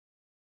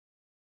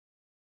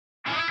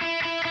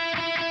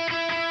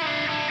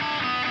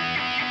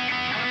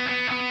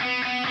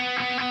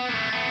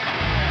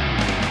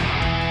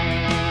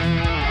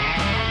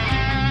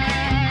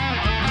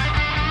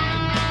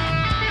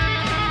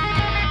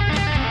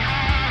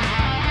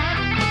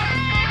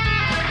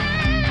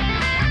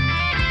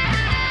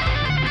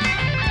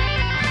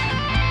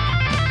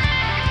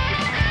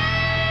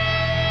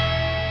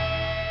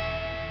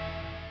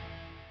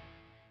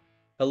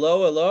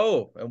Hello,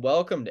 hello, and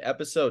welcome to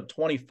episode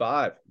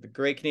 25 of the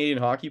Great Canadian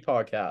Hockey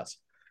Podcast.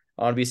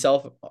 On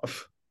behalf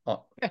on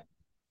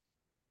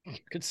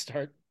Good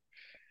start.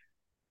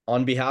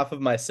 on behalf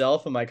of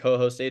myself and my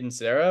co-host Aiden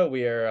Sarah,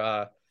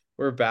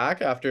 we're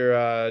back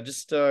after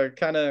just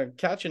kind of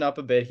catching up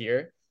a bit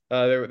here.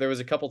 There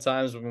was a couple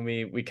times when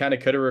we kind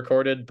of could have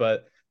recorded,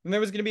 but then there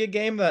was going to be a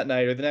game that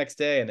night or the next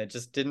day, and it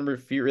just didn't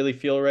really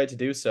feel right to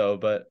do so.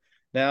 But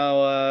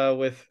now,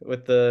 with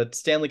the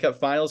Stanley Cup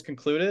Finals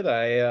concluded,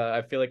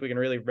 I feel like we can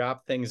really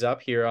wrap things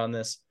up here on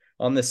this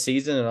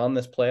season and on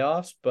this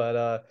playoffs.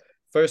 But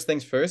first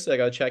things first, I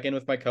got to check in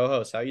with my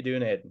co-host. How you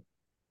doing, Aiden?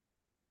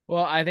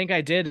 Well, I think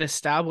I did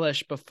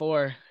establish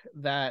before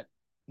that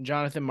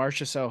Jonathan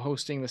Marchessault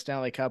hosting the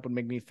Stanley Cup would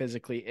make me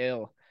physically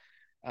ill.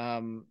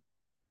 Um,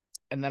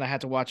 and then I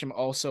had to watch him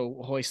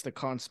also hoist the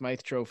Conn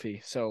Smythe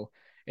trophy. So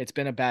it's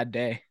been a bad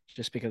day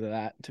just because of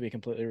that, to be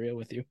completely real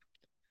with you.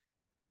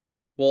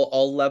 Well,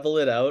 I'll level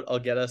it out. I'll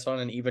get us on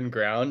an even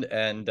ground.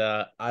 And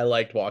I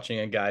liked watching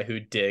a guy who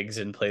digs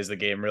and plays the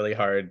game really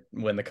hard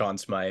win the Conn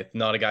Smythe,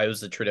 not a guy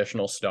who's the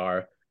traditional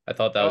star. I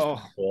thought that was Oh,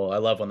 pretty cool. I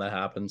love when that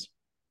happens.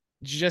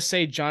 did you just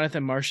say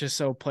Jonathan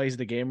Marchessault plays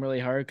the game really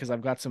hard? Because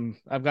I've got some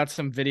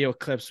video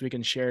clips we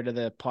can share to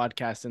the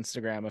podcast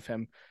Instagram of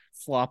him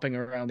flopping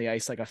around the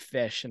ice like a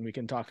fish, and we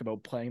can talk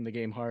about playing the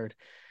game hard.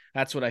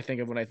 That's what I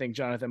think of when I think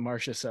Jonathan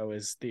Marchessault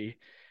is the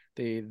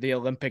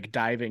Olympic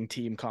diving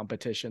team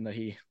competition that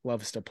he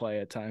loves to play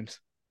at times.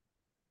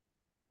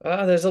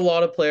 There's a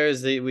lot of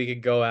players that we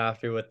could go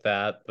after with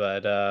that,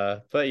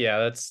 but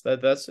yeah,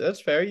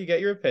 that's fair. You get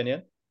your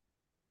opinion.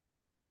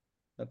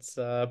 That's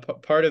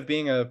part of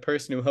being a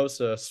person who hosts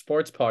a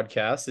sports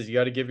podcast is you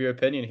got to give your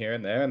opinion here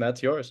and there, and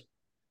that's yours.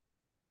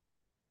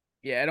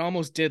 Yeah, it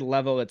almost did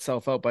level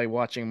itself out by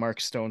watching Mark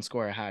Stone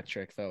score a hat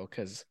trick though,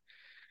 because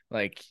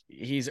like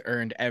he's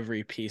earned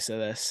every piece of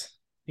this.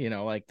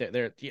 Like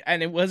they're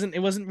and it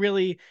wasn't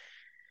really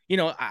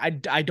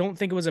I don't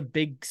think it was a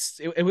big.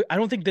 I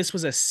don't think this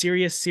was a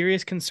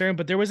serious concern,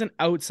 but there was an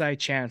outside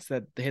chance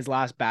that his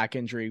last back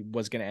injury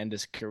was going to end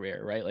his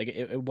career, right? Like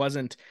it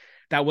wasn't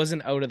that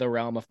wasn't out of the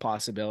realm of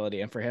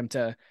possibility, and for him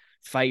to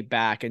fight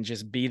back and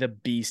just be the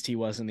beast he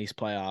was in these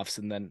playoffs,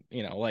 and then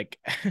like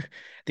at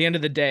the end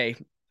of the day,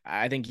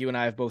 I think you and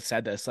I have both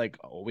said this. Like,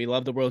 oh, we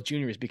love the World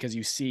Juniors because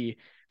you see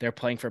they're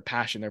playing for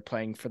passion, they're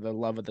playing for the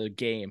love of the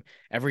game.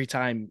 Every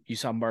time you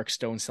saw Mark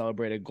Stone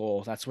celebrate a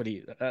goal, that's what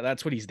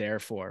he's there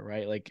for,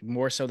 right? Like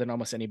more so than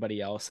almost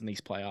anybody else in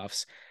these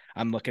playoffs.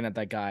 I'm looking at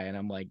that guy and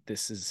I'm like,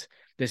 this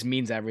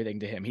means everything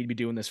to him. He'd be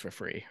doing this for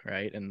free,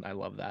 right? And I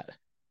love that.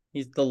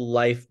 He's the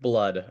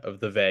lifeblood of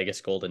the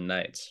Vegas Golden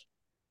Knights.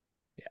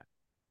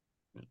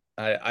 Yeah.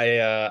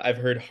 I've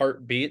heard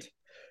heartbeat,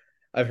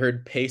 I've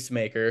heard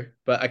pacemaker,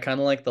 but I kind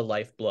of like the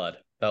lifeblood.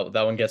 That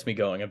one gets me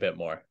going a bit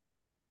more.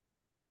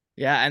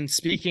 Yeah. And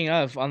speaking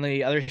of, on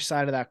the other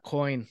side of that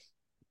coin,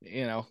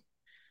 you know,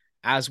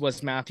 as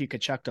was Matthew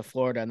Tkachuk to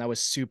Florida, and that was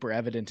super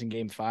evident in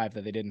game 5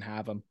 that they didn't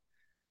have him.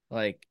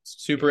 Like,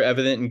 Super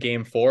evident in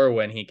game four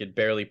when he could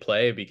barely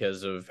play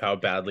because of how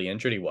badly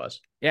injured he was.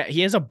 yeah,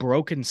 he has a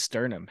broken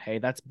sternum. Hey,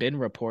 that's been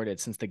reported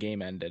since the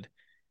game ended.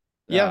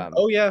 Yeah. Um,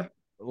 Oh yeah.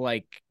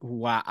 like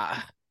wow,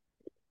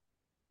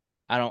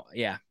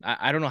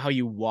 I don't know how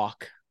you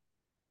walk,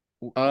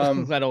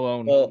 Um, let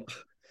alone well,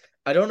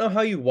 I don't know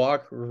how you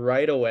walk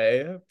right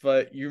away,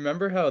 but you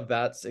remember how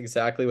that's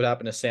exactly what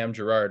happened to Sam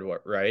Gerard,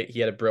 what, right? He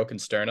had a broken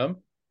sternum.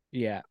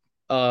 yeah.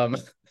 Um,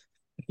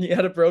 he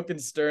had a broken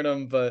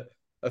sternum, but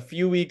a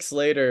few weeks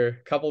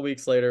later, couple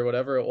weeks later,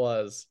 whatever it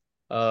was,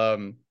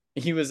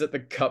 he was at the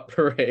cup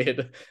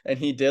parade and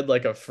he did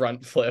like a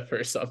front flip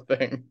or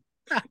something.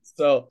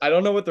 So I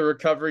don't know what the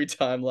recovery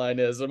timeline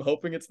is. I'm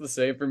hoping it's the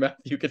same for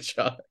Matthew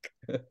Tkachuk.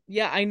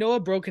 Yeah, I know a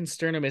broken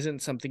sternum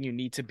isn't something you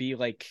need to be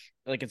like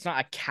it's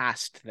not a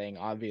cast thing,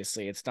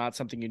 obviously. It's not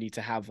something you need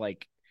to have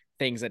like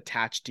things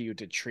attached to you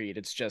to treat.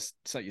 It's just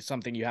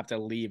something you have to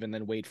leave and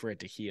then wait for it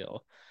to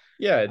heal.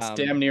 Yeah, it's Um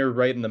damn near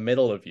right in the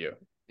middle of you.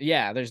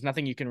 yeah, there's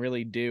nothing you can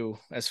really do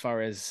as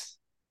far as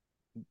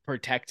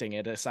protecting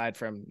it aside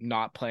from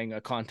not playing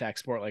a contact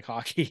sport like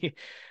hockey.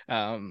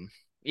 um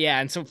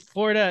yeah, and so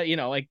Florida,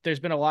 like there's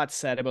been a lot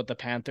said about the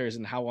Panthers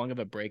and how long of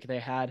a break they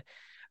had.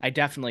 I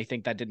definitely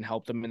think that didn't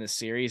help them in the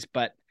series,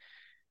 but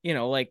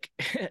like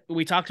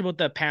we talked about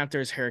the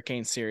Panthers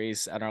Hurricane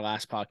series on our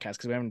last podcast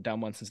because we haven't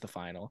done one since the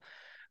final.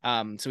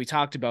 So we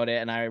talked about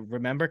it, and I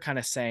remember kind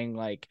of saying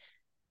like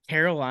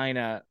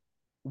Carolina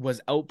was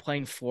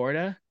outplaying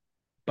Florida,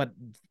 but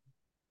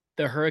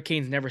the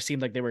Hurricanes never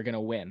seemed like they were going to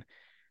win.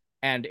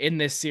 And in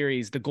this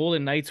series, the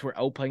Golden Knights were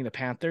outplaying the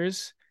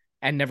Panthers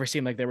and never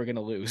seemed like they were going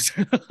to lose.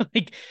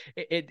 Like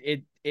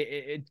it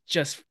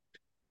just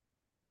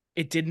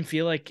it didn't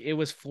feel like it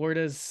was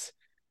Florida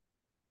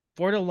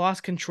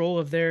lost control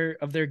of their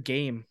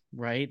game,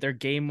 right? Their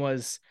game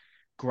was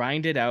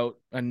grind it out,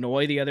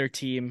 annoy the other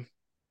team,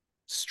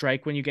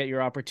 strike when you get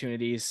your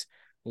opportunities,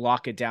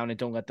 lock it down and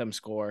don't let them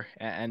score.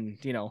 And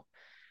at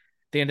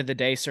the end of the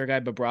day, Sergei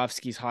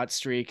Bobrovsky's hot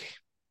streak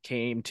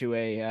came to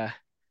a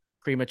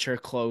premature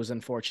close,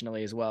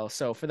 unfortunately, as well.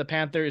 So for the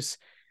Panthers,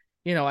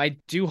 I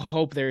do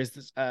hope there's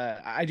this,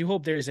 I do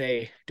hope there's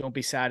a don't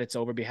be sad, it's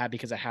over, be happy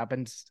because it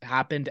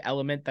happened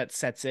element that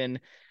sets in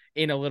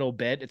a little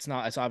bit. It's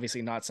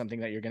obviously not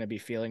something that you're going to be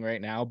feeling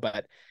right now,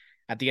 but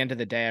at the end of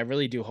the day, I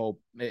really do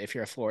hope, if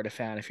you're a Florida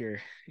fan, if you're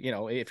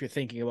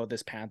thinking about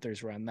this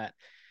Panthers run, that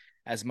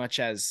as much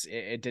as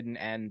it didn't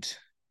end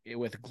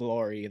with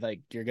glory,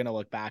 like you're going to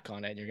look back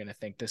on it and you're going to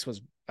think this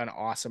was an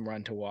awesome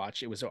run to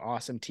watch. It was an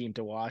awesome team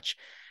to watch.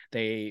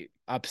 They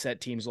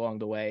upset teams along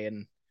the way,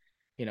 and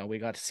we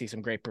got to see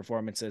some great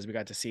performances. We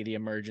got to see the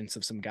emergence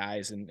of some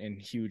guys in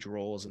huge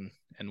roles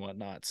and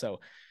whatnot. So,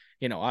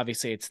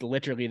 obviously it's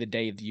literally the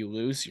day that you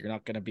lose. You're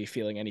not going to be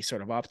feeling any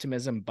sort of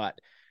optimism, but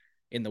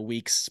in the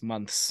weeks,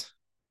 months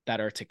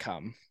that are to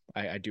come,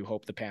 I do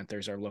hope the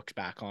Panthers are looked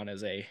back on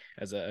as a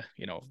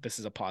this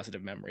is a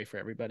positive memory for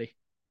everybody.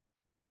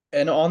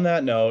 And on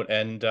that note,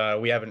 and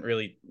we haven't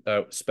really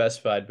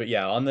specified, but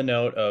yeah, on the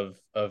note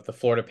of the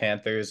Florida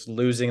Panthers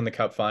losing the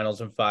Cup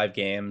Finals in 5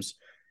 games,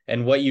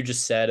 and what you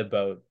just said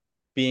about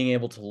being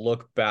able to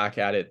look back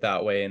at it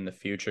that way in the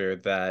future,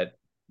 that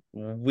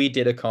we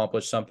did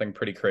accomplish something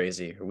pretty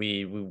crazy.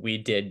 We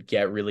did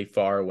get really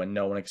far when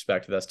no one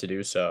expected us to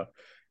do so.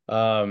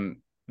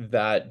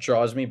 That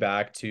draws me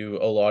back to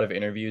a lot of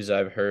interviews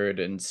I've heard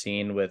and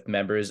seen with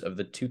members of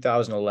the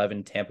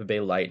 2011 Tampa Bay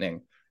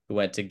Lightning who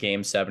went to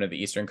Game 7 of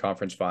the Eastern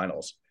Conference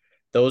Finals.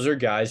 Those are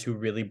guys who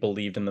really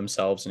believed in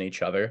themselves and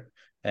each other.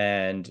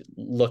 And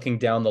looking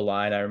down the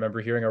line, I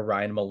remember hearing a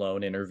Ryan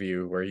Malone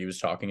interview where he was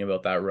talking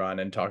about that run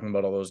and talking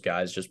about all those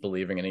guys just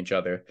believing in each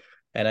other.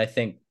 And I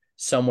think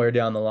somewhere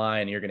down the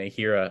line, you're going to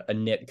hear a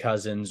Nick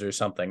Cousins or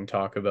something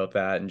talk about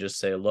that and just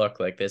say, look,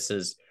 like this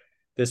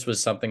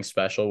was something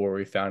special where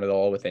we found it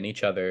all within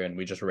each other and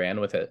we just ran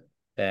with it.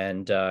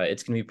 And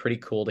it's going to be pretty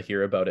cool to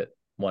hear about it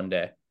one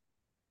day.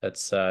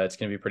 It's going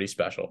to be pretty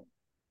special.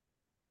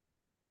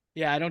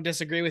 Yeah, I don't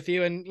disagree with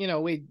you. And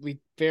we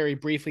very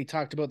briefly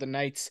talked about the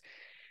Knights.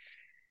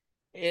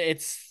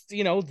 It's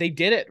they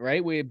did it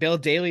right. Bill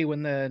Daly,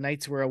 when the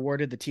Knights were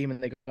awarded the team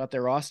and they got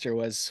their roster,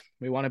 was,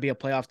 we want to be a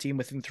playoff team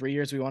within 3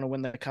 years. We want to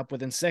win the cup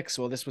within six.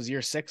 Well, this was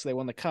year six. They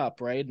won the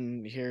cup, right?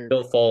 And here,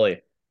 Bill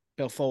Foley.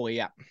 Bill Foley,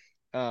 yeah.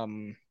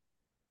 Um,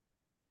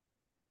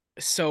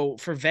 so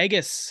for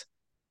Vegas,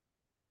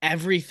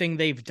 everything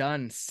they've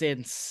done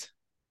since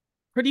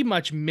pretty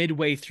much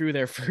midway through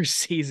their first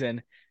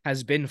season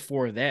has been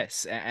for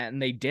this, and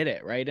they did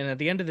it right. And at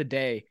the end of the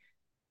day,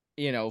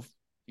 you know,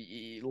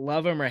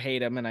 love them or hate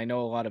them, and I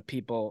know a lot of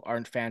people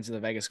aren't fans of the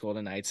Vegas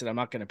Golden Knights, and I'm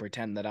not going to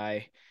pretend that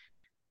I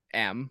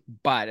am,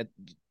 but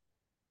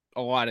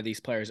a lot of these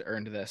players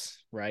earned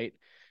this, right?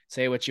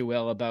 Say what you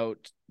will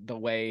about the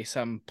way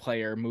some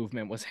player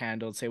movement was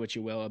handled. Say what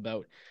you will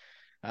about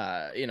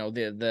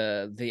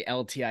the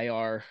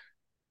LTIR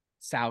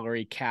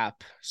salary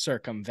cap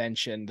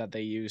circumvention that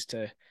they used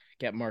to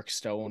get Mark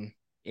Stone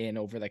in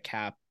over the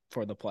cap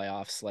for the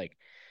playoffs. Like,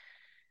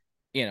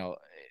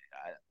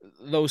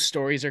 those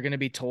stories are going to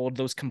be told,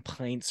 those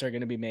complaints are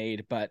going to be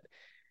made, but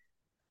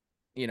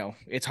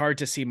it's hard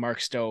to see Mark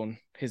Stone,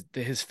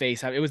 his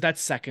face. It was that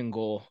second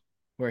goal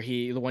where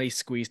when he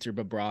squeezed through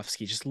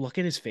Bobrovsky. Just look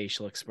at his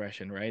facial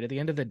expression, right? At the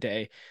end of the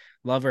day,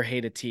 love or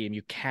hate a team,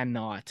 you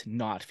cannot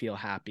not feel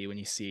happy when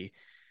you see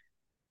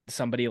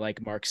somebody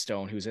like Mark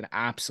Stone, who's an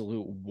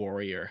absolute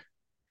warrior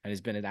and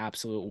has been an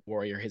absolute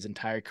warrior his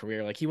entire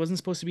career. Like, he wasn't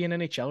supposed to be an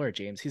NHLer,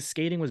 James. His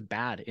skating was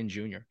bad in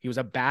junior. He was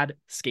a bad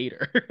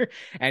skater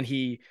and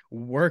he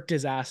worked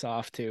his ass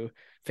off to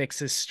fix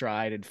his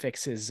stride and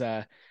fix his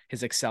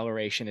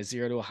acceleration, his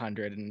 0 to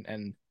 100,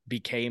 and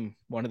became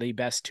one of the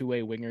best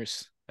two-way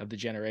wingers of the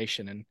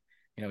generation. And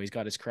he's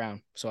got his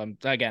crown. So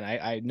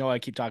I know I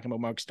keep talking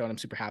about Mark Stone. I'm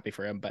super happy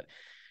for him, but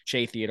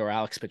Shea Theodore,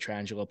 Alex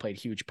Pietrangelo played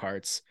huge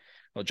parts.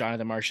 Well,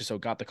 Jonathan Marchessault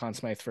got the Conn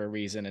Smythe for a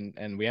reason,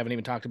 and we haven't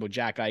even talked about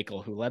Jack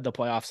Eichel, who led the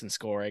playoffs in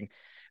scoring.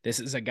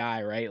 This is a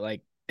guy, right? Like,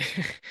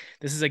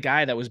 this is a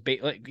guy that was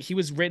like, he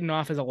was written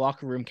off as a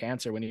locker room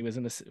cancer when he was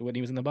in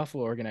the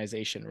Buffalo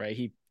organization, right?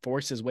 He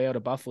forced his way out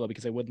of Buffalo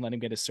because they wouldn't let him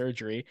get his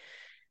surgery,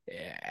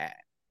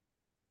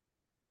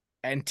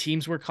 and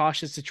teams were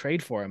cautious to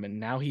trade for him. And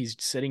now he's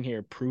sitting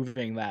here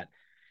proving that,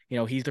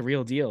 he's the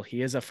real deal.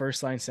 He is a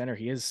first line center.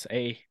 He is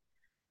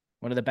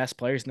one of the best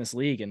players in this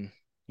league, and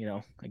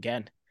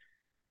again,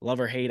 love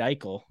or hate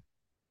Eichel,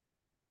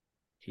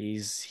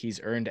 he's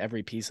earned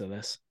every piece of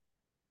this.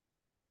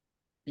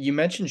 You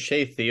mentioned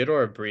Shea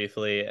Theodore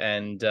briefly,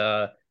 and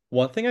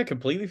one thing I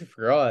completely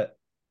forgot. A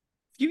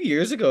few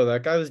years ago,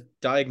 that guy was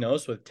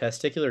diagnosed with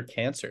testicular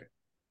cancer.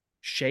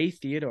 Shea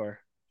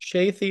Theodore.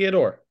 Shea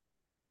Theodore.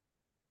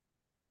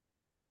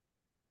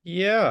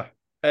 Yeah.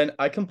 And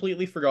I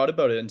completely forgot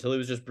about it until it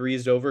was just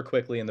breezed over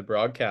quickly in the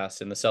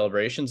broadcast and the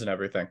celebrations and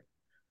everything.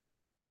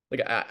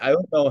 Like, I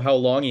don't know how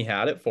long he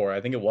had it for. I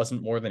think it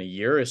wasn't more than a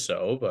year or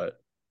so, but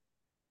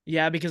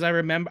Yeah, because I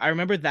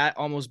remember that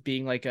almost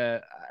being like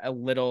a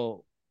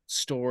little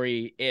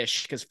story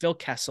ish, because Phil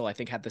Kessel, I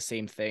think, had the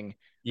same thing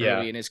yeah.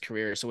 early in his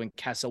career. So when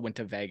Kessel went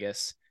to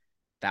Vegas,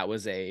 that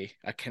was a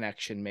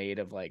connection made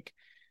of like,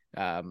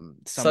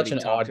 Such Somebody an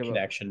talked odd about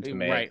connection to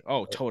make. right.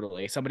 Oh,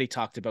 totally. Somebody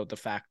talked about the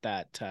fact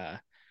that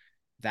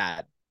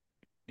that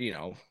you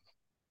know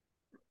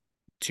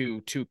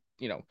two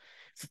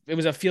it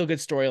was a feel good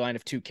storyline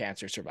of two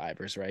cancer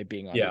survivors, right,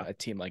 being on Yeah. a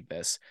team like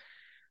this.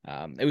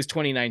 It was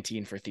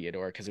 2019 for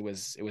Theodore because it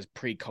was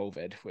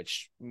pre-COVID,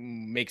 which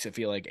makes it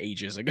feel like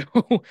ages ago.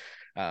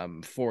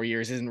 4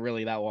 years isn't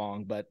really that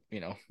long, but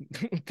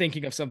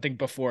thinking of something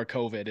before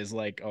COVID is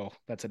like, oh,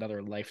 that's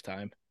another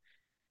lifetime.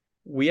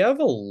 We have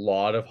a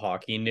lot of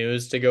hockey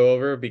news to go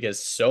over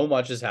because so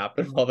much has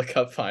happened while the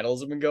Cup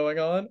finals have been going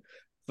on.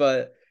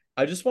 But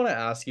I just want to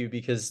ask you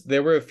because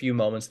there were a few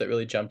moments that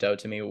really jumped out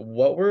to me.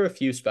 What were a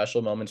few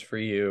special moments for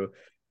you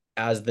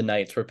as the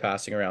Knights were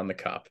passing around the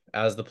Cup,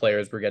 as the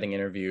players were getting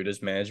interviewed,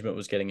 as management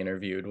was getting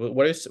interviewed?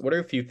 What are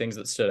a few things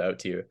that stood out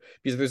to you?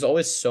 Because there's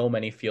always so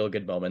many feel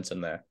good moments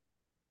in there.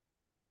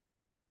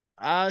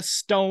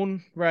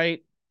 Stone,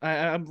 right?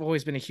 I've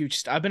always been a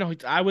huge. I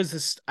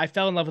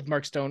fell in love with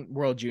Mark Stone.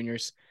 World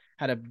Juniors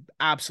had a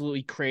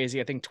absolutely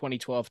crazy. I think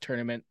 2012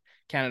 tournament.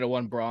 Canada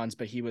won bronze,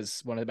 but he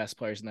was one of the best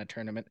players in that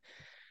tournament.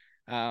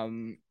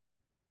 Um,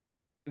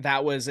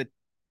 that was a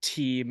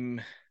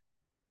team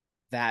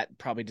that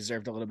probably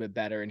deserved a little bit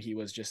better, and he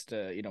was just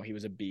he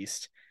was a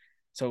beast.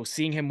 So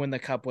seeing him win the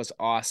cup was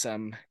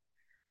awesome.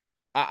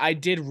 I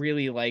did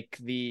really like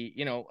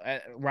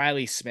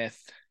Riley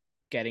Smith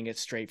getting it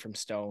straight from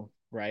Stone,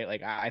 right?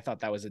 Like I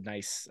thought that was a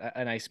nice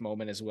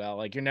moment as well.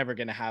 Like you're never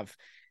gonna have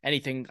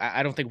anything.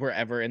 I don't think we're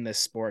ever in this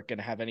sport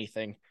gonna have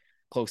anything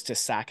close to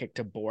Sakic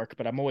to Bork,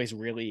 but I'm always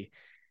really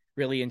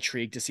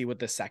intrigued to see what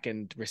the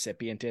second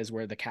recipient is,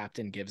 where the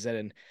captain gives it,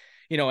 and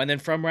then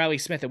from Riley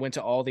Smith, it went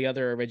to all the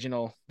other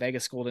original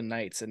Vegas Golden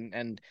Knights,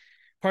 and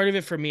part of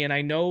it for me, and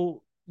I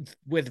know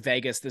with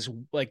Vegas, this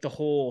like the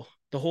whole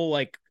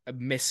like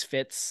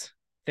misfits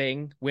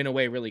thing went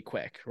away really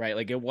quick, right?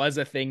 Like it was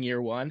a thing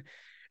year one,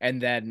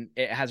 and then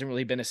it hasn't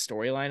really been a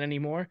storyline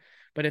anymore.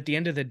 But at the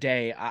end of the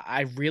day,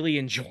 I really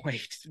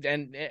enjoyed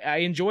and I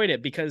enjoyed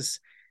it because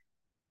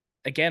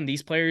again,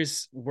 these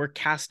players were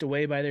cast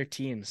away by their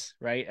teams,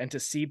 right? And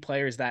to see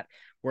players that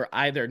were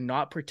either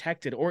not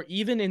protected or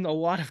even in a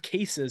lot of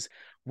cases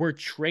were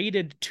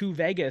traded to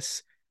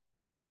Vegas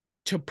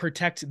to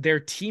protect their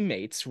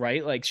teammates,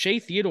 right? Like Shea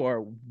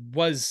Theodore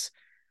was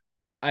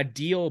a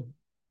deal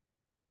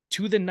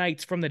to the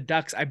Knights from the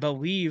Ducks, I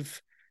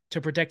believe,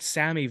 to protect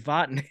Sammy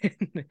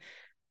Vatanen.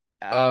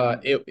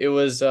 It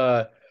was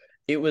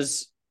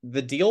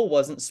the deal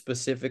wasn't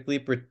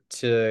specifically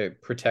to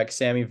protect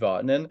Sammy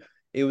Vatanen.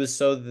 It was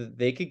so that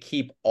they could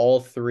keep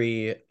all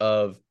three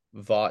of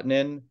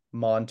Vatanen,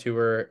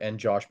 Montour, and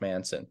Josh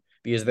Manson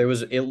because it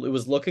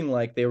was looking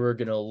like they were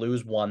gonna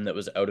lose one that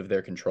was out of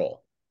their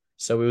control.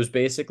 So it was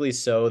basically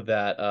so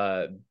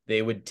that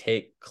they would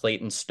take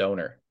Clayton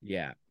Stoner.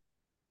 Yeah,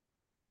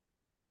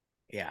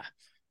 yeah,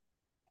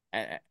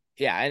 uh,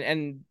 yeah,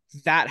 and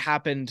that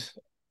happened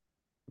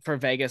for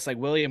Vegas. Like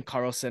William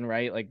Karlsson,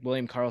 right? Like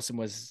William Karlsson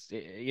was,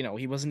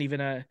 he wasn't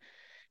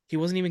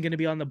even going to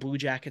be on the Blue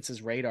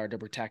Jackets' radar to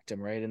protect him,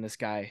 right? And this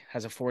guy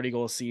has a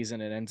 40-goal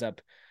season and ends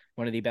up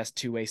one of the best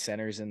two-way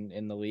centers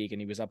in the league.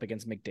 And he was up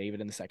against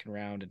McDavid in the second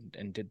round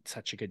and did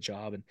such a good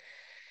job. And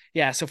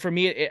yeah, so for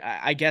me,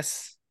 I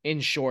guess in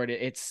short,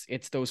 it's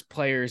those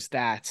players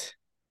that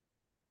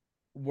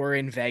were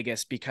in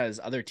Vegas because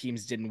other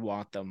teams didn't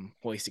want them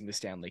hoisting the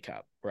Stanley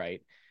Cup,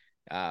 right?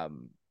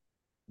 Um,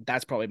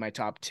 that's probably my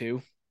top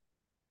two.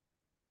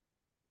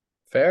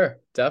 Fair,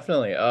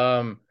 definitely.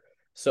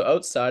 So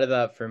outside of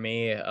that for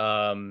me,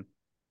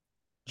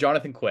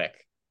 Jonathan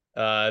Quick.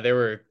 There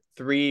were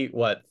three,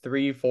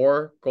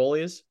 four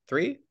goalies,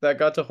 three that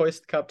got to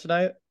hoist the cup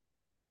tonight.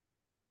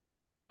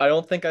 I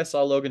don't think I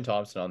saw Logan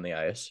Thompson on the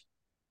ice.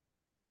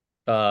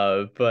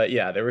 But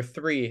yeah, there were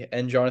three,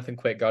 and Jonathan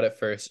Quick got it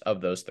first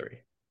of those three.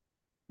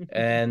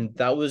 And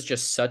that was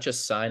just such a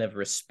sign of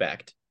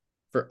respect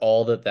for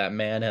all that that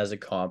man has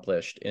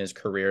accomplished in his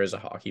career as a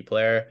hockey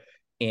player,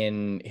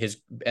 and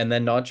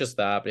then not just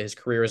that, but his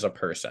career as a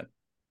person.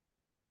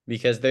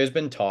 Because there's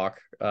been talk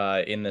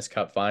in this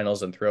cup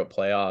finals and throughout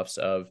playoffs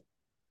of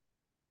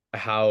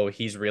how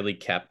he's really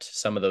kept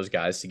some of those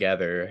guys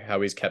together,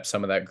 how he's kept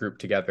some of that group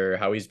together,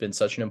 how he's been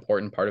such an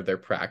important part of their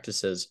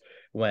practices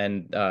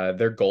when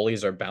their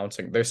goalies are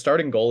bouncing. Their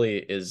starting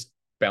goalie is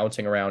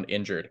bouncing around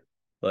injured.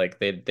 Like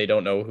they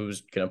don't know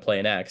who's gonna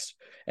play next.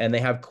 And they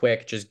have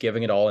Quick just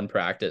giving it all in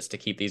practice to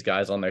keep these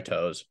guys on their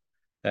toes.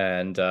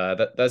 And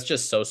that's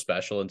just so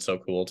special and so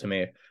cool to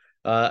me.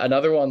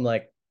 Another one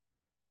like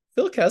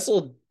Phil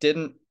Kessel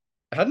didn't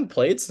hadn't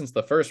played since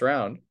the first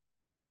round,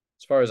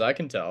 as far as I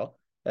can tell.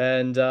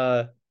 And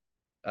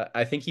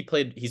I think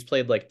he's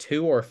played like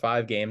 2 or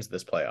 5 games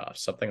this playoff,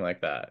 something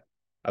like that.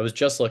 I was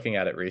just looking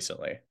at it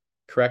recently.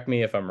 Correct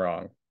me if I'm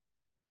wrong.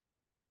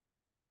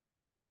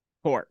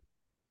 Four.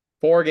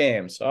 4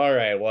 games. All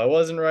right. Well, I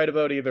wasn't right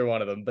about either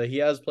one of them, but he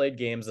has played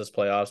games this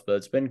playoffs, but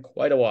it's been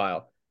quite a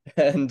while.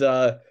 And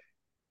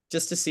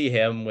just to see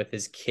him with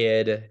his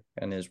kid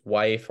and his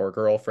wife or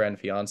girlfriend,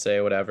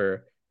 fiance,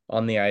 whatever,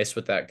 on the ice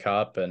with that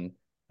cup, and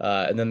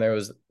then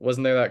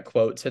wasn't there that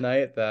quote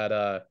tonight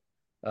that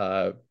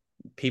uh,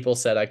 people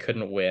said I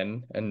couldn't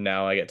win, and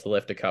now I get to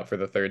lift a cup for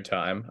the third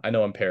time. I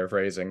know I'm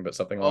paraphrasing, but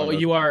something along Oh,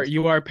 those lines.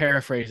 you are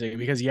paraphrasing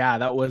because yeah,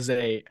 that was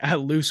a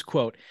loose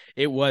quote.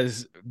 It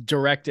was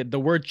directed. The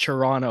word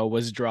Toronto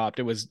was dropped.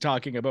 It was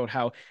talking about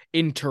how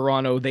in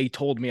Toronto they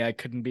told me I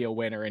couldn't be a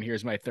winner, and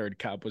here's my third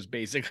cup was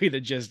basically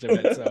the gist of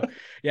it. So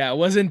yeah, it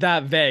wasn't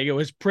that vague. It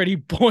was pretty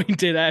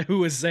pointed at who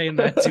was saying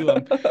that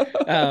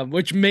to him,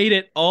 which made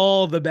it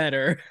all the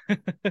better.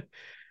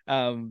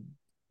 um,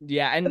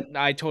 yeah, and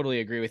I totally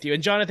agree with you.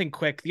 And Jonathan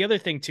Quick, the other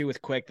thing too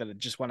with Quick that I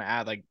just want to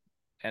add, like,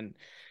 and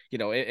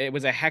it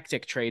was a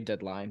hectic trade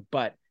deadline,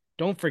 but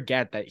don't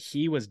forget that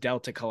he was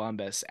dealt to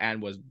Columbus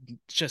and was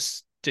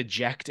just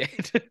dejected,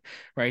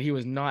 right? He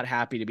was not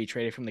happy to be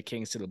traded from the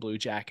Kings to the Blue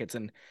Jackets.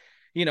 And,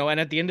 and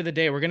at the end of the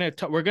day, we're going to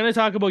talk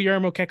about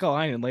Jarmo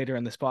Kekalainen later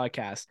in this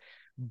podcast,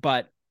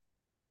 but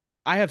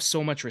I have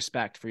so much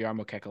respect for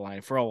Jarmo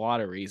Kekalainen for a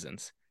lot of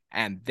reasons.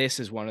 And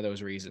this is one of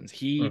those reasons.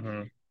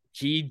 Hmm.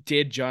 He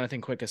did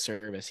Jonathan Quick a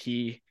service.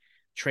 He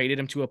traded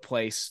him to a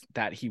place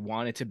that he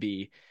wanted to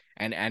be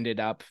and ended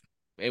up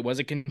it was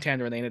a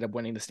contender and they ended up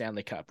winning the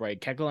Stanley Cup,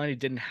 right? Kekalainen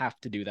didn't have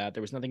to do that.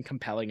 There was nothing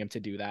compelling him to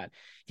do that.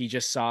 He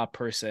just saw a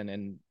person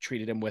and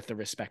treated him with the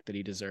respect that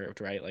he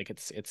deserved, right? Like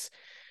it's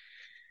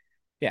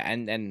yeah,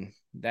 and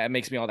that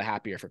makes me all the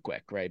happier for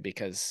Quick, right?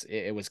 Because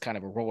it was kind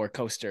of a roller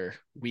coaster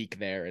week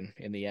there, and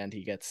in the end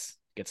he gets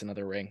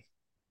another ring.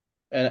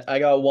 And I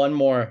got one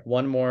more.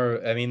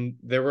 I mean,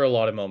 there were a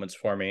lot of moments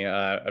for me.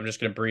 I'm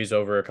just gonna breeze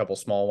over a couple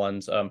small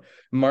ones.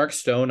 Mark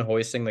Stone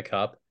hoisting the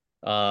cup.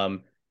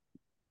 Um,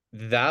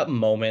 that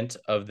moment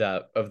of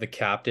the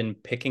captain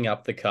picking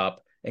up the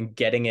cup and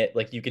getting it,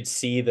 like you could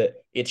see that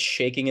it's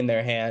shaking in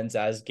their hands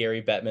as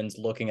Gary Bettman's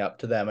looking up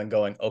to them and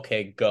going,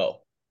 "Okay,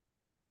 go."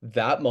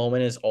 That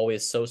moment is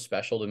always so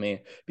special to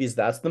me because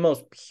that's the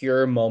most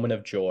pure moment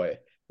of joy.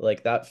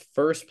 Like that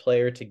first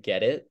player to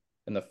get it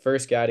and the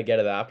first guy to get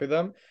it after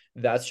them,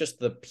 that's just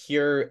the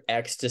pure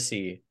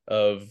ecstasy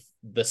of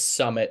the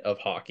summit of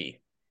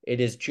hockey. It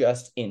is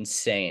just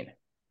insane.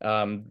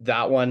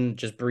 That one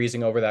just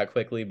breezing over that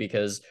quickly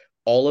because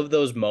all of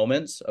those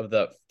moments of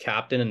the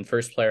captain and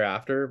first player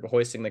after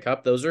hoisting the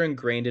cup, those are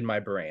ingrained in my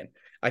brain.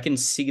 I can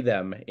see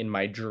them in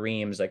my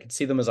dreams. I can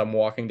see them as I'm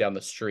walking down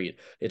the street.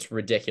 It's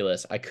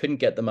ridiculous. I couldn't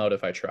get them out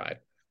if I tried.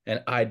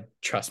 And I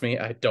trust me,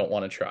 I don't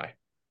want to try.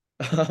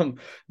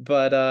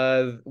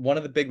 But one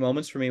of the big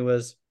moments for me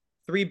was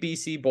three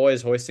BC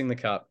boys hoisting the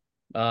cup.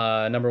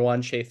 Number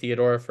one, Shea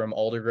Theodore from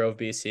Aldergrove,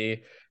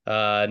 BC.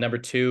 Number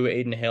two,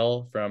 Aiden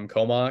Hill from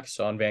Comox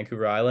on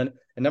Vancouver Island.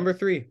 And number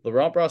three,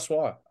 Laurent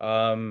Brossois.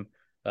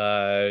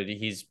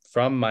 He's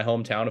from my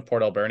hometown of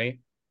Port Alberni.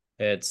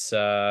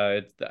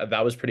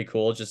 That was pretty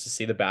cool just to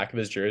see the back of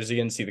his jersey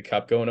and see the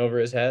cup going over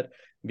his head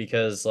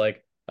because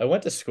like I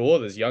went to school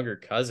with his younger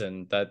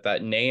cousin.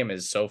 That name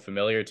is so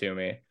familiar to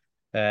me.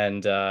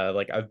 And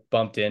like I've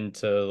bumped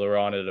into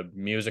Laurent at a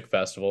music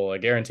festival. I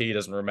guarantee he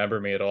doesn't remember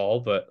me at all,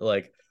 but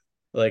like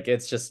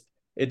it's just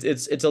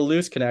it's a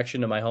loose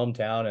connection to my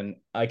hometown, and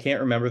I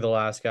can't remember the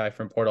last guy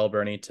from Port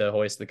Alberni to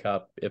hoist the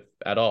cup, if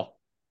at all.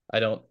 I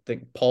don't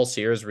think Paul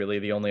Sear is really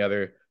the only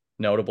other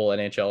notable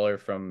NHLer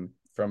from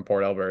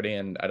Port Alberni,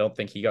 and I don't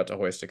think he got to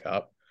hoist a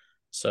cup.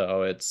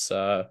 So it's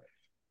that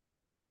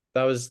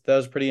was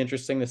pretty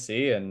interesting to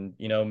see, and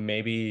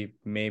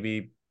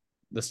maybe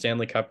the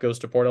Stanley Cup goes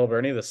to Port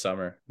Alberni this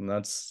summer, and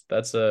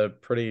that's a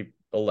pretty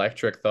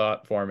electric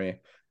thought for me.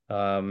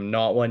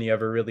 Not one you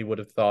ever really would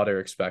have thought or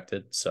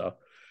expected. So,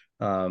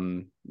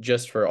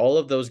 just for all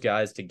of those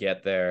guys to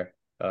get there,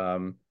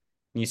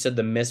 you said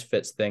the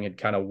Misfits thing had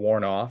kind of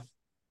worn off.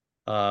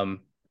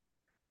 Um,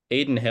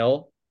 Aiden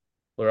Hill,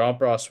 Laurent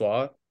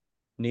Brossois,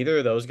 neither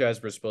of those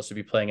guys were supposed to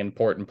be playing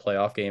important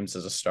playoff games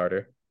as a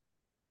starter.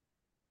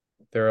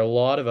 There are a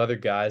lot of other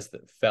guys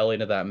that fell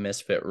into that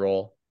misfit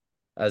role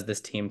as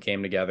this team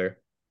came together,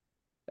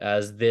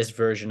 as this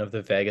version of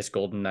the Vegas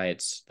Golden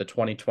Knights, the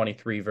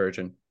 2023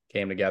 version,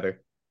 came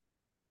together.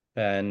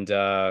 And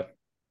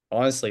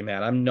honestly,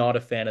 man, I'm not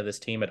a fan of this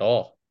team at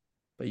all,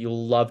 but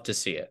you'll love to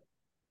see it.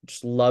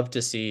 Just love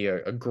to see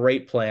a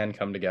great plan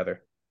come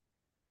together.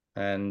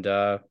 And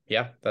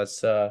yeah,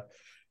 that's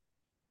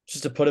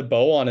just to put a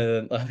bow on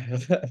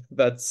it.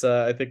 That's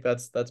I think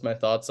that's my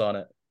thoughts on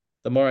it.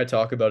 The more I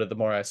talk about it, the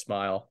more I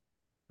smile.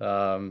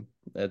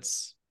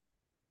 It's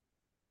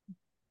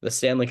the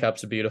Stanley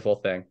Cup's a beautiful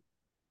thing.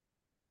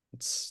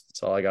 It's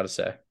all I got to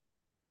say.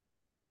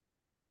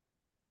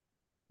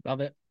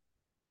 Love it.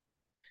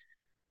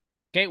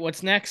 Okay,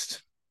 what's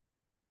next?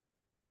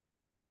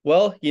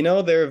 Well,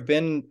 there have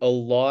been a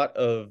lot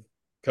of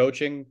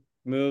coaching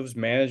moves,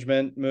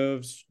 management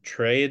moves,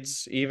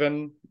 trades,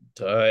 even.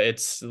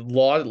 It's a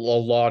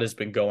lot has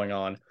been going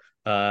on.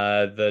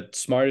 The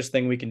smartest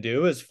thing we can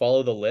do is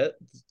follow the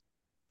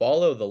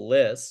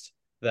list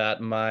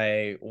that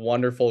my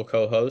wonderful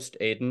co-host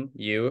Aiden,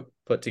 you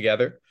put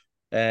together,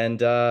 and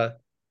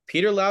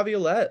Peter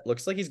Laviolette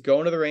looks like he's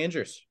going to the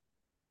Rangers.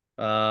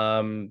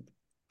 Um,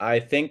 I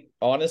think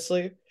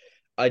honestly,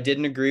 I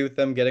didn't agree with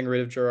them getting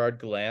rid of Gerard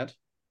Gallant.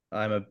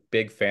 I'm a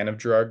big fan of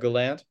Gerard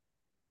Gallant,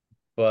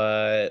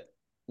 but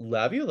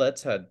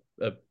Laviolette's had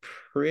a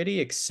pretty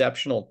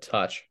exceptional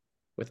touch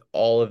with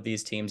all of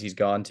these teams he's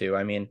gone to.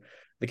 I mean,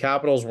 the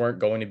Capitals weren't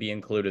going to be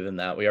included in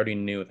that. We already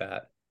knew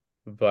that.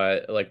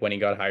 But like when he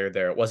got hired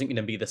there, it wasn't going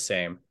to be the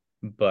same.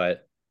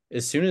 But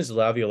as soon as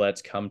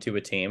Laviolette's come to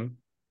a team,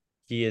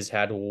 he has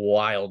had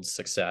wild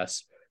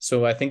success.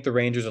 So I think the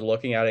Rangers are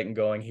looking at it and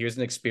going, here's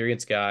an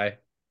experienced guy.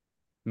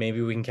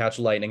 Maybe we can catch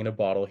lightning in a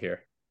bottle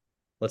here.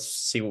 Let's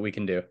see what we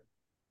can do.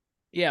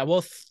 Yeah,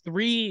 well,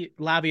 three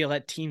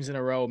Laviolette teams in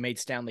a row made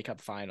Stanley Cup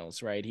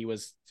finals, right? He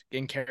was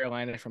in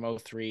Carolina from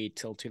 03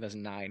 till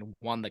 2009,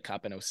 won the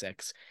cup in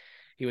 06.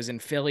 He was in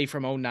Philly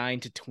from 09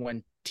 to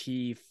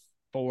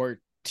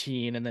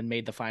 2014 and then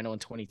made the final in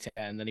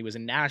 2010. Then he was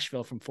in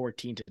Nashville from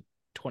 14 to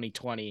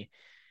 2020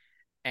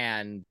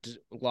 and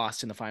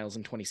lost in the finals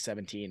in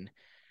 2017.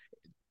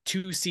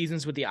 2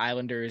 seasons with the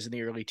Islanders in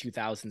the early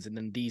 2000s, and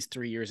then these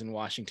 3 years in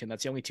Washington.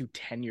 That's the only two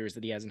tenures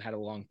that he hasn't had a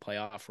long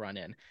playoff run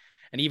in.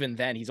 And even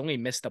then, he's only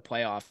missed the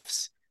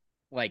playoffs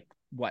like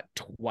what,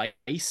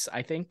 twice,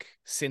 I think,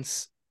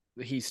 since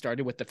he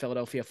started with the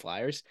Philadelphia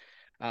Flyers.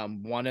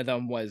 One of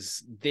them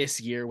was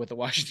this year with the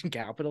Washington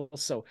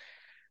Capitals. So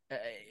uh,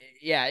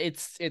 yeah,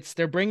 it's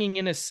they're bringing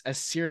in a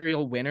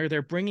serial winner.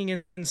 They're bringing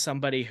in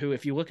somebody who,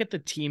 if you look at the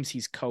teams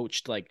he's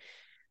coached, like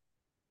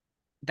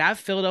that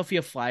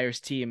Philadelphia Flyers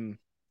team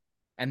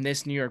and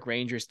this New York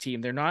Rangers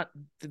team, they're not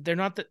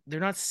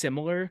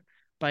similar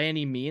by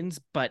any means,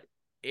 but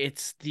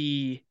it's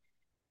the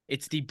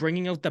it's the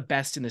bringing out the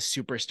best in the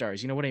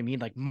superstars. You know what I mean?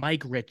 Like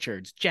Mike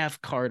Richards,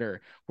 Jeff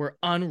Carter were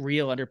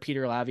unreal under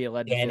Peter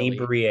Laviolette in Danny Philly.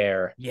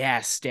 Briere,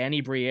 Yes,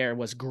 Danny Briere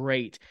was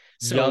great.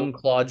 young So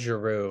Claude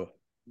Giroux.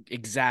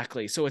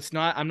 exactly. So it's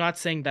not, I'm not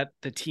saying that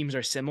the teams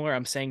are similar.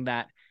 I'm saying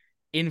that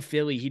in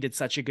Philly, he did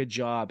such a good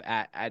job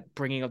at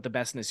bringing out the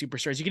best in the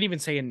superstars. You can even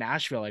say in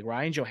Nashville, like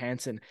Ryan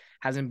Johansson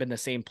hasn't been the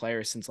same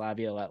player since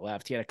Laviolette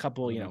left. He had a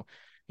couple,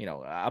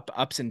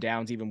 ups and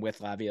downs even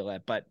with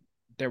Laviolette, but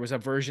there was a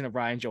version of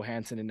Ryan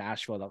Johansson in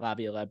Nashville that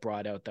Laviolette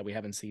brought out that we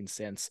haven't seen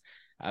since.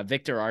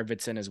 Victor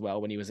Arvidsson as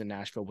well, when he was in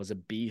Nashville, was a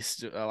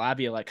beast.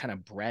 Laviolette kind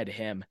of bred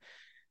him.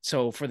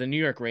 So for the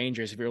New York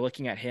Rangers, if you're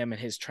looking at him and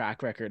his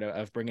track record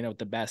of bringing out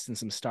the best in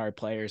some star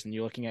players, and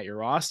you're looking at your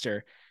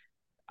roster,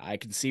 I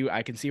can see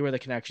where the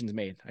connection's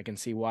made. I can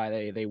see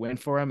why they went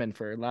for him. And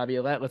for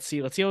Laviolette, let's see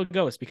how it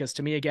goes. Because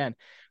to me, again,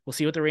 we'll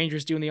see what the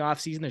Rangers do in the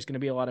offseason. There's going to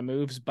be a lot of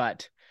moves,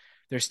 but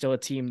there's still a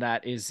team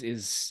that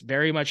is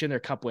very much in their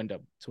cup window.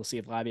 So we'll see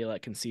if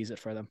Laviolette can seize it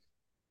for them.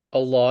 A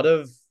lot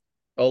of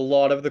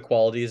the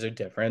qualities are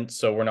different,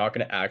 so we're not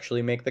going to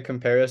actually make the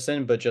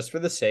comparison, but just for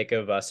the sake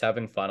of us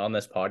having fun on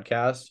this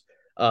podcast,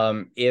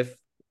 if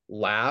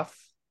Laugh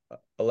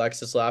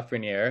Alexis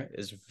Lafreniere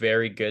is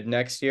very good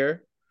next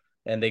year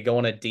and they go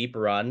on a deep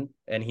run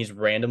and he's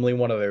randomly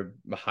one of their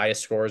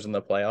highest scorers in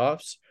the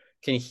playoffs,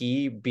 can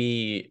he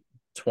be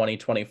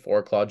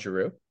 2024 Claude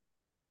Giroux?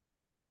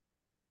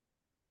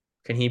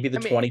 Can he be the I mean,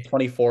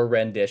 2024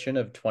 rendition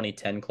of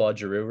 2010 Claude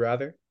Giroux,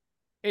 rather?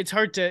 it's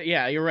hard to,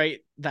 yeah, you're right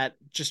that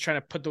just trying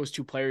to put those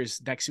two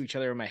players next to each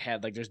other in my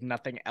head, like there's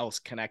nothing else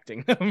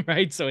connecting them,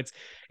 right? So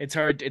it's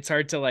hard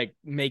to like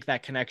make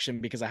that connection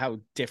because of how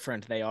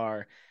different they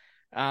are.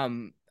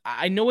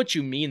 I know what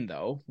you mean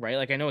though, right?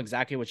 Like I know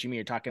exactly what you mean.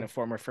 You're talking a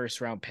former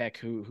first round pick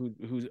who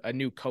a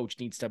new coach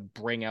needs to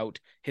bring out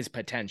his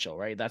potential,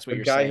 right? That's A what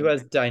you're guy who saying.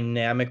 has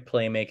dynamic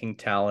playmaking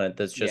talent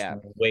that's just Yeah,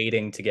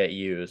 waiting to get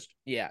used.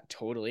 yeah,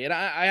 totally. And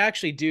I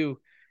actually do,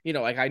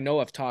 like I know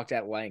I've talked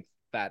at length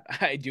that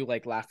I do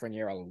like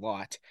Lafreniere a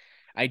lot.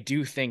 I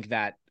do think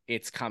that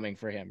it's coming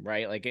for him,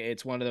 right? Like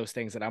it's one of those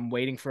things that I'm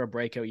waiting for a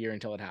breakout year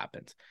until it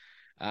happens.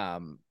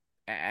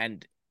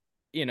 And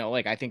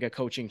like I think a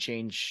coaching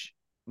change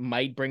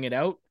might bring it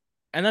out,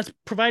 and that's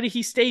provided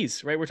he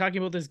stays, right? We're talking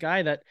about this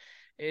guy that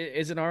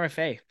is an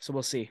RFA, so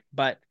we'll see.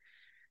 But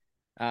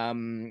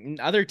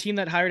other team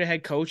that hired a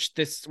head coach,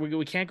 this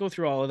we can't go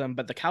through all of them,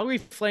 but the Calgary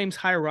Flames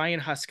hire Ryan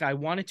Huska. I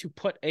wanted to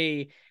put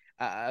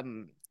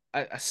um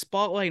a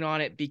spotlight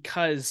on it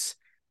because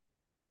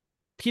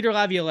Peter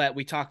Laviolette,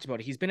 we talked about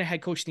it. He's been a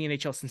head coach in the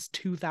NHL since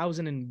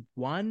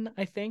 2001,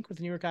 I think, with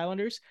the New York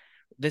Islanders.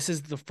 This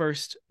is the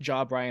first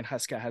job Ryan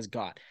Huska has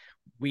got.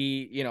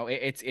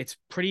 It's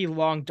pretty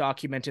long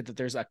documented that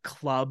there's a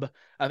club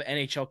of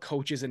NHL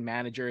coaches and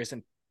managers,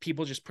 and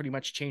people just pretty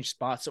much change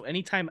spots. So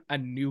anytime a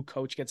new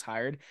coach gets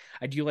hired,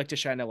 I do like to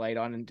shine a light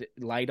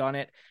on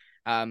it.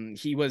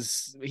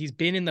 He's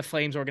been in the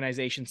Flames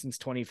organization since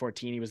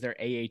 2014. He was their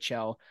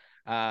AHL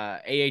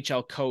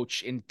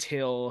coach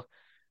until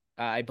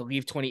I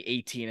believe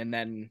 2018, and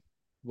then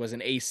was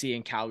an AC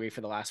in Calgary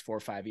for the last 4 or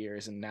 5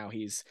 years, and now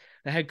he's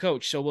the head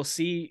coach. So we'll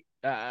see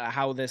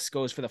how this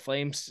goes for the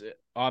Flames.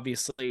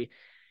 Obviously,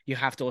 you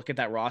have to look at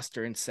that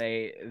roster and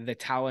say the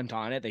talent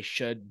on it, they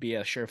should be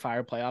a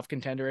surefire playoff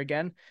contender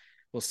again.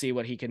 We'll see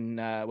what he can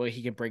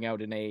bring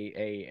out in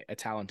a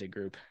talented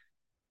group.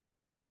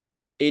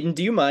 Aiden,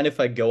 do you mind if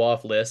I go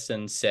off list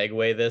and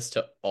segue this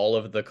to all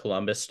of the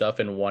Columbus stuff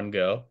in one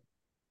go?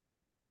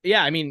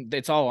 Yeah, I mean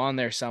it's all on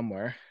there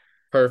somewhere.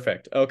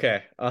 Perfect.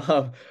 Okay.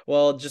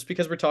 Well, just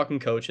because we're talking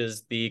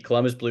coaches, the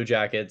Columbus Blue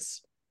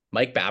Jackets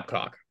Mike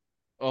Babcock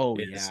Oh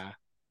is yeah.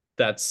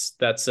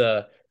 that's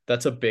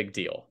a big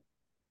deal.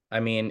 I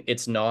mean,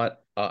 it's not.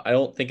 I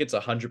don't think it's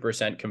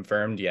 100%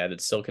 confirmed yet.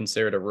 It's still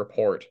considered a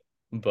report,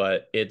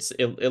 but it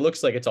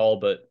looks like it's all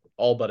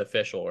but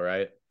official,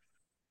 right?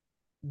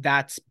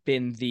 That's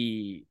been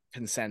the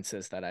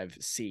consensus that I've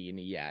seen.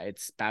 Yeah,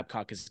 it's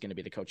Babcock is going to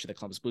be the coach of the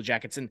Columbus Blue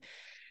Jackets. And,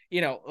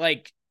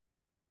 like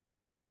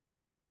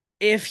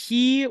if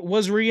he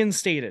was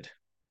reinstated,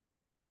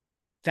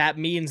 that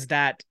means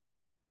that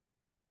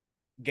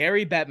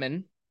Gary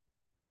Bettman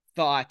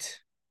thought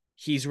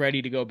he's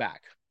ready to go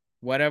back.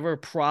 Whatever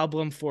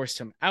problem forced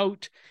him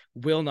out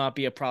will not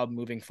be a problem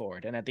moving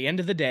forward. And at the end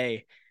of the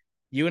day,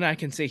 you and I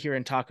can sit here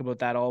and talk about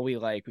that all we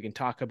like. We can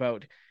talk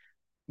about,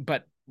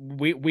 but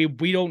we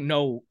don't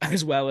know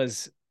as well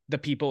as the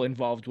people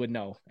involved would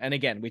know. And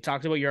again, we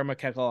talked about Jarmo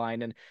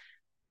Kekalainen, and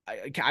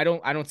I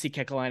don't see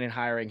Kekalainen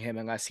hiring him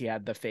unless he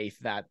had the faith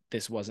that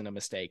this wasn't a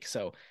mistake.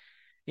 So,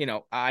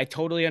 I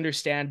totally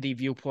understand the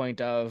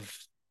viewpoint of,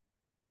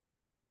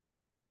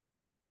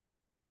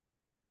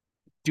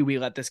 do we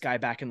let this guy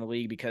back in the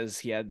league because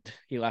he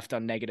left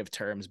on negative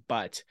terms?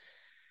 But,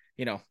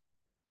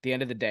 the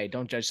end of the day,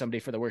 don't judge somebody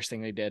for the worst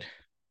thing they did.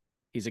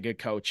 He's a good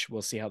coach.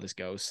 We'll see how this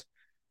goes.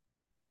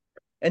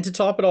 And to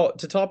top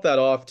that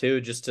off too,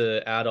 just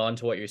to add on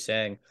to what you're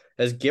saying,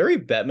 has Gary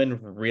Bettman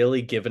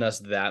really given us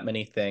that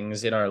many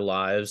things in our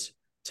lives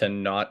to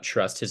not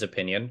trust his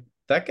opinion?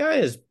 That guy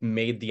has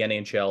made the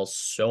NHL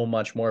so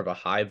much more of a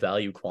high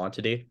value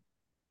quantity.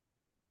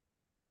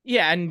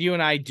 Yeah, and you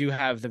and I do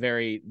have the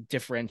very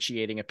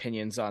differentiating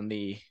opinions on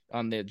the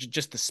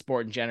just the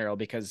sport in general,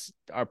 because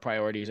our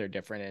priorities are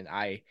different,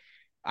 and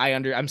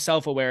I'm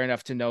self-aware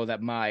enough to know that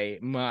my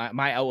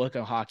outlook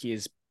on hockey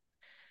is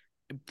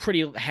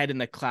pretty head in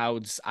the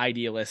clouds,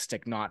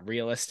 idealistic, not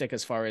realistic,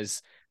 as far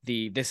as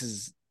this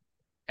is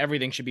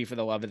everything should be for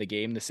the love of the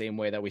game, the same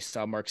way that we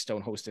saw Mark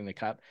Stone hosting the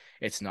cup.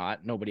 It's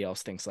not. Nobody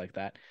else thinks like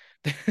that.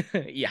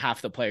 Yeah,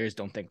 half the players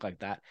don't think like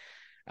that.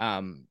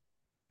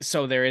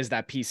 So there is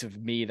that piece of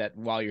me that,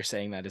 while you're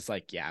saying that, is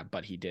like, yeah,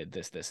 but he did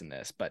this, and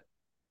this. But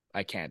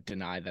I can't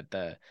deny that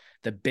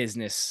the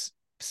business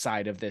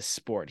side of this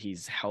sport,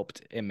 he's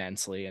helped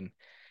immensely. And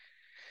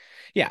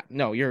yeah,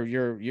 no,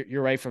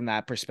 you're right from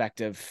that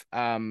perspective.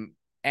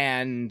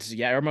 And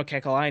yeah, Jarmo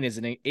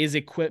Kekalainen is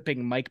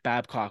equipping Mike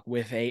Babcock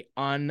with a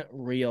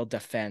unreal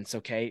defense.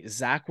 Okay,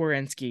 Zach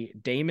Werenski,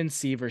 Damon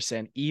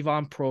Severson,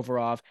 Ivan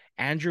Provorov,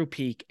 Andrew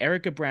Peeke,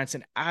 Erica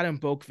Branson, Adam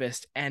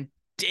Boqvist, and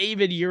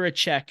David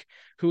Juracek,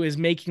 who is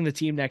making the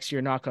team next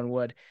year. Knock on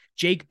wood.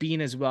 Jake Bean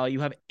as well.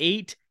 You have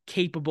 8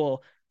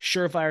 capable,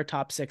 surefire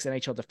top 6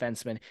 NHL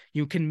defensemen.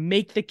 You can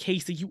make the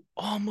case that you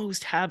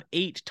almost have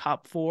 8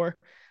 top 4.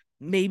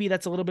 Maybe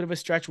that's a little bit of a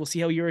stretch. We'll see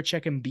how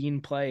Juracek and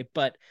Bean play,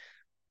 but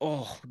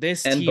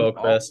this And team,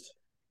 Boquist.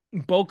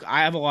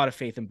 I have a lot of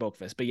faith in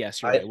Boqvist, but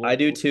yes, you're I, right. I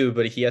do too,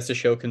 but he has to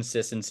show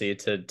consistency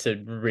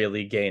to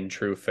really gain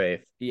true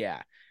faith.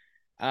 Yeah.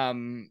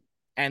 And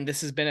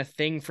this has been a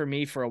thing for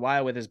me for a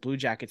while with his Blue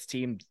Jackets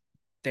team.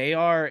 They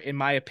are, in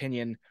my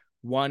opinion,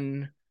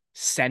 one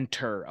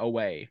center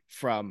away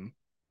from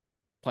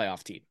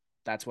playoff team.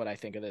 That's what I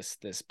think of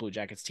this Blue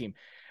Jackets team.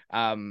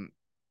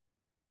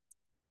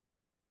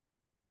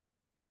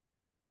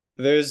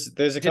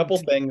 There's a couple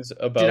Did things did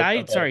about I?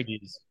 about Sorry,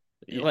 these.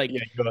 Yeah, like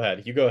you go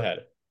ahead. You go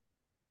ahead.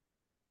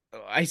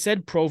 I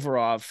said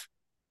Provorov.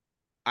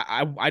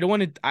 I don't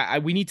want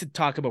to. We need to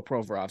talk about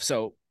Provorov.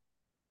 So,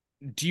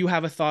 do you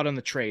have a thought on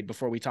the trade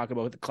before we talk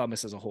about the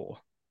Columbus as a whole?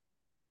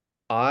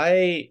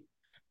 I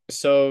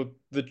so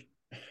the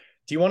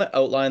Do you want to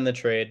outline the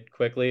trade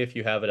quickly if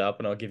you have it up,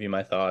 and I'll give you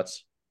my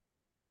thoughts?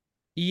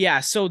 Yeah.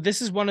 So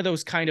this is one of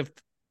those kind of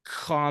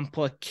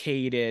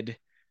complicated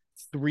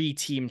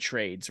 3-team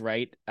trades,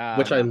 right?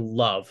 Which I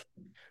love.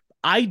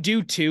 I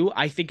do too.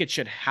 I think it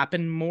should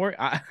happen more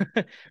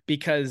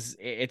because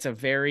it's a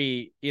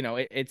very,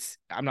 it's,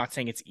 I'm not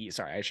saying it's easy.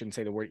 Sorry, I shouldn't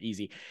say the word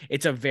easy.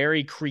 It's a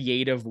very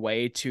creative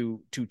way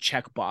to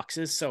check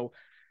boxes. So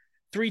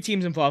 3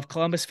 teams involved: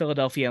 Columbus,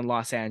 Philadelphia, and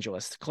Los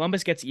Angeles.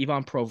 Columbus gets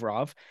Ivan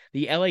Provorov.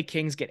 The LA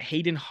Kings get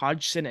Hayden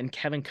Hodgson and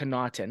Kevin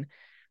Connaughton.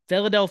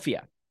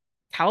 Philadelphia,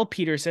 Cal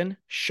Peterson,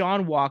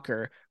 Sean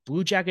Walker,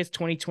 Blue Jackets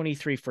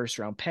 2023 first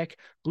round pick,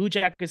 Blue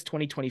Jackets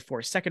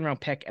 2024 second round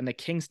pick, and the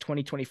Kings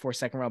 2024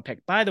 second round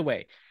pick. By the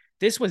way,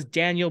 this was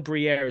Daniel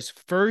Briere's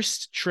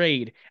first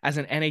trade as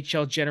an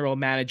NHL general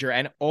manager,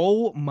 and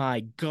oh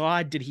my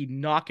God, did he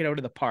knock it out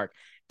of the park.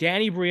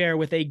 Danny Briere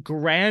with a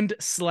grand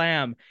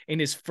slam in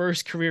his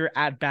first career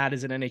at bat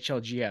as an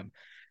NHL GM.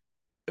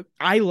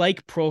 I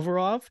like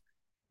Provorov.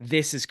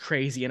 This is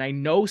crazy. And I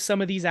know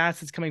some of these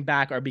assets coming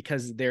back are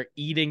because they're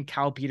eating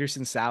Cal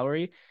Peterson's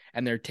salary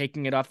and they're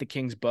taking it off the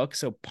Kings book.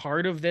 So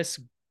part of this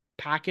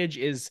package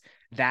is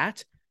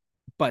that,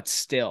 but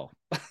still.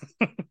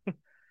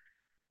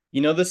 You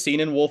know the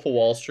scene in Wolf of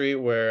Wall Street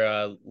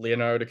where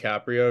Leonardo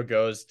DiCaprio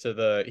goes to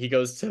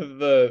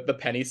the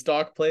penny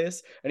stock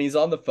place and he's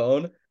on the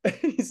phone and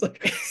he's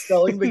like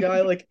selling the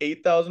guy like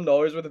 $8,000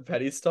 worth of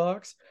penny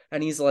stocks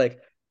and he's like,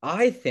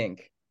 I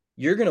think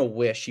you're gonna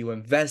wish you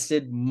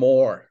invested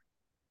more.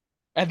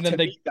 And To then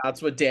me,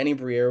 that's what Danny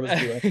Briere was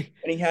doing.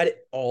 And he had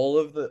all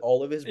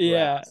of his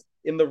yeah, brass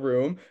in the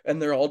room,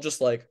 and they're all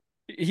just like,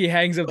 he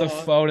hangs up the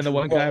phone and the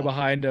one guy draw.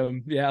 behind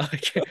him. Yeah,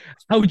 like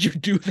how would you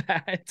do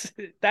that?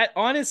 That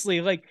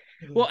honestly, like,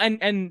 well,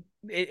 and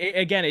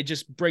again, it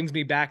just brings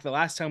me back. The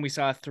last time we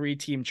saw a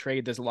three-team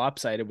trade this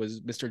lopsided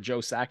was Mr. Joe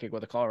Sakic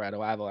with the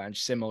Colorado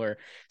Avalanche. Similar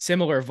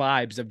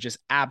vibes of just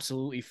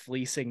absolutely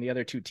fleecing the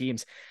other two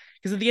teams.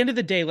 Because at the end of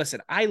the day,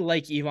 listen, I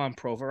like Ivan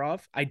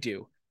Provorov. I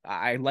do.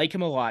 I like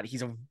him a lot.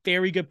 He's a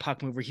very good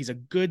puck mover. He's a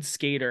good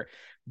skater,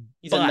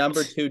 He's a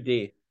number but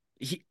 2D.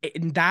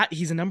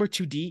 he's a number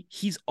 2D.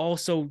 He's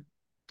also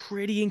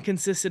pretty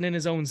inconsistent in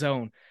his own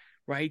zone,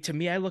 right? To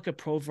me, I look at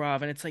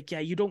Provorov and it's like, yeah,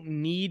 you don't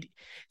need,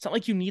 it's not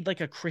like you need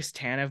like a Chris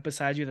Tanev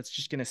beside you that's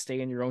just going to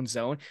stay in your own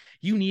zone.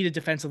 You need a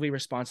defensively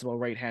responsible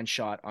right hand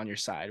shot on your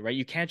side, right?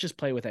 You can't just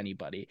play with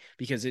anybody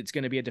because it's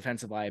going to be a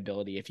defensive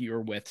liability if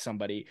you're with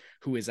somebody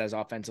who is as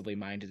offensively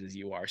minded as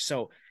you are.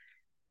 So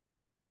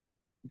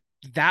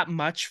that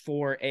much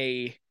for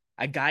a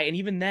guy, and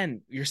even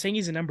then, you're saying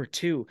he's a number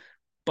 2,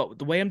 but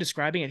the way I'm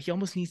describing it, he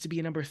almost needs to be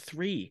a number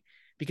 3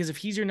 because if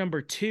he's your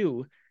number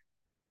 2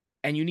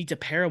 and you need to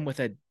pair him with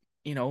a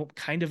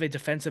kind of a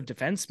defensive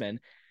defenseman,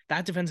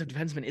 that defensive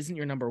defenseman isn't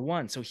your number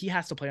 1, so he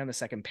has to play on the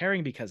second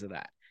pairing because of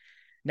that.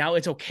 Now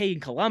it's okay in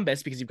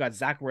Columbus because you've got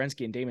Zach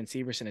Werenski and Damon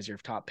Severson as your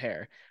top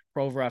pair.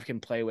 Provorov can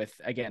play with,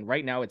 again,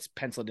 right now it's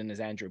penciled in as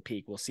Andrew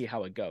Peeke. We'll see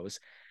how it goes.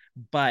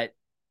 But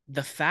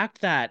the fact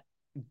that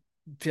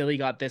Philly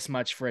got this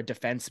much for a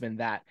defenseman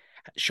that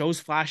shows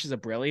flashes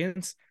of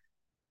brilliance,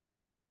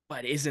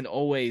 but isn't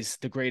always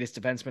the greatest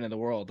defenseman in the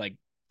world. Like,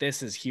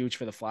 this is huge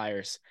for the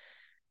Flyers.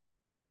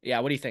 Yeah,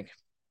 what do you think?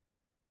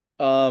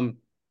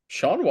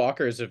 Sean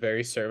Walker is a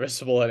very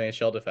serviceable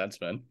NHL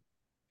defenseman.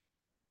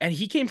 And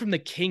he came from the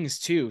Kings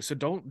too, so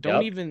don't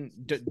Yep. even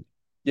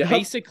Yep.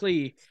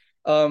 basically.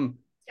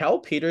 Cal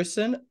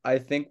Peterson, I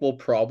think, will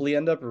probably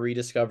end up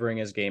rediscovering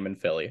his game in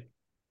Philly.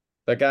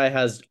 That guy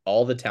has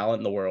all the talent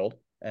in the world,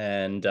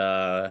 and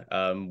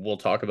we'll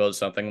talk about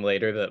something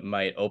later that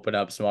might open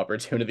up some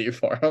opportunity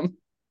for him.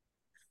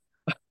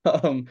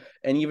 And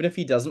even if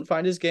he doesn't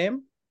find his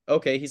game,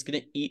 okay, he's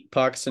gonna eat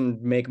pucks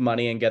and make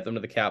money and get them to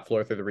the cap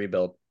floor through the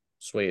rebuild.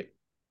 Sweet.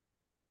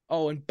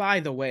 Oh, and by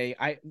the way,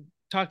 I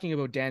talking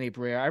about Danny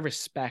Briere, I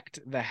respect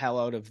the hell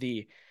out of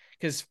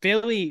because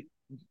Philly,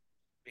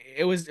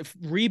 it was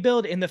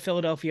rebuild in the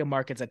Philadelphia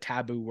market's a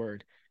taboo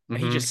word, and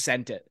he Mm-hmm. just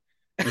sent it.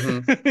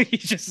 Mm-hmm. He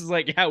just is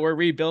like, yeah, we're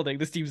rebuilding.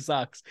 This team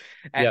sucks.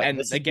 Yeah, And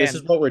this is again,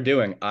 what we're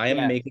doing. I am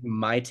yeah, making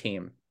my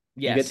team.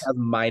 You get to yes. have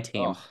my Oh,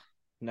 team.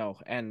 no.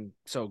 And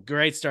so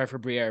great start for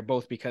Briere,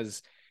 both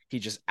because he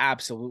just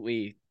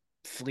absolutely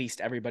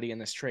fleeced everybody in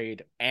this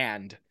trade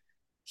and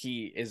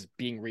he is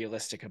being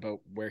realistic about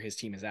where his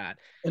team is at.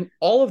 And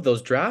all of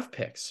those draft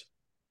picks,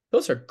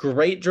 those are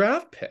great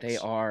draft They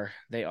picks. are,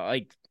 they are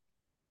like,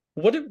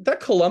 That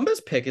Columbus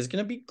pick is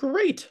going to be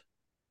great.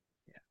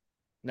 yeah,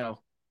 no,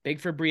 big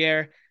for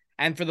Briere.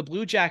 And for the Blue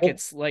Well,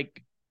 Jackets,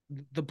 like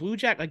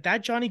like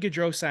that Johnny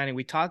Gaudreau signing,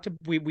 we talked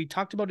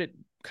about it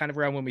kind of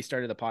around when we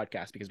started the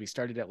podcast because we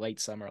started it late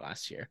summer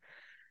last year.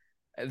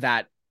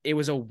 That it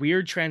was a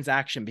weird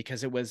transaction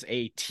because it was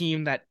a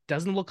team that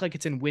doesn't look like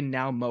it's in win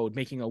now mode,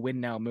 making a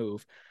win now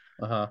move.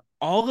 uh-huh.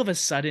 All of a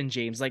sudden,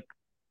 James, like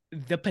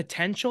the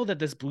potential that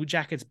this Blue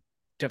Jackets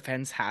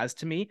defense has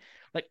to me,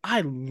 like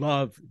I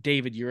love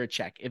David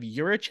Juracek. If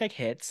Juracek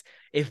hits,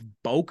 if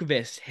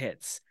Boqvist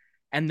hits,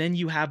 and then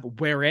you have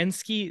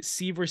Werenski,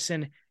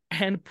 Severson,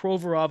 and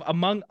Provorov,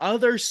 among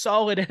other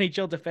solid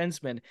NHL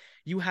defensemen,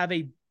 you have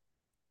a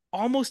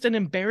almost an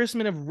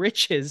embarrassment of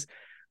riches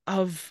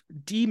of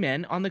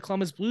D-men on the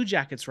Columbus Blue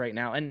Jackets right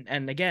now.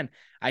 And again,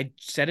 I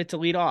said it to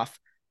lead off,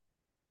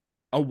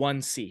 a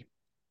 1C.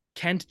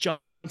 Kent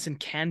Johnson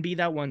can be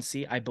that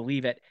 1C. I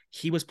believe it.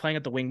 He was playing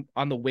at the wing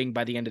on the wing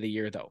by the end of the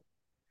year though.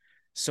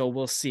 So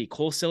we'll see.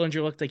 Cole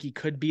Sillinger looked like he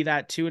could be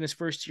that too in his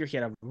first year. He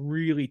had a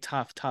really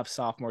tough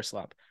sophomore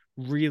slump.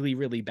 Really,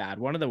 really bad.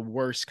 One of the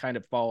worst kind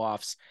of fall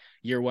offs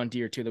year 1,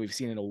 year 2 that we've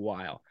seen in a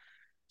while.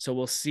 So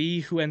we'll see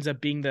who ends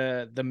up being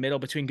the middle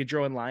between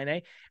Gaudreau and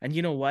Laine. And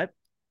you know what?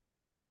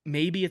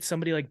 Maybe it's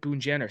somebody like Boone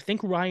Jenner.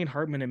 Think Ryan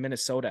Hartman in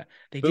Minnesota.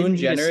 They didn't Boone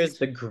need a Jenner is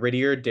the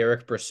grittier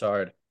Derek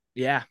Brassard.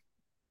 yeah.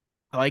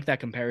 I like that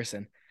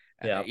comparison.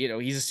 Yeah.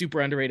 He's a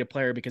super underrated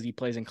player because he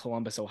plays in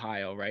Columbus,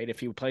 Ohio, right? If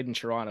he played in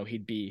Toronto,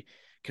 he'd be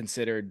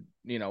considered,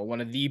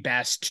 one of the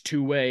best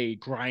two-way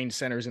grind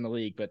centers in the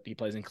league, but he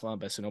plays in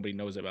Columbus, so nobody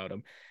knows about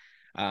him.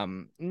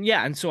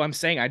 Yeah, and so I'm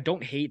saying I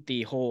don't hate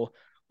the whole,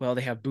 well,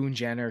 they have Boone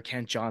Jenner,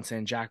 Kent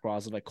Johnson, Jack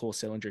Roslovic, Cole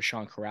Sillinger,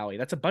 Sean Corrali.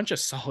 That's a bunch of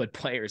solid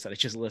players that I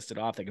just listed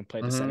off that can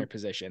play the Mm-hmm. center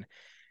position.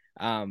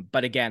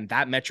 But again,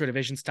 that Metro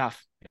division's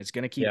tough. It's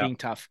going to keep Yeah. being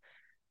tough.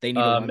 They need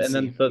a one And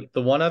C. then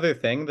the one other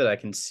thing that I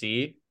can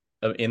see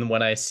in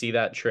when I see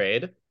that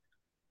trade,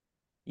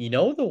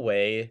 the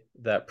way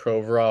that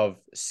Provorov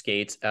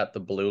skates at the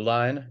blue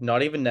line,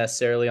 not even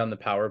necessarily on the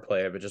power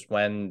play, but just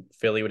when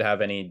Philly would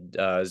have any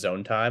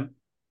zone time.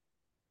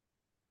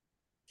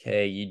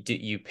 Okay,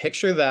 you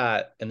picture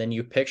that, and then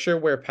you picture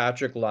where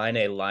Patrick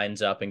Laine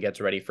lines up and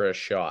gets ready for a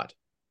shot.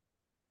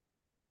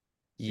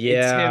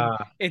 It's him. Yeah.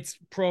 It's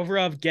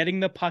Provorov getting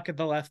the puck at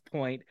the left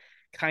point,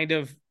 kind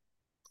of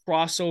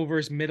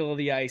crossovers middle of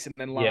the ice, and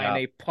then Yeah.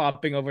 Laine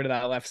popping over to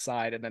that left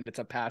side, and then it's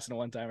a pass and a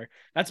one-timer.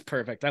 That's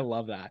perfect. I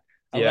love that.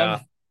 I Yeah.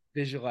 love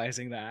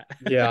visualizing that.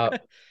 Yeah.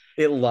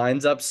 It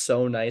lines up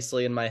so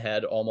nicely in my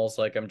head, almost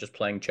like I'm just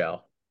playing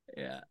Chow.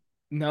 Yeah.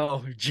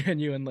 No,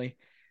 genuinely.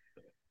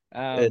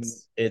 Um,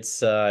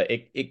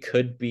 It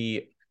could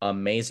be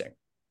amazing.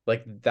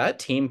 Like that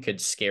team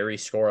could scary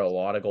score a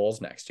lot of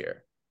goals next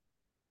year.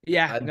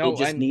 yeah, They no,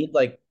 just and need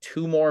like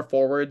two more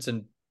forwards,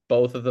 and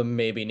both of them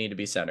maybe need to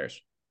be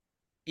centers.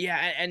 yeah,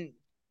 and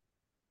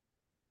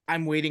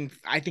I'm waiting.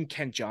 I think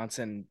Kent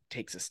Johnson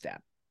takes a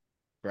step,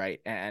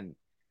 right? And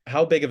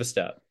How big of a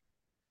step?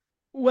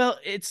 well,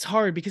 it's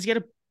hard because he had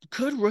a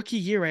good rookie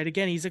year, right?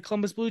 Again, he's a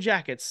Columbus Blue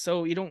Jackets,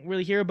 so you don't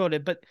really hear about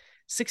it. But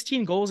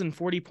 16 goals and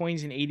 40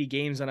 points in 80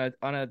 games on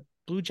a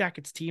Blue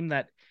Jackets team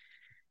that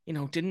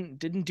didn't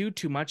do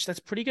too much. That's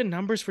pretty good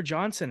numbers for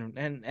Johnson,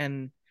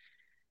 and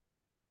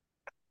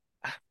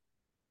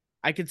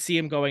I could see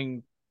him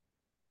going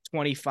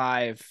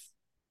 25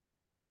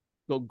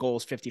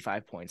 goals,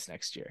 55 points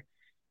next year.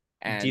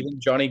 Do you And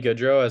think Johnny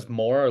Gaudreau has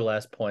more or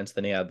less points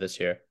than he had this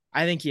year?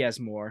 I think he has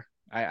more.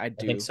 I I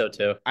think do. so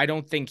too. I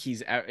don't think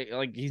he's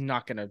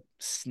not gonna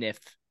sniff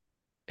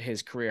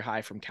his career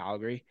high from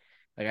Calgary.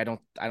 Like I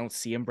don't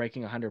see him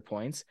breaking 100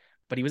 points,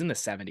 but he was in the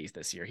 70s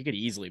this year. He could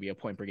easily be a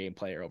point per game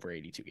player over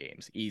 82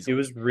 games, It easily.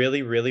 was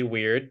really, really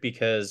weird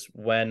because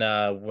when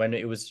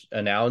it was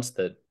announced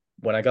that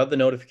when I got the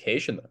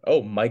notification that,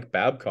 oh, Mike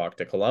Babcock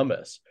to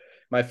Columbus,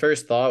 my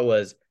first thought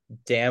was,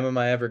 damn, am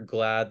I ever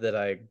glad that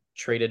I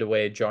traded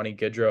away Johnny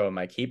Gaudreau in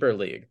my keeper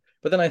league.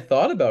 But then I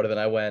thought about it and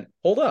I went,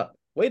 hold up,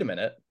 wait a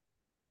minute,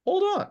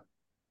 hold on.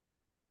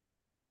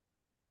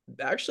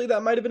 Actually,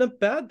 that might have been a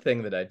bad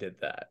thing that I did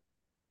that.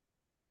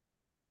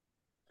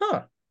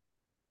 Huh.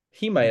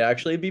 He might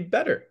actually be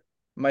better.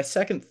 My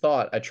second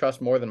thought, I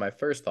trust more than my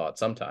first thought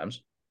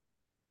sometimes.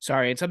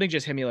 Sorry, and something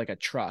just hit me like a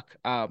truck.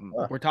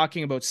 Huh. We're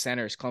talking about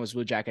centers, Columbus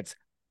Blue Jackets.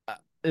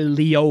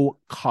 Leo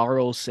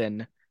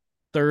Carlson,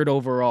 third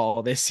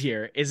overall this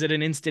year. Is it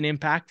an instant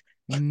impact?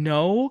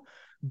 No,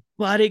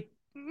 but it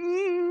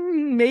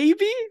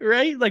maybe,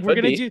 right? Like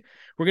Could be.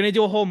 we're gonna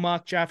do a whole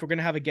mock draft. We're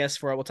gonna have a guest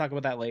for it. We'll talk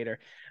about that later.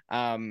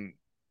 Um,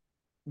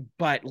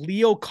 but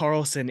Leo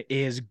Carlson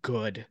is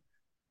good.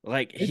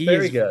 Like He's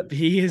very good.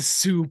 he is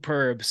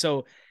superb.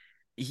 So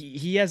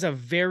he has a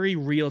very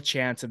real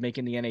chance of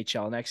making the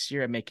NHL next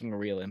year and making a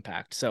real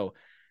impact. So,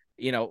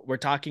 we're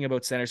talking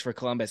about centers for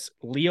Columbus.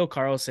 Leo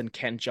Carlson,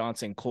 Kent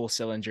Johnson, Cole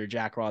Sillinger,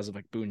 Jack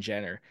Roslovic, Boone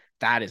Jenner.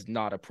 That is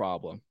not a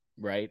problem,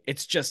 right?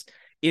 It's just,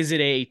 is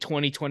it a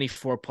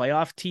 2024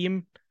 playoff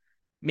team?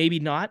 Maybe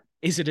not.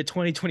 Is it a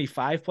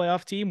 2025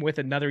 playoff team with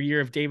another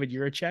year of David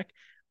Jiricek?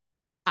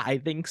 I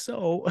think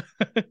so.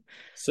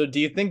 So do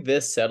you think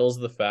this settles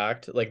the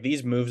fact, like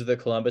these moves that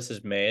Columbus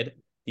has made,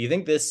 do you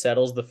think this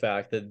settles the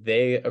fact that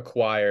they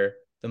acquire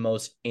the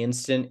most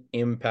instant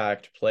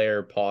impact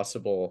player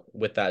possible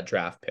with that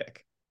draft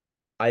pick?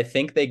 I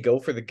think they go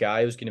for the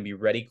guy who's going to be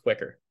ready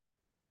quicker.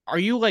 Are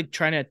you like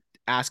trying to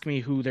ask me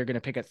who they're going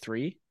to pick at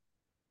 3?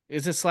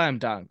 It's a slam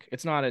dunk.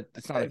 It's not a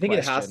I think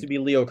it has question. to be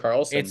Leo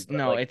Carlson, It's but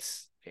no, like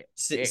it's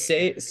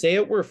say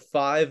it were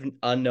five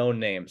unknown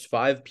names,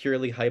 five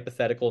purely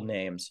hypothetical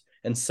names,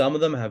 and some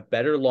of them have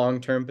better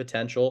long-term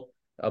potential.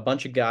 A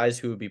bunch of guys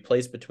who would be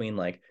placed between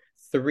like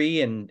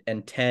 3 and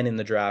 10 in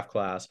the draft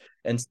class,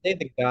 and say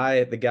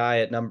the guy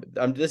at number.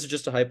 This is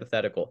just a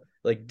hypothetical.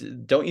 Like,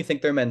 don't you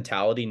think their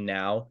mentality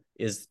now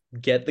is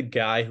get the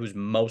guy who's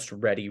most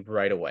ready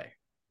right away?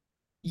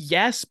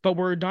 yes, but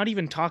we're not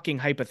even talking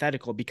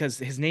hypothetical because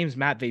his name's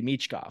Matvey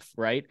Michkov,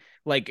 right?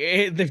 Like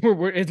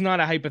it's not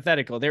a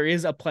hypothetical. There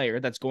is a player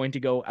that's going to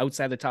go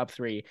outside the top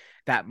 3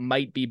 that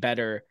might be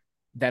better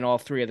than all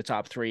 3 of the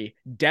top 3.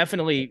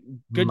 Definitely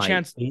good Might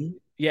chance. be.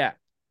 Yeah,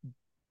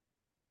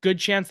 good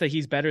chance that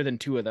he's better than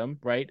 2 of them,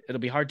 right? It'll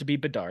be hard to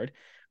beat Bedard,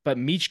 but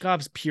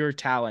Michkov's pure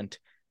talent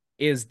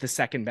is the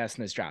second best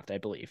in this draft, I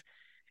believe.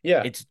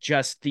 Yeah. It's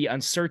just the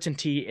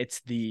uncertainty.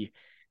 It's the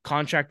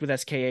contract with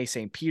SKA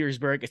St.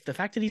 Petersburg. It's the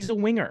fact that he's a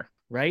winger,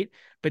 right?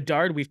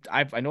 Bedard,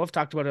 I know I've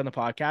talked about it on the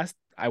podcast.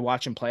 I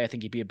watch him play. I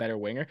think he'd be a better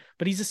winger,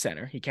 but he's a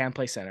center. He can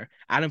play center.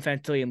 Adam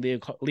Fantilli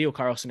and Leo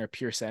Carlson are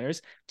pure centers.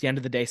 At the end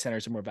of the day,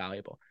 centers are more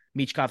valuable.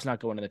 Michkov's not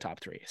going in the top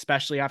 3,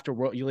 especially after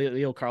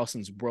Leo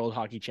Carlson's World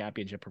Hockey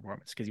Championship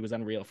performance because he was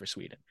unreal for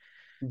Sweden.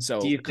 Do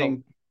So you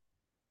think?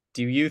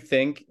 Do you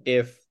think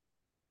if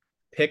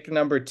pick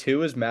number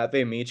 2 is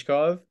Matvey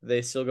Michkov,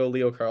 they still go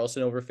Leo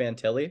Carlson over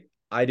Fantilli?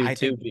 I do I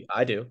too. think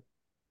I do.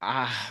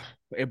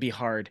 it'd be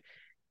hard.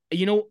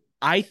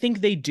 I think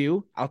they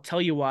do. I'll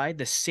tell you why.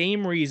 The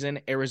same reason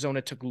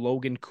Arizona took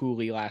Logan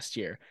Cooley last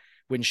year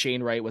when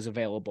Shane Wright was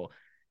available.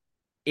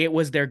 It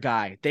was their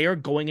guy. They are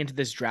going into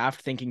this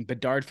draft thinking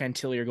Bedard,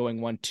 Fantilli are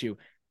going 1-2.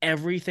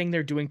 Everything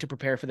they're doing to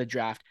prepare for the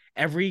draft,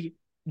 every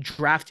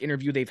draft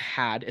interview they've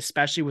had,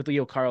 especially with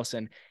Leo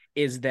Carlson,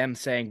 is them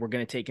saying, we're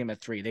going to take him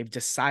at 3. They've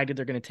decided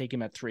they're going to take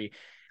him at 3.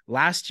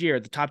 Last year,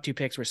 the top 2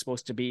 picks were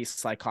supposed to be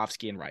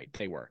Slavkovsky and Wright.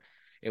 They were.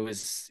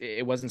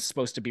 It wasn't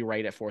supposed to be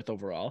Wright at 4th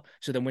overall.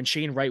 So then when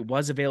Shane Wright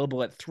was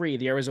available at 3,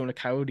 the Arizona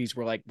Coyotes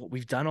were like, well,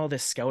 we've done all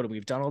this scouting,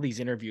 we've done all these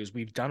interviews,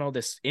 we've done all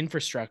this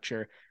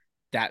infrastructure,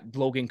 that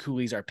Logan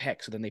Cooley's our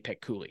pick. So then they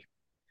pick Cooley.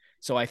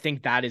 So I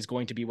think that is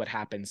going to be what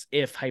happens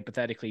if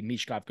hypothetically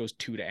Michkov goes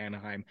 2 to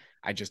Anaheim.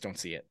 I just don't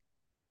see it.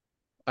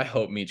 I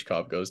hope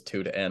Michkov goes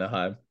 2 to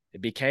Anaheim.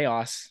 It'd be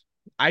chaos.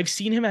 I've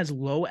seen him as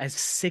low as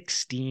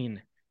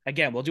 16.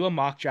 Again, we'll do a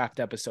mock draft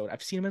episode.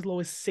 I've seen him as low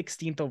as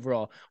 16th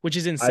overall, which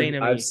is insane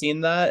to me. I've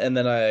seen that, and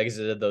then I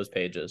exited those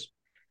pages.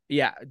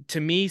 Yeah, to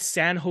me,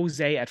 San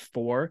Jose at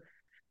 4,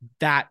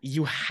 that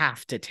you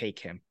have to take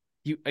him.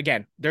 You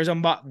again, there's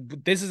a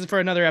this is for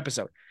another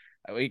episode.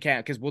 We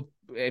can't because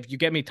if you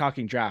get me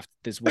talking draft,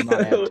 this will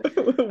not end.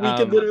 We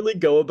could literally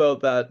go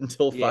about that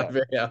until yeah, 5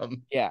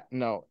 a.m. Yeah,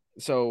 no.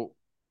 So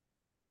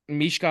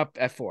Michkov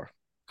at 4,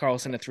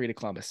 Carlson at 3 to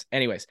Columbus.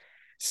 Anyways,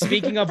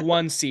 speaking of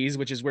 1Cs,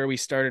 which is where we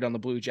started on the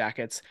Blue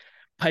Jackets,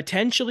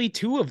 potentially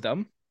 2 of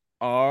them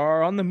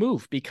are on the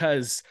move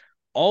because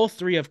all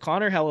 3 of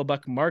Connor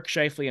Hellebuyck, Mark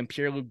Scheifele, and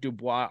Pierre-Luc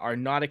Dubois are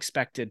not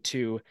expected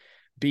to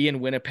be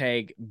in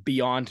Winnipeg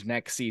beyond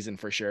next season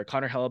for sure.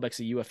 Connor Hellebuyck's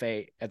a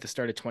UFA at the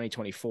start of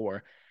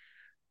 2024.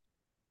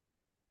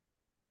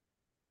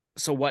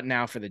 So what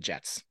now for the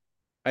Jets?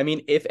 I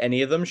mean, if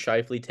any of them,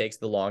 Scheifele takes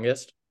the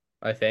longest,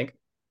 I think,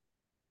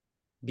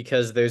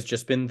 because there's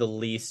just been the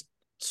least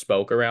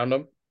spoke around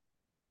him.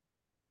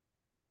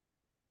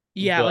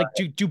 Yeah, But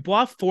like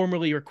Dubois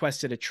formally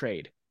requested a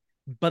trade.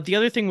 But the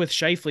other thing with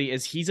Scheifele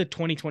is he's a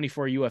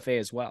 2024 UFA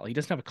as well. He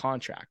doesn't have a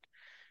contract.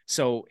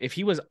 So if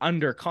he was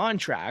under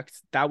contract,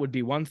 that would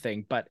be one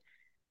thing. But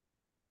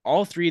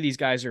all 3 of these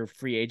guys are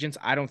free agents.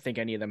 I don't think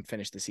any of them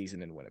finish the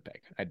season in Winnipeg.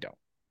 I don't.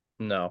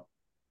 no.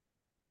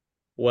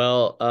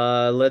 Well,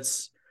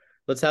 let's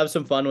have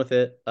some fun with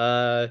it.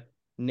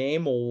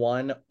 Name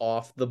one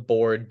off the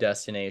board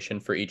destination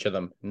for each of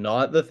them.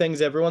 Not the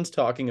things everyone's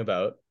talking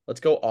about.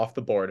 Let's go off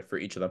the board for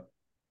each of them.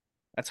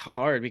 That's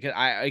hard because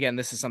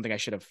this is something I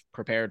should have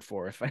prepared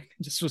for if I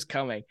just was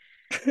coming.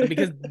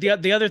 Because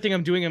the other thing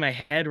I'm doing in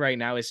my head right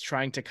now is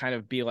trying to kind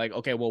of be like,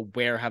 okay, well,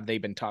 where have they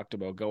been talked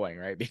about going,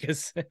 right?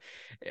 Because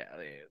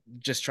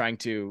just trying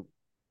to,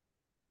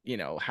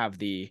 have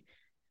the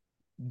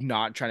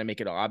not trying to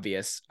make it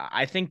obvious.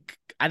 I think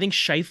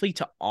Scheifele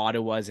to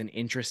Ottawa is an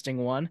interesting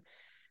one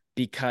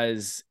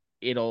because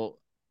it'll,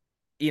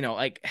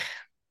 like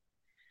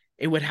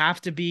it would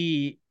have to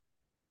be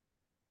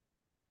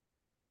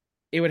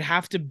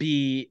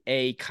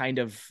a kind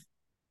of,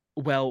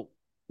 well,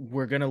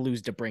 we're going to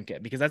lose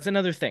DeBrincat because that's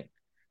another thing,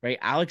 right?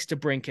 Alex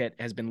DeBrincat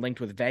has been linked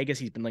with Vegas.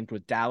 He's been linked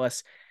with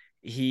Dallas.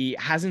 He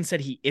hasn't said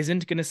he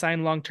isn't going to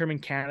sign long-term in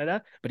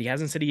Canada, but he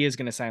hasn't said he is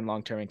going to sign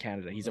long-term in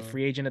Canada. He's a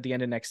free agent at the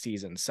end of next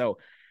season. So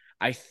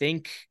I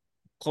think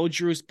Claude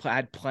Giroux's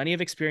had plenty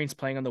of experience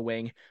playing on the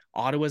wing.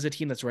 Ottawa's a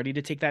team that's ready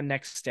to take that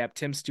next step.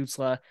 Tim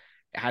Stützle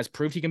has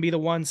proved he can be the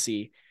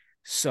 1C.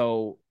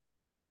 So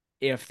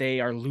if they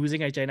are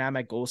losing a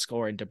dynamic goal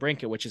scorer in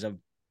DeBrincat, which is a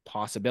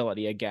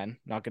possibility, again,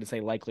 not going to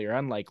say likely or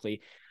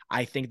unlikely,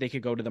 I think they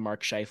could go to the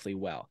Mark Scheifele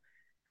well.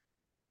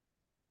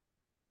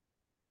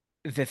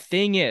 The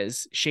thing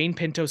is, Shane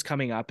Pinto's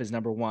coming up as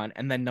number 1,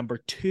 and then number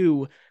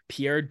 2,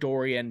 Pierre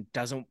Dorion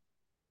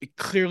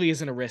clearly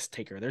isn't a risk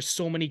taker. There's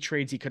so many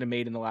trades he could have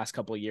made in the last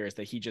couple of years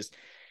that he just,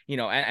 and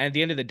at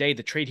the end of the day,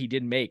 the trade he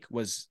did make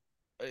was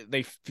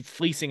they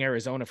fleecing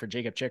Arizona for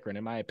Jacob Chychrun,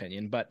 in my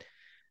opinion. But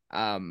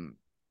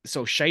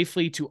so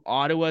Scheifele to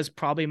Ottawa is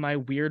probably my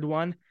weird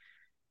one.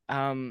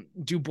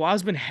 Dubois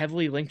has been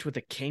heavily linked with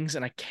the Kings,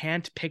 and I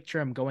can't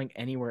picture him going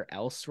anywhere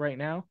else right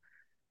now.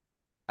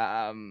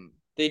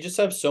 They just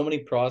have so many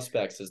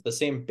prospects. It's the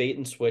same bait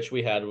and switch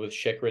we had with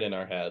Chychrun in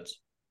our heads.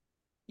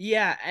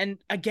 Yeah, and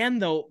again,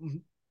 though,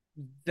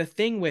 the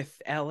thing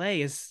with LA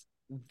is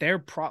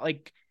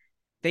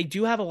they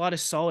do have a lot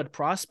of solid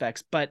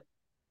prospects, but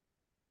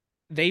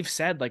they've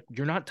said like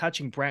you're not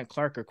touching Brandt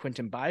Clarke or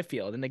Quinton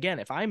Byfield. And again,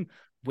 if I'm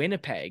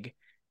Winnipeg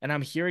and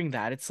I'm hearing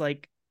that, it's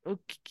like,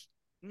 okay,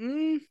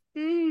 am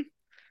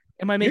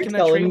I making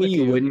that trade with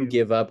you? Wouldn't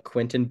give up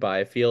Quinton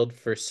Byfield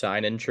for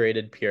sign and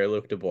traded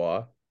Pierre-Luc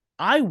Dubois?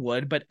 I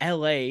would, but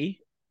LA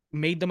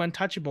made them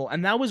untouchable,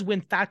 and that was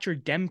when Thatcher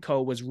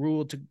Demko was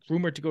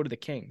rumored to go to the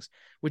Kings,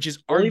 which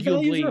is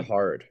arguably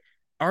hard.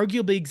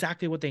 Arguably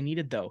exactly what they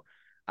needed, though.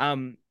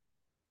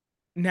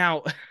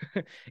 Now,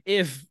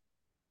 if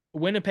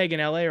Winnipeg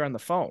and LA are on the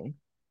phone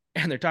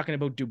and they're talking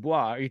about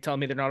Dubois, are you telling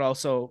me they're not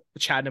also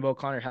chatting about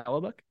Connor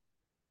Hellebuyck?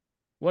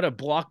 What a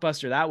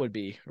blockbuster that would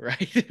be,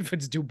 right? If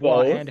it's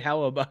Dubois and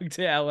Hellebuyck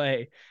to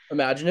LA.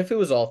 Imagine if it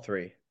was all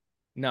 3.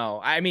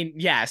 No, I mean,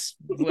 yes,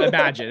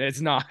 imagine.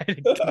 It's not.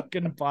 It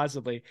couldn't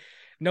possibly.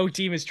 No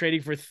team is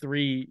trading for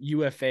 3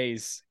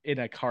 UFAs in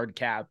a card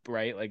cap,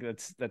 right? Like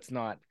that's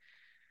not,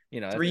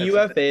 3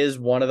 UFAs,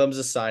 one of them's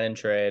a sign and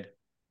trade,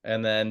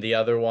 and then the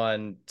other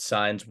one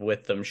signs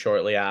with them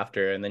shortly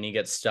after, and then you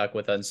get stuck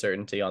with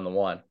uncertainty on the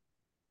one.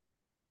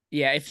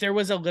 Yeah, if there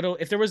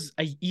was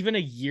even a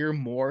year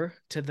more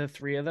to the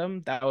 3 of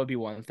them, that would be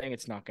one thing.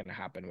 It's not going to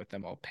happen with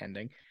them all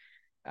pending.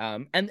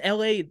 And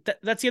LA,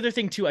 that's the other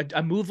thing too.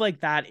 A move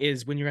like that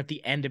is when you're at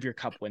the end of your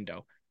cup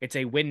window. It's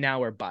a win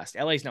now or bust.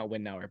 LA's not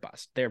win now or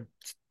bust.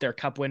 Their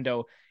cup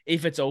window,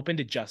 if it's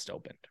opened, it just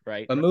opened,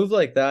 right? A move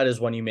like that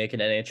is when you make an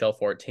NHL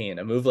 14.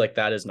 A move like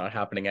that is not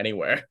happening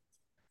anywhere.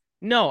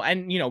 No,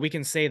 and we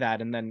can say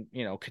that, and then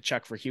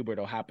Kachuk for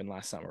Huberto happened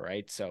last summer,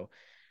 right? So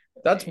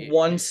That's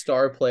one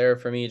star player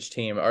from each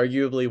team,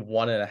 arguably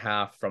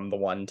 1.5 from the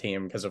one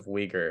team because of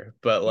Uyghur.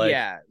 But like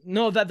yeah,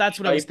 no, that's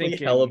what I was Shifley,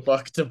 thinking.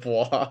 Hellebuck,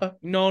 Dubois.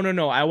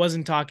 No. I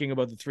wasn't talking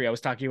about the three. I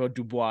was talking about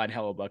Dubois and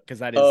Hellebuck because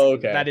that is Oh,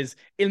 that okay. is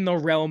in the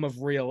realm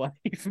of real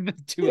life, the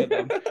two of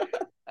them.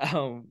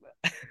 Um,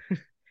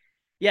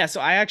 yeah. So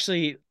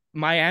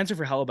my answer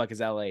for Hellebuck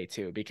is LA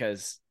too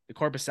because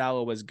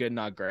Corpusalo was good,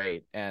 not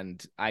great,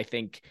 and I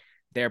think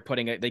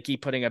they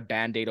keep putting a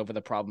band-aid over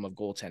the problem of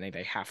goaltending.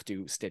 They have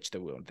to stitch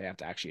the wound. They have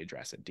to actually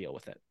address it, deal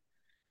with it.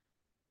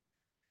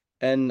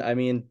 And I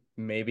mean,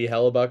 maybe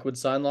Hellebuck would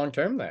sign long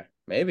term there.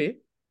 Maybe.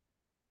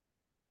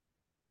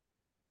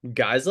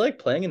 Guys like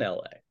playing in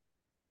LA.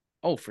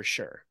 Oh, for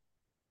sure.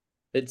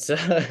 It's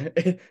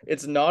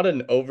it's not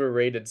an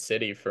overrated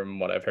city from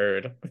what I've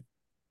heard.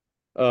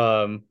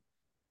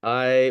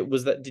 I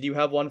was that did you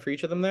have one for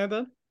each of them there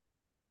then?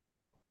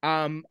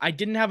 I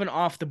didn't have an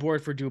off the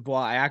board for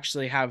Dubois. I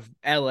actually have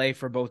LA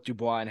for both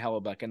Dubois and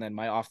Hellebuck, and then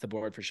my off the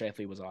board for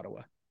Scheifele was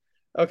Ottawa.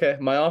 Okay,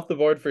 my off the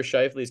board for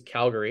Scheifele's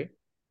Calgary.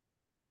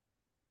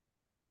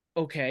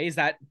 Okay, is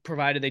that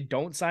provided they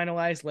don't sign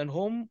Elias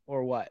Lindholm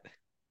or what?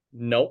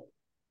 Nope.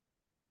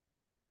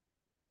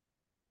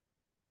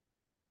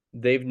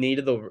 They've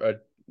needed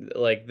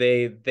like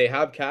they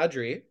have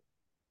Kadri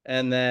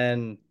and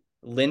then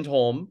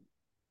Lindholm.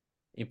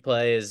 He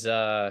plays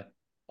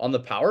on the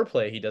power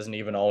play. He doesn't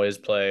even always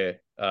play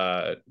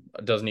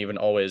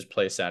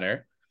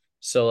center.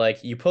 So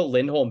like you put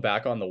Lindholm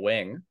back on the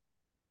wing,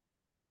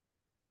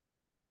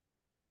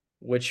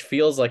 which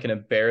feels like an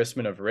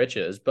embarrassment of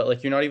riches, but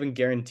like you're not even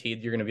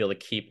guaranteed you're going to be able to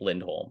keep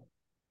Lindholm.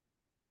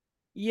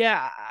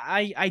 Yeah,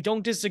 I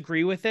don't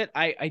disagree with it.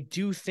 I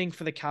do think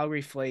for the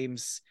Calgary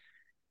Flames,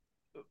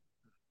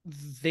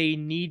 they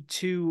need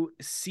to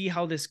see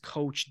how this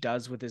coach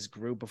does with his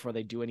group before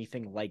they do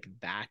anything like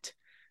that,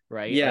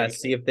 right? Yeah, Like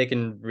see if they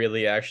can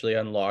really actually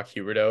unlock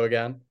Huberto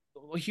again.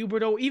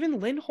 Huberto,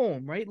 even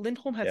Lindholm, right?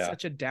 Lindholm had Yeah.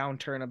 such a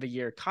downturn of a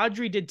year.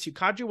 Kadri did too.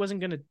 Kadri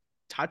wasn't going to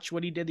touch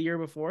what he did the year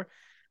before,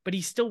 but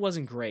he still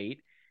wasn't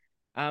great.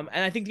 And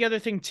I think the other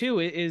thing too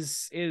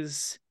is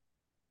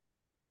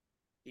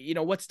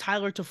what's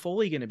Tyler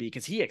Toffoli going to be?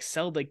 Because he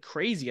excelled like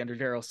crazy under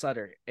Daryl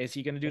Sutter. Is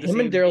he going to do the Him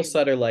and same? Daryl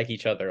Sutter like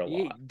each other a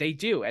lot. They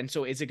do. And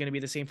so is it going to be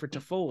the same for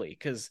Toffoli?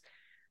 Because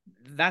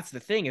that's the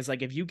thing is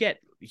like if you get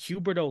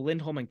Huberto,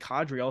 Lindholm, and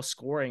Kadri all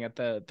scoring at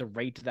the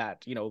rate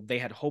that they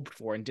had hoped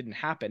for and didn't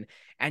happen,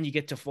 and you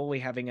get Toffoli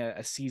having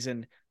a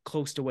season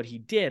close to what he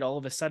did, all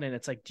of a sudden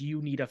it's like, do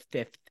you need a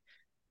fifth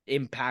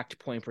impact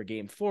point per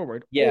game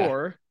forward,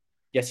 Yeah.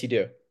 Yes, you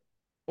do.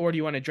 or do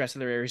you want to address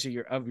other areas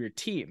of your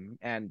team?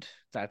 And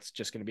that's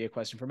just going to be a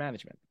question for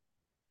management.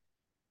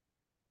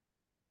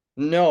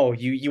 No,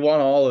 you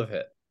want all of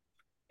it.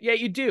 Yeah,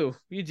 you do,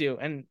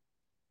 and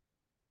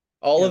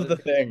All you of know, the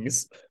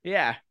things.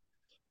 yeah,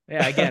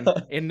 yeah. Again,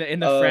 um in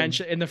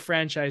the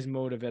franchise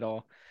mode of it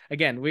all.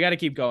 Again, we got to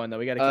keep going though.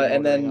 We got to keep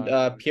and motoring then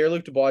on.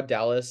 Pierre-Luc Dubois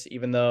Dallas,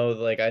 even though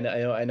like I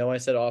know I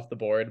said off the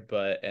board,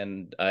 but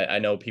and I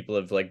know people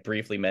have like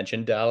briefly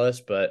mentioned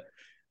Dallas, but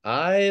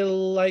I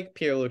like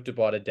Pierre-Luc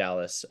Dubois to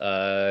Dallas.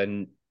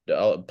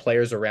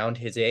 Players around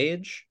his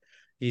age.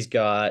 He's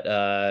got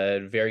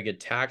a very good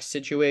tax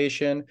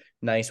situation,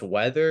 nice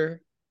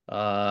weather,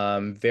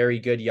 very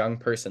good young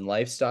person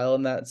lifestyle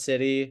in that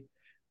city.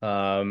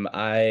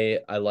 I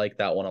like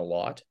that one a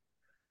lot.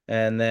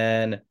 And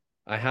then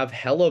I have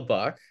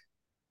Hellebuck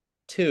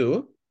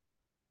to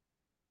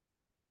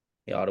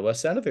the Ottawa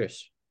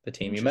Senators, the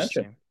team you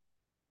mentioned. Interesting.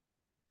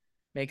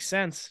 Makes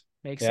sense.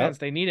 Makes Yeah. sense.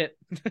 They need it.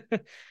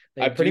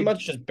 They I pretty do.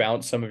 much just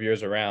bounced some of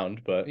yours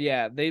around, but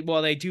Yeah, they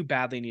do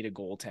badly need a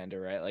goaltender,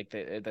 right? Like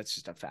that's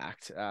just a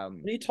fact. what are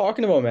you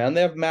talking about, man?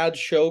 They have Mad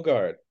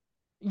Shogard.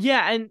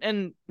 Yeah,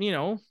 and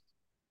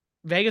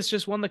Vegas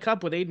just won the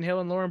cup with Aiden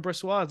Hill and Lauren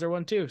Brossois as their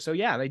one too. So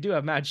yeah, they do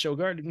have Matt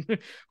Shogard.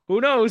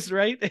 Who knows,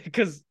 right?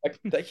 Because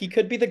Like, he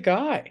could be the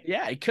guy.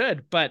 yeah, he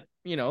could, but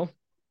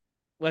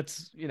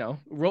let's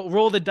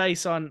roll the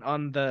dice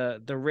on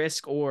the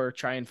risk or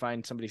try and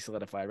find somebody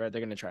solidified, right?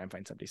 They're gonna try and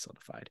find somebody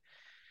solidified.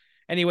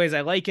 Anyways,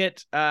 I like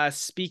it.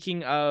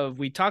 Speaking of,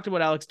 we talked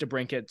about Alex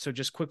DeBrincat, so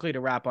just quickly to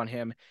wrap on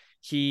him,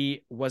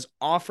 he was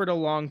offered a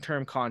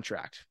long-term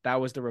contract.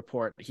 That was the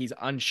report. He's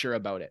unsure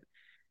about it,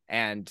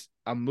 and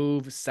a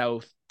move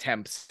south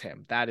tempts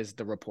him. That is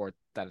the report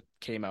that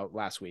came out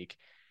last week.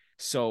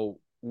 So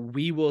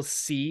we will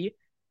see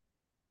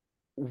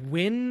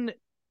when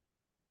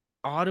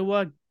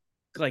Ottawa,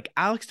 like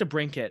Alex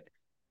DeBrincat,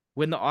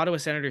 when the Ottawa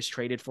Senators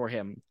traded for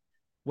him,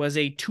 was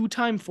a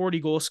two-time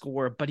 40-goal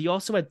scorer, but he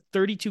also had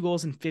 32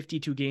 goals in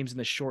 52 games in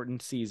the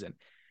shortened season.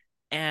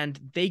 And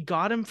they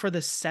got him for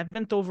the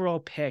 7th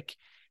overall pick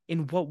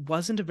in what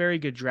wasn't a very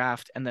good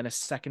draft, and then a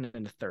second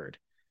and a third.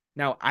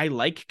 Now, I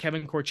like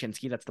Kevin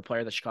Korchinski. That's the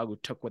player that Chicago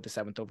took with the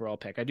 7th overall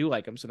pick. I do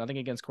like him, so nothing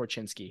against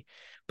Korchinski.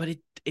 But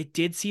it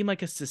did seem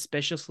like a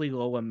suspiciously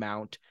low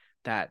amount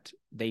that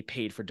they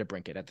paid for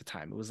DeBrincat at the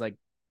time. It was like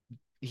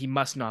he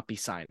must not be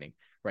signing,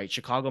 right?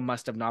 Chicago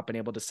must have not been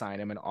able to sign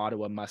him, and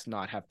Ottawa must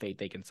not have faith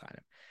they can sign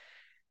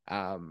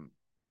him.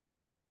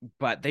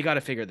 But they got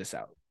to figure this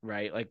out,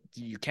 right? Like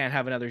you can't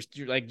have another.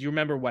 Like you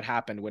remember what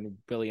happened when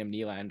William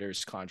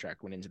Nylander's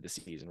contract went into the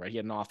season, right? He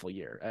had an awful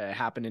year. It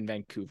happened in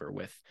Vancouver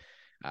with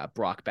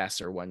Brock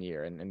Besser one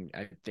year, and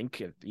I think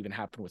it even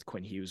happened with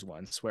Quinn Hughes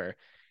once, where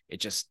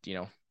it just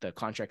the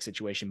contract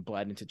situation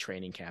bled into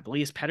training camp.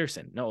 Elias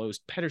Pettersson, no, it was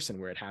Pettersson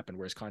where it happened,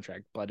 where his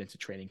contract bled into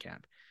training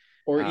camp.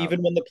 Or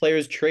even when the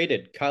players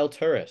traded, Kyle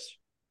Turris.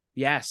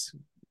 Yes,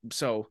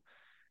 so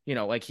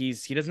like he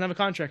doesn't have a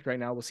contract right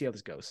now. We'll see how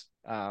this goes.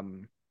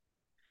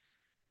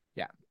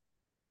 Yeah,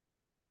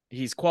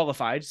 he's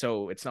qualified,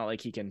 so it's not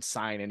like he can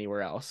sign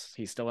anywhere else.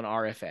 He's still an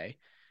RFA.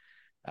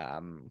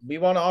 We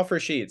want offer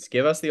sheets.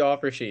 Give us the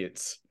offer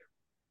sheets.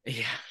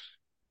 Yeah,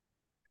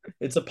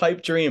 it's a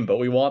pipe dream, but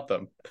we want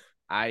them.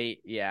 I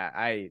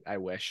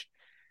wish.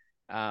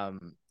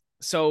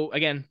 So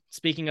again,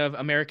 speaking of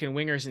American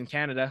wingers in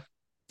Canada,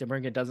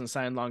 DeBrincat doesn't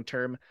sign long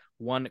term.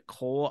 One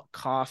Cole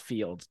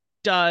Caulfield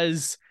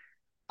does.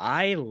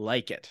 I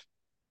like it.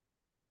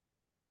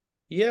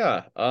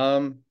 Yeah.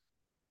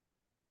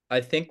 I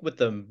think with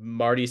the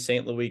Marty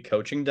St. Louis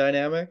coaching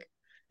dynamic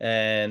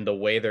and the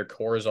way their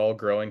core is all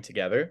growing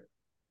together,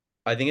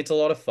 I think it's a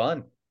lot of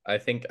fun. I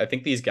think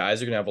these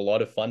guys are gonna have a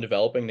lot of fun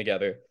developing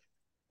together.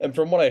 And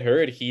from what I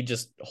heard, he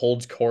just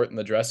holds court in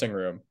the dressing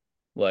room.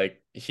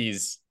 Like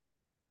he's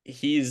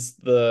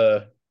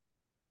the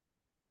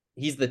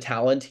he's the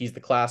talent, he's the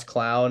class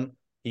clown,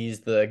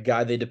 he's the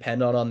guy they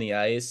depend on the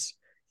ice.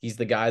 He's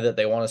the guy that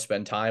they want to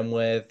spend time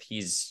with.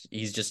 He's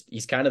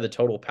kind of the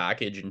total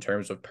package in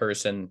terms of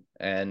person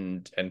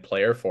and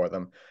player for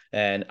them.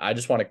 And I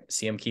just want to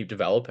see him keep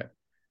developing.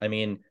 I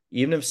mean,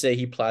 even if say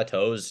he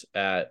plateaus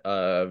at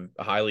a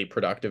highly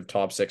productive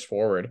top six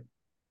forward,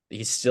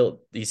 he's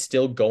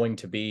still going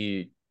to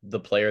be the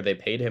player they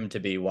paid him to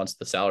be once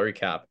the salary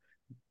cap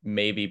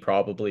maybe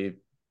probably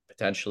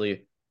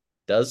potentially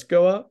does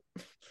go up.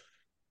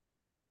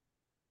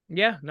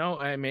 Yeah, no,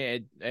 I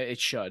mean it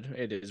should.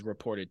 It is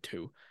reported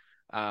too.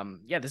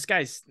 Yeah, this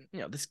guy's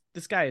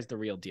this guy is the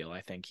real deal.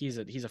 I think he's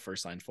a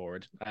first line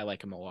forward. I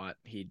like him a lot.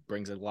 He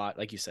brings a lot,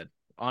 like you said,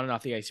 on and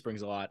off the ice. He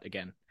brings a lot.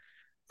 Again,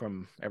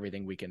 from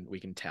everything we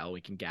can tell,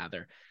 we can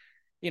gather.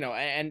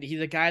 And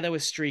he's a guy that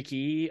was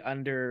streaky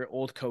under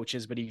old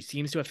coaches, but he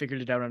seems to have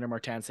figured it out under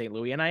Martin St.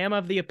 Louis. And I am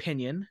of the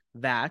opinion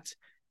that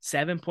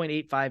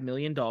 $7.85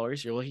 million,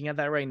 you're looking at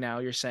that right now,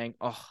 you're saying,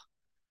 oh,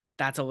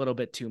 that's a little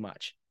bit too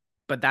much.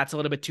 But that's a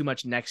little bit too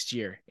much next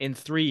year. In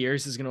 3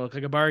 years is going to look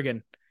like a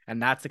bargain.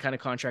 And that's the kind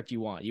of contract you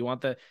want. You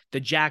want the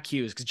Jack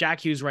Hughes, because Jack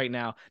Hughes right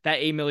now, that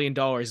 $8 million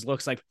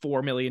looks like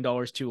 $4 million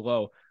too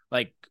low.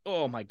 Like,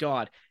 oh my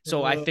God.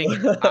 So I think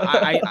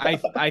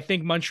I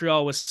think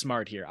Montreal was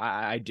smart here.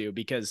 I do,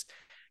 because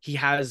he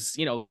has,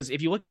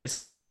 if you look at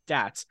his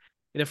stats,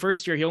 in the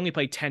first year he only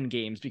played 10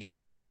 games because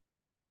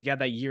he had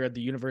that year at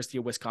the University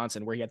of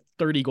Wisconsin where he had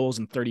 30 goals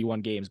in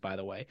 31 games, by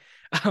the way.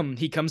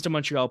 He comes to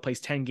Montreal, plays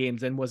 10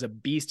 games, then was a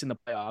beast in the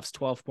playoffs,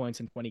 12 points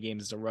in 20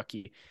 games as a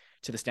rookie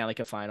to the Stanley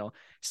Cup final.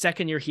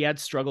 Second year, he had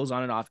struggles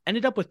on and off,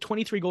 ended up with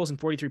 23 goals and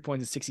 43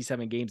 points in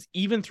 67 games,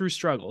 even through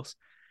struggles.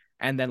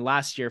 And then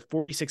last year,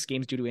 46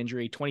 games due to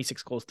injury,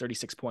 26 goals,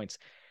 36 points.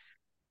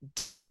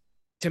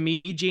 To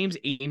me, James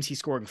Ames, he's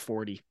scoring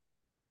 40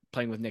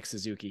 playing with Nick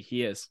Suzuki.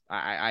 He is.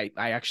 I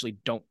actually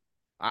don't.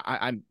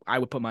 I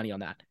would put money on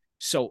that.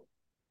 So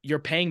you're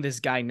paying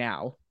this guy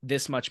now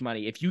this much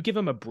money. If you give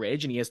him a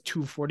bridge and he has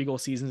 2 40-goal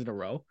seasons in a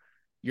row,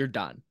 you're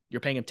done.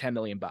 You're paying him $10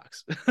 million.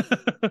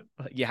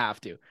 You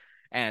have to.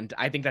 And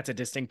I think that's a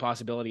distinct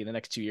possibility in the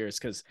next 2 years,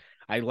 because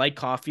I like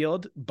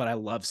Caulfield, but I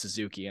love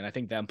Suzuki. And I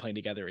think them playing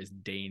together is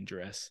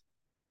dangerous.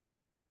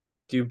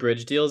 Do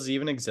bridge deals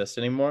even exist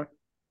anymore?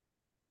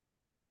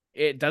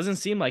 It doesn't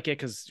seem like it,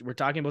 because we're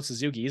talking about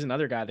Suzuki. He's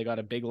another guy that got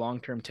a big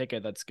long-term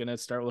ticket that's going to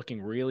start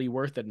looking really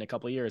worth it in a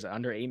couple of years,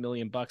 under $8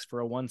 million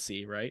for a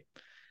 1C, right?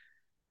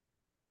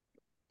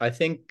 I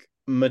think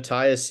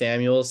Matthias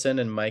Samuelson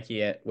and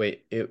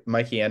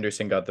Mikey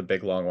Anderson got the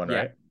big long one, Yeah,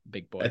 right?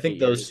 big I boy, think 8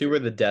 those years. two were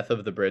the death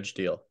of the bridge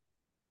deal.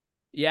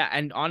 Yeah,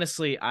 and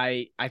honestly,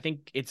 I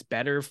think it's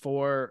better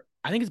for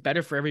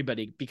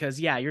everybody, because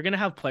yeah, you're gonna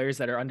have players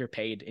that are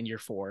underpaid in year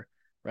 4,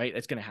 right?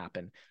 It's gonna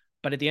happen.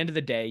 But at the end of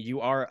the day,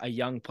 you are a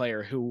young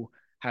player who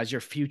has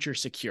your future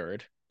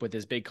secured with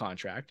this big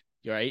contract,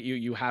 right?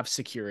 You have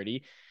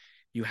security.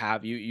 You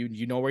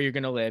know where you're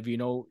going to live. You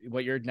know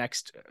what your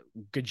next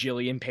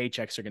gajillion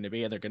paychecks are going to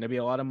be, and they're going to be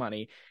a lot of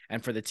money.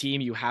 And for the team,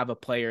 you have a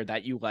player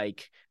that you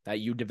like, that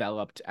you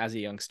developed as a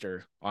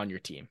youngster on your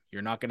team.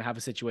 You're not going to have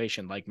a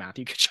situation like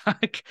Matthew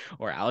Tkachuk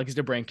or Alex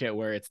DeBrincat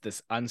where it's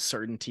this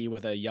uncertainty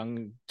with a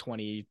young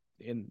 20s,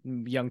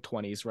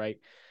 right?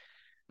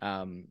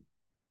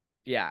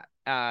 Yeah.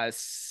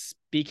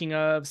 Speaking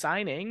of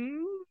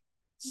signing,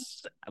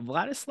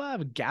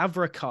 Vladislav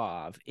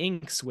Gavrikov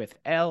inks with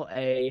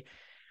LA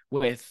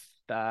with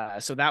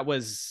so that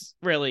was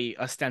really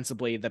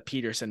ostensibly the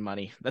Peterson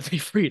money that they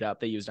freed up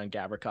they used on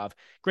Gavrikov.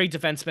 Great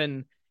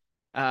defenseman.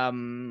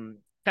 Kind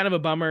of a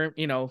bummer,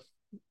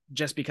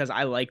 just because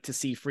I like to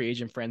see free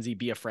agent frenzy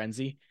be a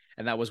frenzy.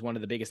 And that was one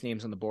of the biggest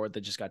names on the board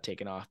that just got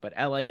taken off. But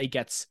LA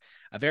gets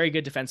a very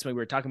good defenseman. We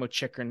were talking about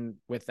Chychrun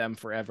with them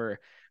forever.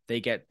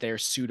 They get their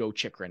pseudo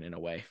Chychrun in a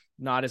way.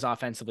 Not as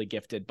offensively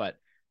gifted, but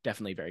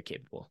definitely very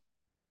capable.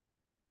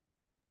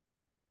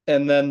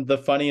 And then the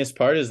funniest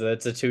part is that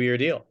it's a 2-year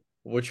deal,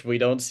 which we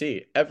don't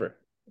see ever.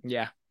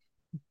 Yeah.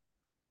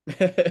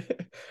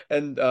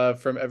 And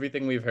from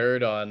everything we've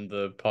heard on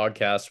the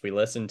podcast we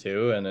listen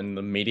to and in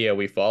the media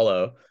we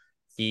follow,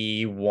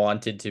 he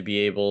wanted to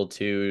be able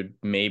to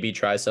maybe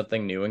try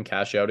something new and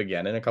cash out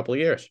again in a couple of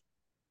years.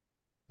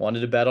 Wanted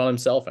to bet on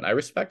himself, and I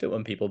respect it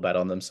when people bet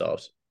on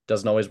themselves.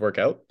 Doesn't always work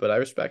out, but I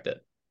respect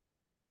it.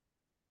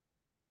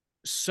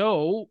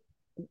 So,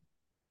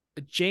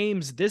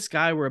 James, this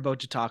guy we're about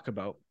to talk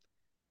about,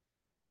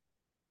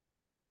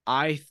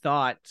 I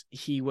thought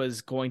he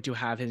was going to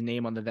have his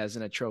name on the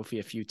Vezina Trophy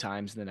a few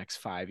times in the next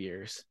 5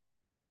 years.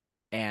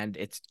 And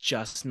it's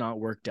just not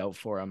worked out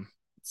for him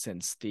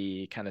since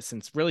the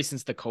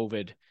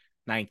COVID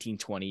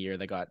 19-20 year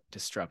that got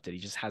disrupted. He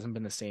just hasn't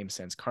been the same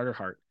since. Carter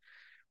Hart,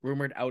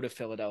 rumored out of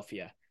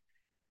Philadelphia.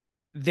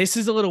 This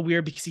is a little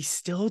weird because he's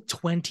still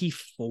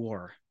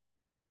 24.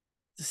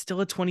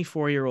 Still a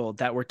 24-year-old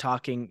that we're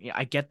talking.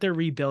 I get they're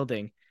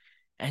rebuilding.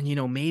 And,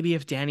 maybe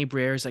if Danny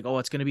Briere is like, oh,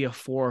 it's going to be a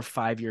 4 or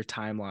 5 year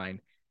timeline.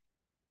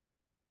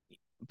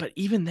 But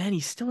even then,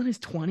 he's still in his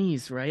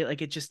 20s, right?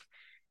 Like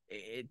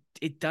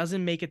it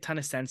doesn't make a ton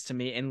of sense to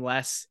me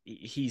unless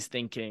he's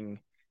thinking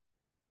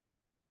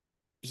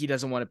he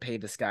doesn't want to pay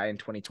this guy in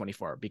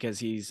 2024 because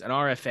he's an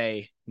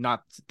RFA,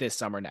 not this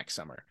summer, next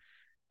summer.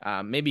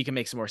 Maybe you can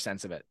make some more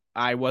sense of it.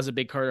 I was a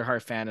big Carter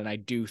Hart fan, and I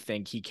do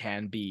think he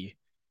can be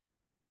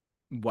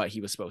what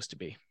he was supposed to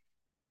be.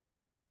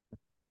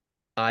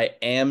 I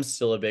am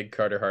still a big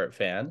Carter Hart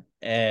fan,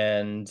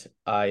 and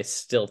I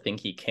still think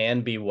he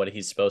can be what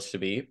he's supposed to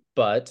be,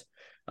 but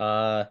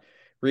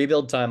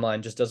rebuild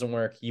timeline just doesn't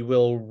work. You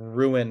will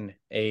ruin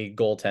a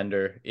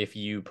goaltender if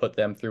you put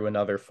them through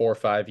another 4 or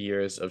 5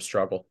 years of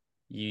struggle.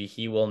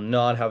 He will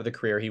not have the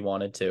career he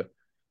wanted to,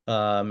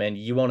 and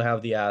you won't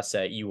have the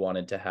asset you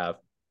wanted to have,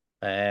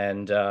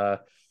 and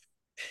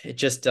it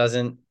just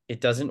doesn't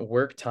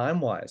work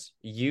time wise.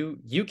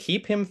 You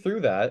keep him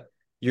through that.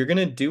 You're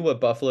gonna do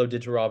what Buffalo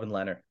did to Robin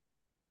Lehner.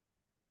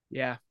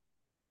 Yeah,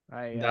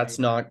 That's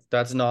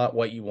not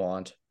what you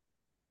want.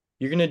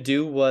 You're gonna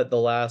do what the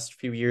last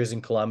few years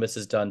in Columbus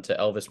has done to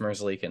Elvis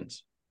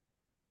Merzlikins.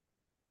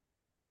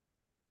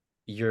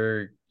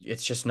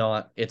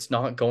 It's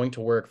not going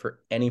to work for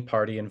any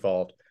party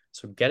involved.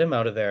 So get him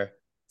out of there,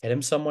 get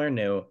him somewhere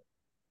new.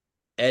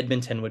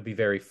 Edmonton would be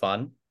very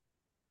fun.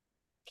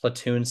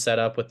 Platoon set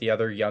up with the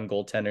other young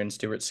goaltender and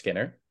Stuart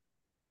Skinner.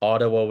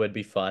 Ottawa would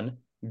be fun.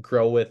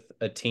 Grow with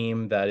a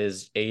team that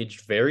is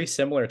aged very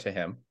similar to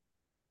him.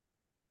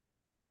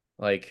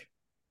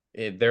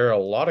 There are a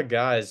lot of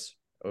guys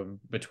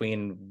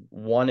between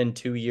 1 and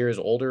 2 years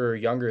older or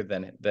younger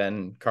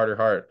than Carter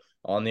Hart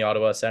on the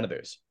Ottawa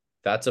Senators.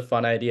 That's a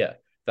fun idea.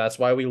 That's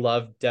why we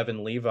love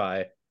Devon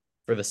Levi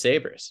for the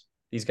Sabres.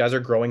 These guys are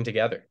growing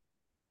together.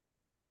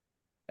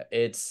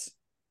 It's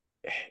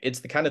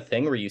the kind of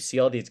thing where you see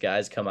all these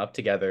guys come up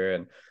together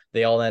and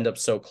they all end up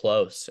so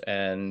close,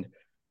 and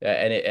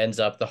it ends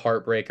up the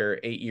heartbreaker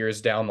 8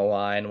 years down the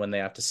line when they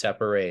have to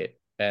separate,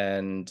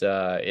 and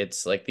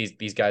it's like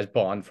these guys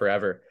bond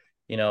forever.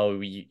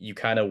 You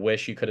kind of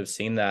wish you could have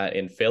seen that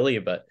in Philly,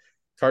 but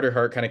Carter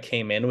Hart kind of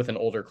came in with an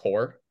older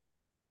core,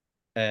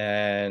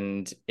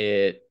 and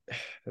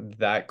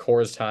that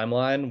core's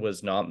timeline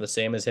was not the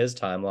same as his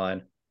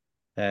timeline,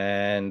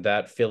 and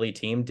that Philly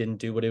team didn't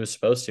do what it was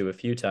supposed to a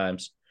few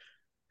times.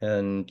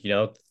 And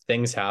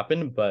things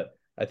happen, but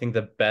I think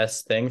the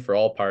best thing for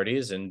all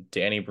parties, and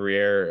Danny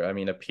Briere, I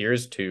mean,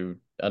 appears to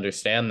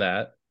understand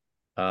that.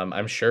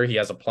 I'm sure he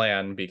has a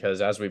plan because,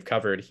 as we've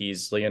covered,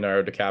 he's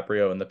Leonardo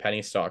DiCaprio in the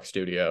penny stock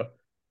studio.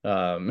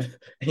 So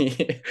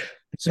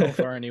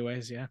far,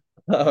 anyways, yeah.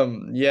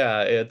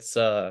 Yeah, it's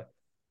I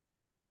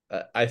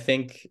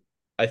think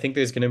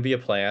there's going to be a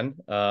plan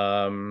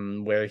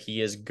where he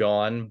is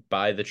gone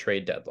by the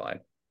trade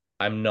deadline.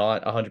 I'm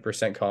not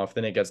 100%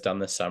 confident it gets done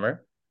this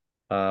summer.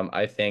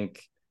 I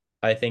think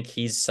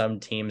he's some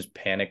teams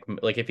panic.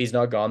 Like, if he's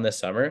not gone this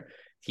summer,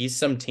 he's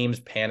some teams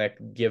panic,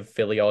 give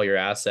Philly all your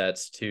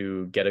assets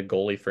to get a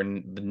goalie for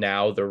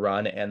now, the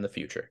run, and the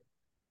future.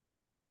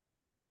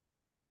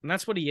 And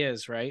that's what he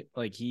is, right?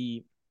 Like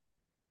if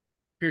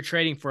you're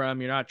trading for him,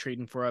 you're not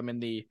trading for him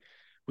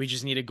we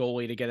just need a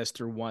goalie to get us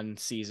through one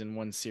season,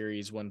 one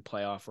series, one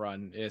playoff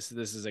run. This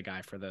is a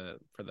guy for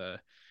the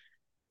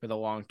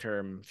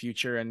long-term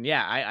future. And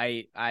yeah,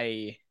 I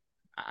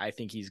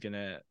think he's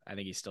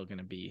still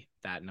gonna be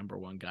that number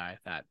one guy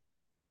that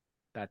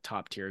that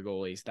top tier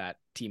goalies, that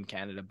Team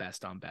Canada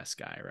best on best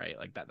guy, right?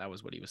 Like that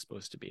was what he was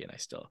supposed to be. And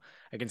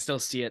I can still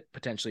see it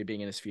potentially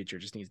being in his future.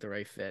 Just needs the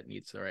right fit,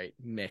 needs the right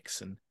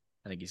mix, and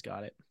I think he's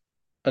got it.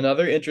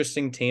 Another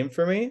interesting team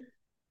for me,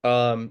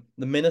 the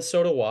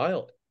Minnesota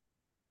Wild.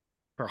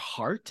 For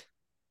Hart,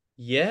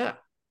 Yeah.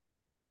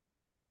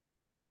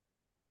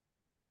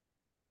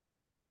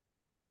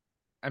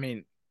 I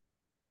mean,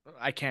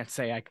 I can't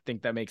say I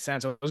think that makes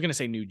sense. I was gonna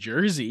say New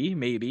Jersey,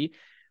 maybe.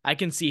 I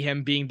can see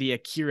him being the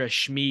Akira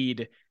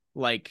Schmid,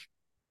 like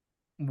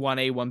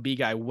 1A, 1B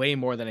guy way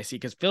more than I see,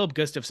 because Philip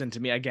Gustafson to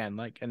me, again,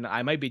 like, and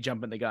I might be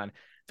jumping the gun.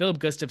 Philip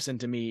Gustafson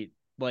to me,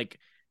 like,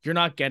 you're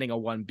not getting a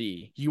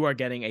 1B. You are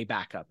getting a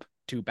backup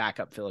to back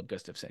up Philip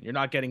Gustafson. You're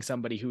not getting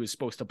somebody who is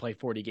supposed to play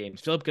 40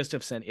 games. Philip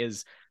Gustafson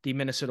is the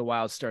Minnesota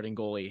Wild starting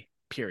goalie,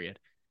 period.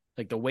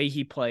 Like the way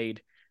he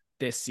played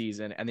this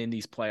season and in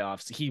these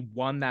playoffs, he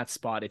won that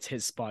spot. It's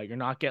his spot. You're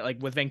not getting,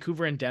 like with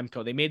Vancouver and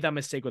Demko, they made that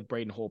mistake with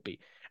Braden Holtby,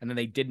 and then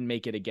they didn't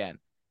make it again.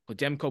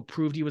 Demko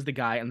proved he was the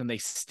guy, and then they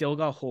still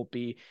got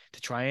Holtby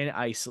to try and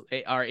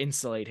isolate or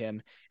insulate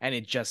him, and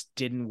it just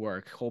didn't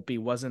work. Holtby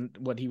wasn't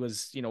what he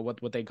was,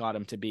 what they got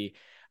him to be.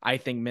 I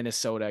think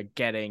Minnesota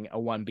getting a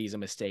 1B is a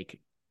mistake.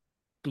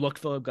 Look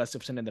Philip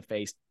Gustafson in the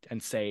face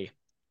and say,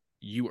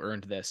 you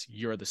earned this.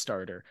 You're the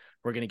starter.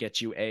 We're going to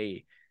get you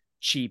a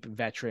cheap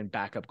veteran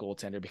backup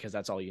goaltender because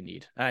that's all you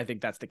need. And I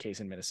think that's the case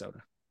in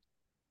Minnesota.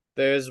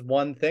 There's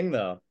one thing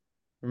though.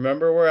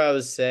 Remember where I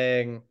was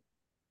saying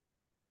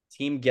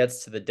team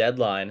gets to the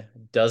deadline,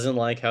 doesn't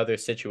like how their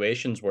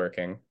situation's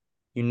working?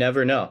 You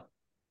never know.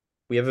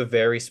 We have a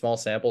very small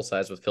sample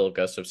size with Philip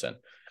Gustafson.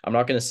 I'm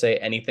not going to say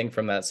anything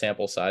from that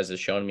sample size has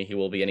shown me he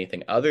will be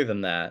anything other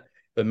than that.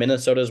 But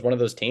Minnesota is one of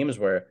those teams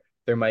where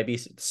there might be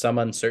some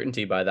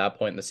uncertainty by that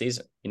point in the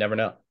season. You never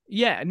know.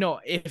 Yeah, no,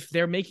 if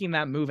they're making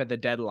that move at the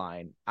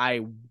deadline,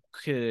 I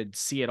could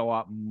see it a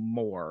lot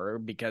more,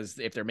 because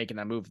if they're making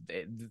that move,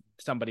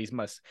 somebody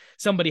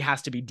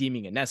has to be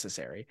deeming it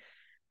necessary.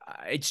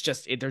 It's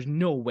just there's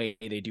no way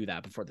they do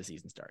that before the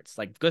season starts.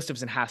 Like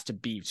Gustafson has to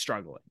be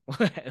struggling.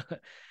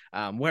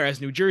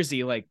 Whereas New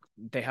Jersey, like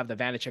they have the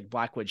Vanacek,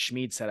 Blackwood,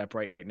 Schmid set up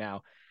right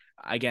now.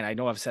 Again, I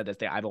know I've said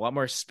that I have a lot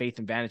more faith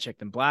in Vanacek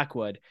than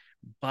Blackwood,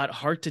 but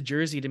Hart to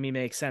Jersey to me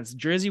makes sense.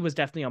 Jersey was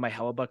definitely on my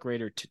Hellebuck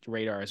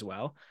radar as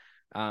well.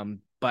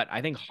 But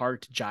I think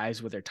Hart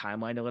jives with their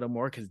timeline a little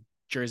more because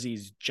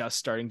Jersey's just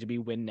starting to be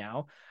win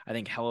now. I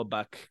think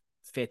Hellebuck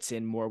fits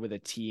in more with a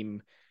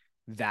team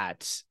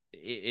that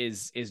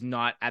is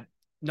not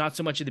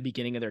so much at the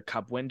beginning of their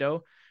cup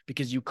window,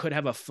 because you could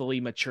have a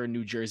fully mature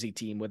New Jersey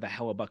team with a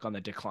Hellebuck on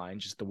the decline,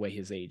 just the way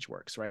his age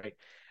works, right?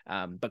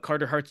 But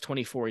Carter Hart's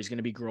 24. He's going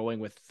to be growing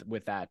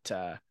with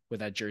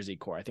that Jersey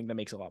core. I think that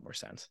makes a lot more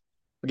sense.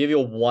 I'll give you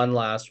one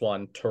last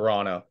one.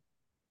 Toronto.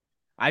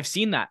 I've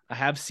seen that. I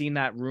have seen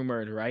that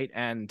rumored, right?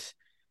 And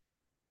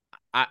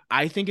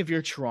I think if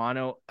you're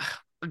Toronto,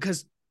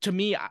 because to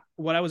me,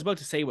 what I was about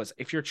to say was,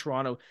 if you're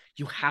Toronto,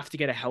 you have to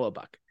get a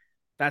Hellebuck.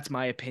 That's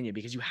my opinion,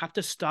 because you have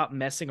to stop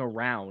messing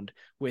around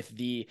with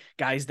the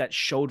guys that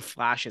showed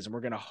flashes and we're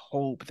going to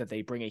hope that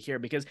they bring it here,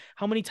 because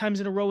how many times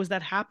in a row has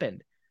that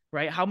happened,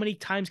 right? How many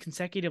times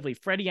consecutively?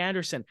 Freddie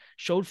Anderson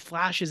showed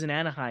flashes in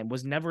Anaheim,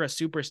 was never a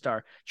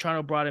superstar.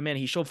 Toronto brought him in.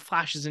 He showed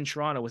flashes in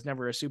Toronto, was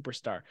never a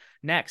superstar.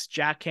 Next,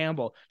 Jack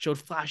Campbell showed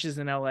flashes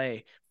in LA,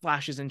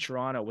 flashes in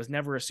Toronto, was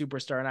never a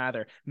superstar in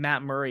either.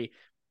 Matt Murray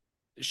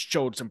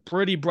showed some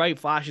pretty bright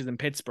flashes in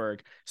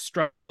Pittsburgh,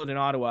 struggled in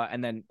Ottawa,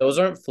 and then those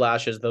aren't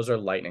flashes, those are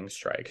lightning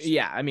strikes.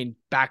 Yeah, I mean,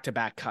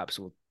 back-to-back cups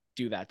will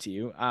do that to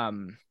you.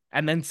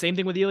 And then same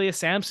thing with Ilya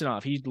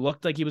Samsonov. He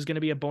looked like he was going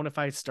to be a bona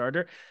fide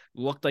starter.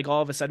 Looked like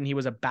all of a sudden he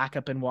was a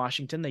backup in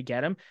Washington. They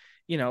get him,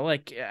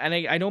 like, and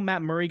I know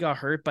Matt Murray got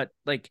hurt, but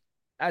like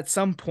at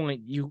some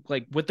point you,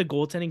 like, with the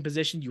goaltending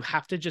position, you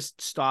have to just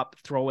stop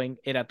throwing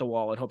it at the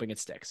wall and hoping it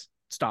sticks.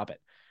 Stop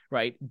it.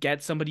 Right?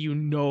 Get somebody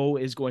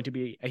is going to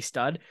be a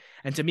stud.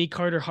 And to me,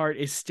 Carter Hart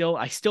is still,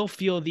 I still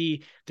feel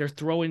they're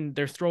throwing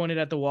it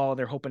at the wall.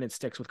 They're hoping it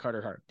sticks with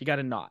Carter Hart. You got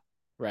to not,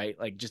 right?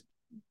 Like just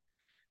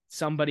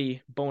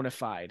somebody bona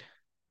fide.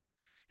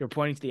 You're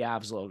pointing to the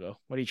Avs logo.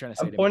 What are you trying to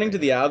say? I'm pointing to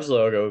the Avs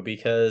logo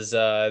because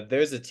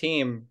there's a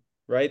team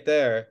right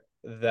there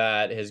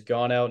that has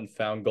gone out and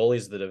found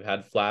goalies that have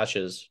had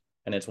flashes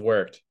and it's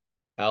worked.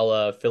 A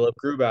la Philip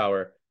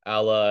Grubauer,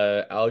 a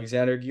la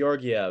Alexander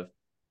Georgiev,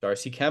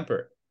 Darcy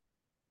Kemper.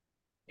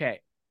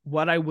 Okay.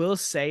 What I will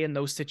say in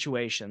those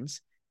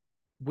situations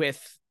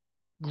with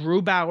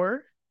Grubauer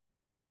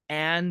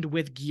and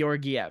with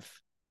Georgiev,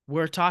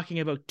 we're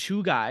talking about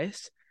two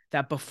guys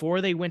that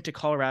before they went to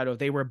Colorado,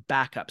 they were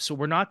backups. So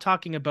we're not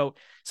talking about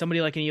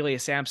somebody like an Ilya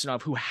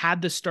Samsonov who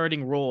had the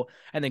starting role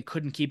and then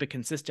couldn't keep it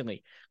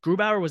consistently.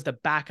 Grubauer was the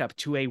backup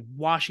to a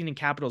Washington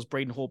Capitals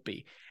Braden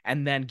Holtby,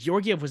 and then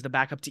Georgiev was the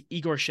backup to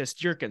Igor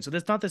Shesterkin. So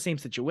that's not the same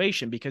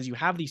situation, because you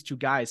have these two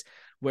guys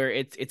where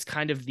it's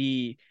kind of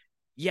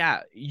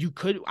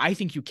I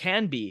think you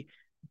can be,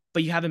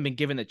 but you haven't been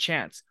given the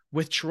chance.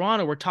 With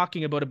Toronto, we're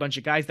talking about a bunch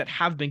of guys that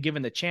have been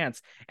given the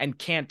chance and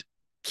can't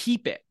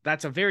keep it.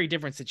 That's a very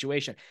different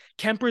situation.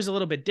 Kemper is a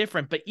little bit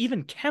different, but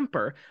even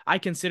Kemper, I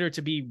consider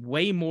to be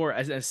way more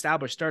as an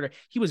established starter.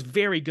 He was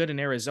very good in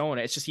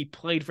Arizona. It's just he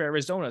played for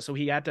Arizona, so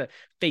he had to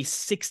face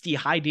 60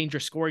 high danger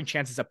scoring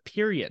chances a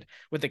period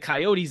with the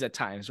Coyotes at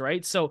times,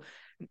 right? So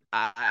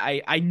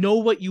I know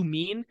what you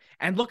mean.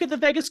 And look at the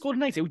Vegas Golden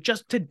Knights. It was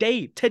just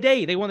today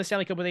they won the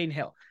Stanley Cup with Adin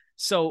Hill.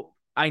 So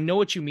I know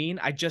what you mean.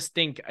 I just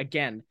think,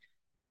 again,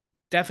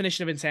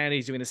 definition of insanity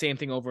is doing the same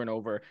thing over and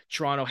over.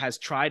 Toronto has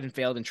tried and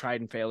failed and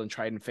tried and failed and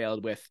tried and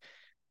failed with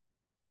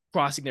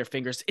crossing their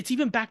fingers. It's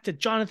even back to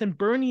Jonathan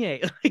Bernier.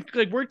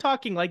 like we're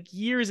talking like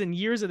years and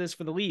years of this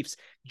for the Leafs.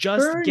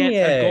 Just get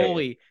a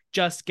goalie.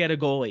 Just get a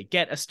goalie.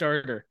 Get a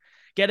starter.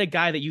 Get a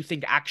guy that you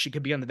think actually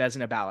could be on the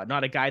Vezina ballot,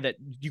 not a guy that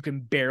you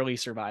can barely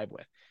survive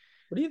with.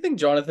 What do you think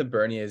Jonathan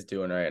Bernier is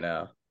doing right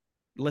now?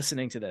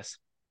 Listening to this.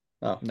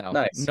 Oh, no,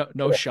 nice.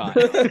 No cool. Shot.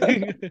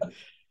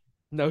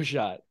 No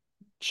shot.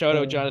 Shout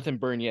out Jonathan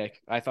Bernier.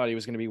 I thought he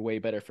was going to be way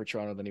better for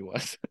Toronto than he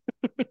was.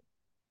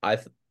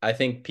 I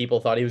think people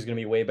thought he was going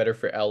to be way better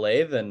for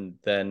LA than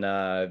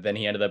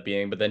he ended up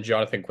being. But then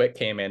Jonathan Quick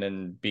came in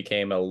and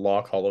became a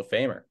lock Hall of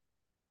Famer.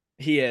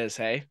 He is,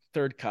 hey,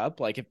 third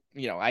cup. Like, if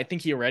you know, I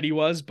think he already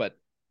was, but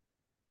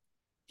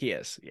he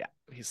is. Yeah,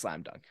 he's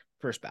slam dunk,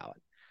 first ballot.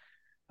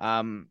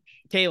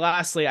 Okay.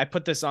 Lastly, I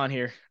put this on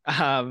here.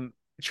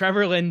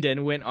 Trevor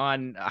Linden went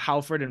on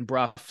Halford and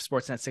Bruff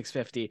Sportsnet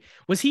 650.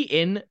 Was he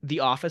in the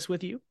office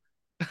with you?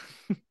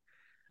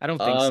 I don't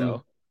think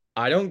so.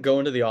 I don't go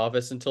into the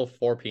office until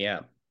 4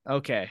 p.m.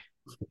 Okay.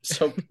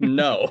 So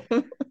no.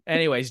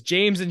 Anyways,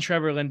 James and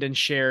Trevor Linden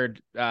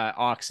shared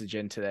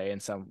oxygen today in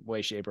some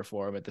way, shape, or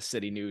form at the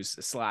City News /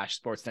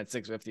 Sportsnet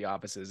 650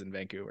 offices in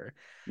Vancouver.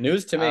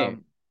 News to me.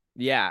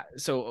 Yeah.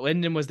 So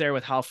Linden was there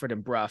with Halford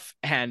and Bruff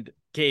and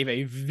gave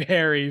a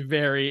very,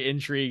 very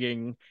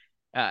intriguing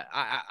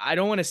I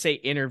don't want to say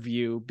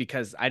interview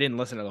because I didn't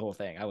listen to the whole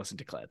thing. I listened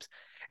to clips.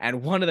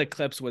 And one of the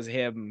clips was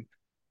him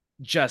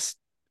just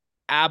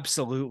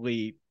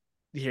absolutely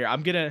here.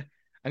 I'm going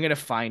to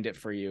find it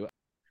for you.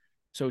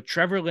 So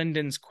Trevor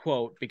Linden's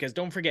quote, because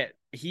don't forget,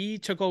 he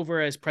took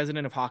over as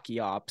president of hockey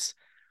ops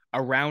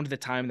around the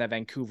time that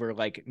Vancouver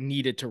like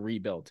needed to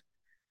rebuild.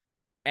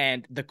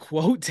 And the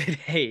quote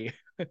today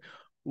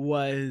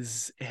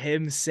was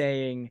him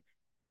saying,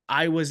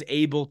 I was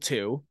able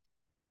to,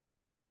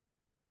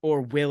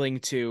 or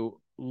willing to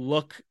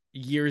look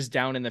years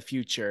down in the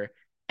future,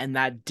 and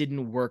that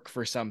didn't work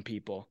for some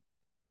people.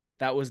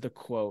 That was the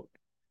quote,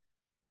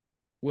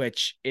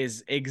 which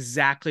is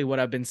exactly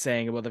what I've been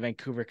saying about the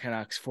Vancouver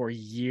Canucks for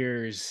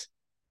years,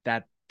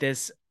 that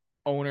this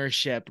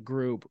ownership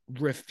group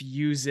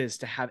refuses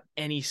to have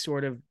any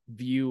sort of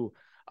view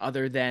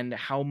other than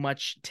how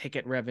much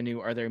ticket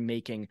revenue are they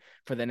making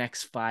for the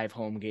next 5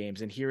 home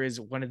games. And here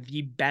is one of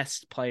the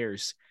best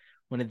players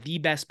in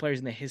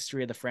the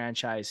history of the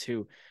franchise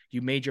who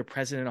you made your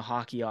president of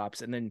hockey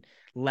ops and then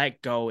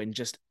let go and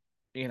just,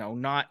 you know,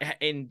 not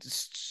in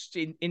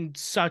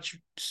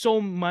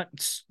so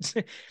much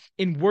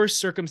in worse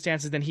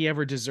circumstances than he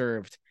ever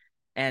deserved,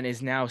 and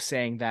is now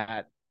saying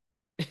that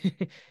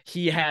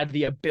he had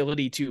the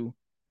ability to,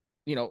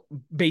 you know,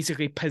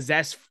 basically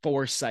possess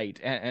foresight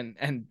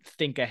and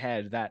think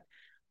ahead that,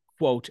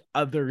 quote,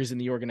 others in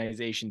the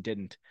organization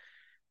didn't.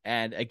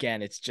 And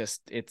again, it's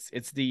just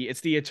it's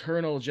the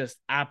eternal just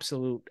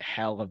absolute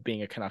hell of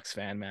being a Canucks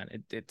fan, man.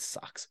 It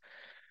sucks.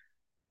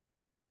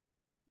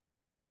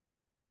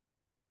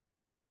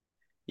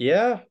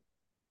 Yeah.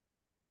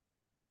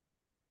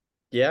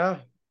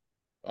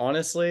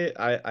 Honestly,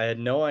 I had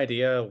no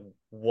idea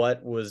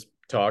what was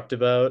talked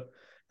about.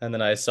 And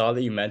then I saw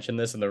that you mentioned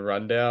this in the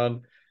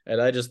rundown. And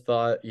I just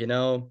thought, you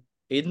know,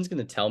 Aiden's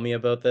going to tell me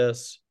about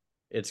this.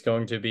 It's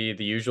going to be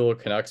the usual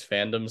Canucks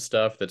fandom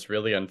stuff that's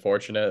really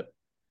unfortunate.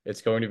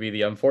 It's going to be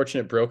the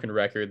unfortunate broken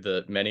record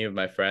that many of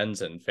my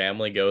friends and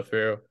family go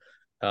through.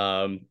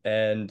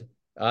 And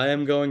I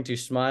am going to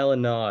smile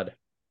and nod.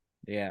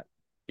 Yeah.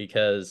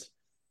 Because,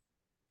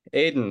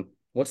 Aiden,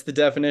 what's the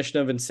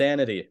definition of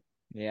insanity?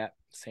 Yeah.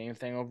 Same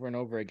thing over and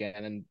over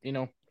again. And, you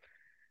know,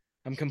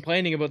 I'm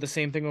complaining about the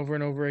same thing over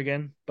and over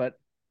again, but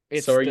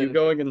it's so are you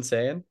going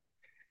insane?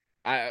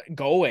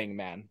 Going,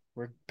 man.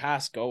 We're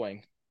past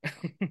going.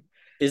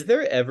 Is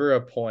there ever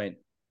a point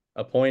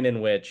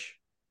in which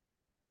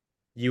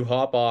you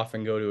hop off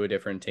and go to a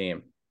different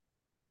team?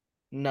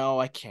 No,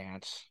 I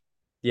can't.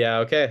 Yeah,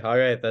 okay. All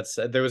right.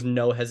 There was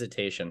no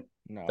hesitation.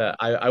 No. That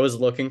I was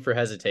looking for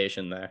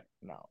hesitation there.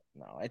 No.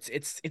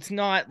 It's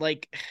not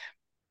like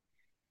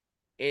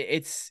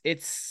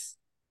it's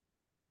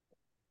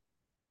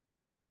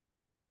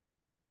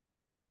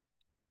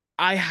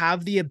I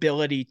have the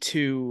ability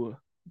to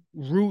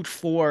root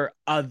for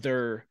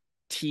other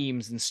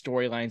teams and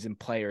storylines and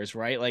players,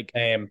 right? Like,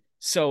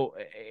 so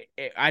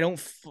I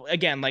don't,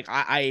 again, like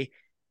I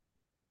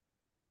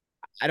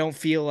don't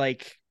feel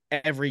like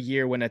every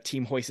year when a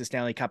team hoists a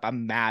Stanley Cup,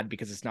 I'm mad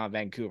because it's not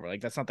Vancouver.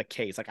 Like, that's not the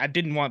case. Like, I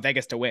didn't want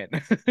Vegas to win.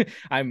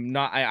 I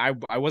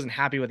wasn't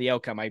happy with the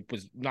outcome. I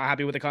was not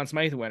happy with the Conn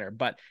Smythe winner,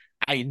 but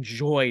I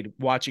enjoyed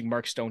watching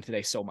Mark Stone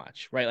today so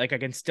much, right? Like, I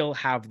can still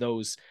have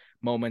those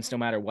moments no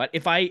matter what.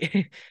 If I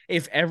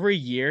if every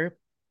year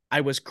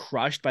I was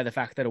crushed by the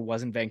fact that it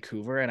wasn't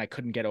Vancouver and I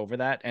couldn't get over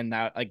that, and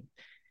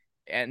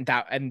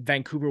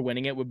Vancouver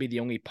winning it would be the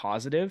only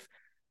positive,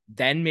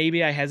 then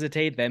maybe I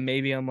hesitate. Then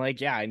maybe I'm like,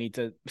 yeah, I need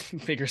to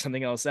figure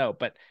something else out.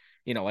 But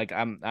like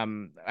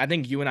I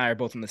think you and I are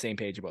both on the same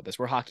page about this.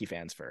 We're hockey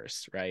fans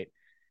first, right?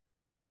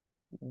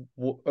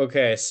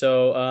 Okay,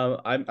 so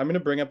I'm going to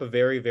bring up a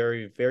very,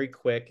 very, very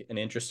quick and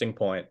interesting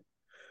point.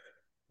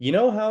 You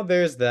know how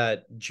there's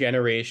that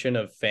generation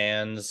of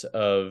fans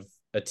of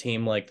a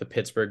team like the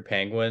Pittsburgh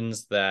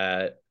Penguins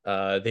that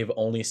they've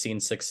only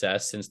seen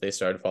success since they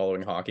started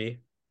following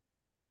hockey?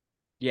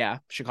 Yeah,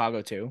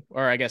 Chicago too,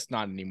 or I guess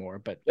not anymore,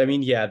 but I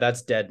mean, yeah,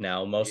 that's dead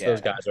now. Most of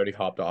those yeah, guys already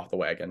hopped off the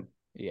wagon,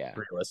 yeah.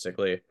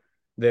 realistically.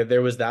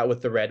 There was that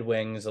with the Red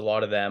Wings. A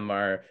lot of them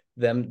are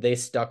them they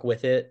stuck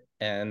with it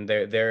and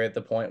they're at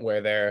the point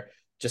where they're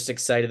just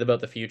excited about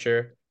the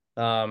future.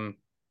 Um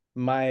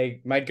my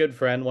good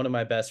friend, one of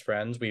my best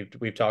friends,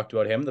 we've talked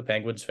about him, the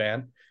Penguins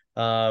fan.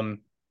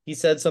 He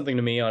said something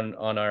to me on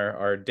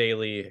our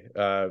daily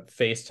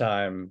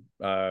FaceTime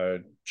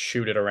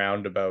shoot it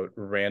around about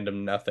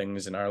random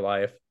nothings in our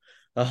life.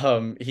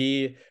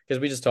 He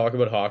because we just talk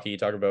about hockey,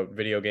 talk about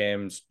video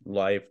games,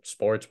 life,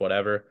 sports,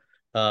 whatever.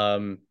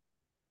 Um,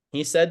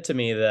 he said to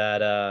me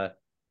that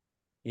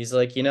he's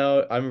like,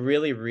 I'm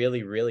really,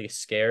 really, really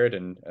scared,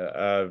 and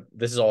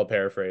this is all a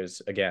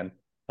paraphrase again.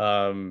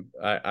 Yeah,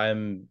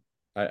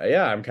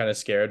 I'm kind of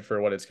scared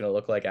for what it's gonna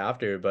look like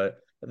after, but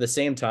at the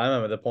same time,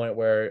 I'm at the point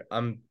where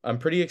I'm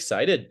pretty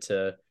excited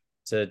to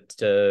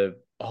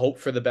hope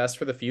for the best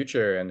for the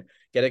future and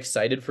get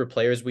excited for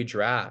players we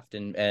draft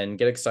and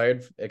get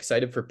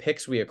excited for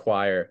picks we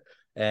acquire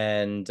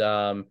and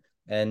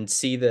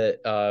see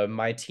that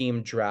my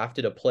team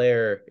drafted a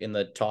player in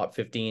the top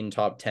 15,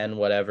 top 10,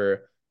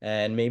 whatever,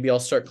 and maybe I'll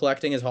start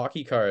collecting his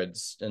hockey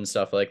cards and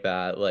stuff like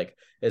that. Like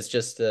it's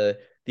just the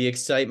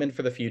excitement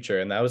for the future,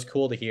 and that was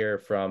cool to hear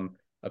from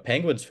a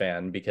Penguins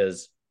fan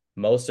because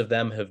most of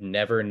them have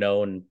never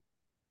known.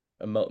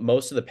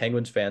 Most of the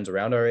Penguins fans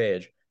around our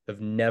age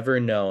have never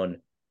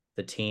known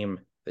the team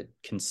that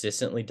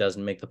consistently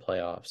doesn't make the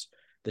playoffs,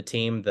 the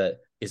team that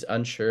is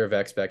unsure of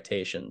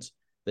expectations,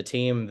 the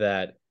team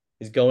that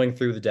is going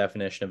through the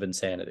definition of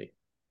insanity,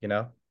 you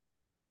know?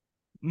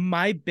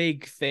 My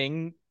big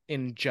thing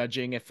in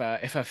judging if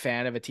a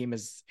fan of a team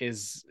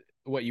is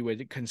what you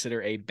would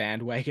consider a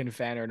bandwagon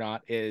fan or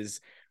not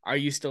is, are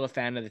you still a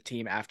fan of the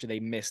team after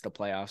they miss the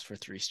playoffs for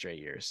 3 straight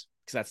years?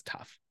 Because that's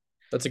tough.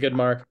 That's a good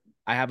mark.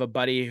 I have a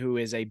buddy who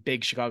is a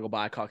big Chicago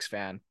Blackhawks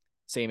fan,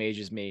 same age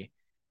as me,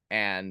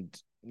 and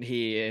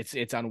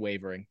it's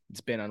unwavering.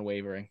 It's been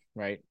unwavering,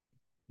 right?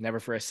 Never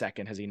for a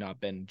second has he not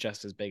been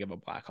just as big of a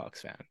Blackhawks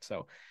fan.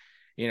 So,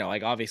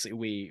 like obviously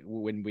we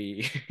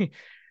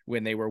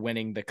when they were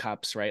winning the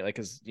cups, right? Like,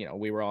 cause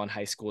we were all in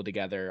high school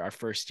together. Our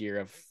first year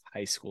of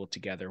high school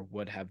together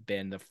would have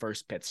been the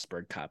first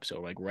Pittsburgh Cup. So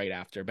like right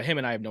after, but him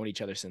and I have known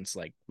each other since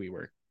like we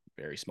were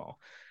very small.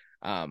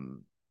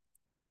 Um,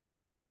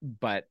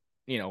 but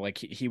like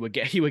he would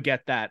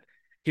get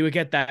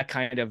that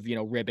kind of,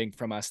 ribbing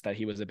from us that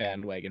he was a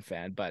bandwagon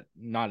fan, but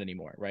not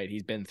anymore, right?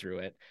 He's been through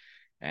it.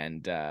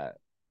 And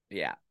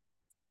yeah.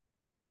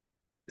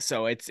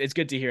 So it's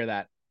good to hear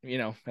that,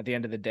 at the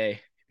end of the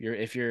day,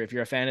 if you're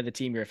a fan of the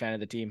team, you're a fan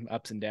of the team,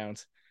 ups and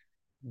downs.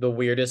 The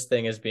weirdest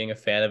thing is being a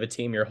fan of a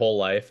team your whole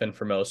life, and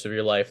for most of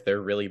your life,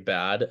 they're really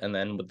bad, and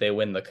then they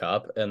win the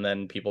cup, and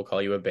then people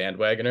call you a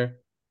bandwagoner.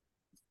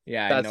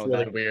 Yeah, I That's know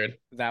really weird.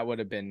 that would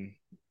have been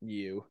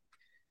you.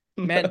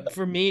 Man,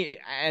 for me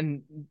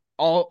and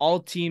all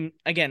team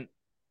again,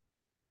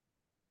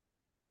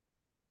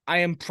 I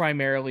am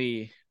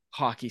primarily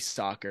hockey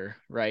soccer,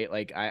 right?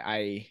 Like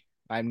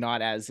I'm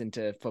not as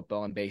into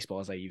football and baseball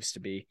as I used to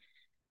be.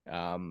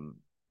 Um,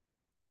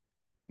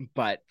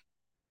 but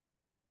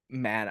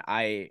man,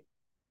 I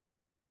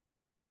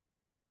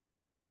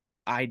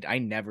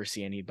never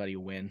see anybody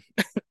win.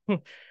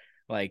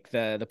 Like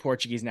the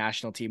Portuguese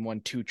national team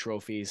won 2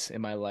 trophies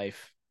in my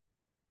life.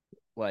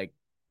 Like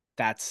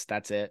that's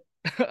it.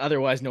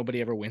 Otherwise, nobody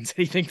ever wins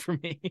anything for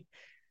me.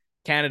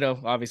 Canada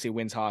obviously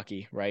wins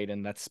hockey, right?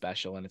 And that's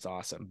special and it's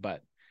awesome,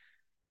 but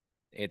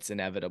it's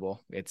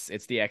inevitable. It's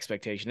the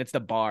expectation. It's the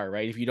bar,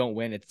 right? If you don't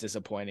win, it's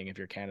disappointing if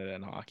you're Canada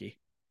in hockey.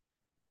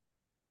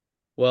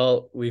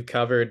 Well, we've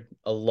covered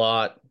a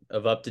lot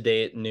of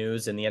up-to-date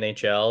news in the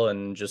NHL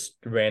and just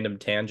random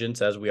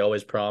tangents as we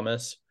always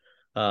promise.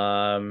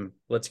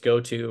 Let's go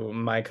to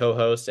my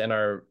co-host and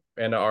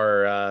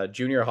our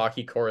junior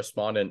hockey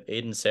correspondent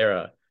Aiden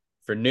Sarah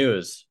for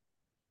news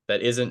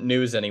that isn't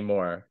news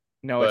anymore.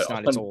 No, But it's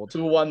not. It's on old.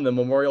 who won the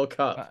Memorial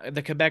Cup?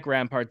 The Quebec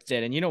Ramparts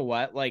did, and you know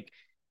what? Like,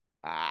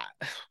 uh,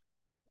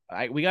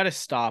 we got to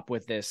stop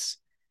with this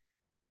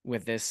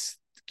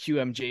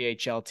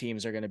QMJHL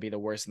teams are going to be the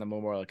worst in the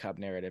Memorial Cup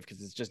narrative,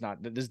 because it's just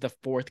not. This is the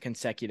fourth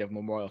consecutive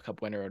Memorial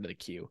Cup winner out of the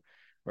Q,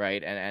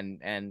 right?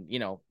 And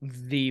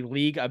the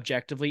league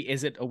objectively,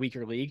 is it a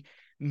weaker league?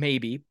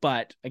 Maybe,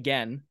 but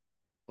again,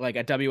 like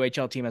a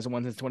WHL team hasn't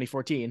won since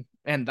 2014,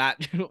 and that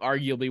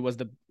arguably was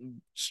the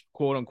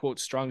quote unquote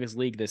strongest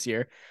league this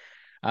year.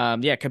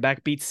 Yeah,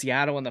 Quebec beat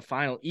Seattle in the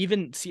final.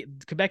 Even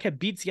Quebec had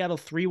beat Seattle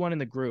 3-1 in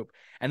the group,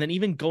 and then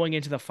even going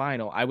into the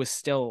final, I was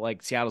still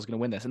like Seattle's going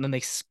to win this, and then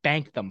they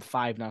spanked them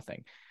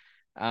 5-0.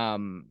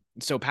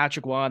 So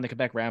Patrick Roy and the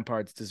Quebec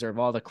Ramparts deserve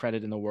all the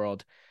credit in the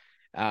world.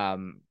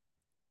 Um,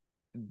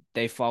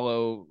 they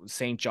follow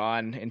St.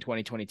 John in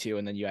 2022,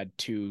 and then you had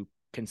 2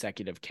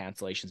 consecutive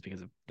cancellations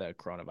because of the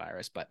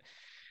coronavirus. But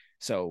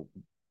so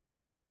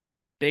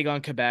big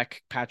on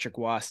Quebec. Patrick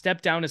Roy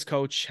stepped down as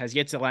coach, has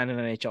yet to land an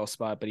NHL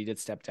spot, but he did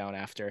step down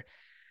after.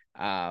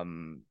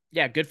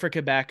 Yeah, good for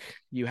Quebec.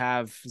 You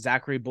have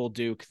Zachary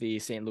Bolduc, the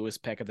St. Louis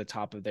pick, at the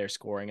top of their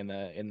scoring in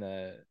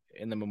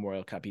the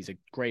Memorial Cup. He's a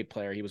great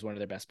player. He was one of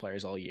their best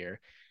players all year.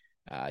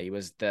 He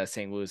was the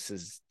St.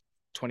 Louis's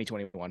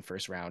 2021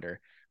 first rounder,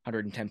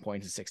 110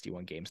 points in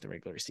 61 games the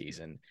regular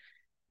season.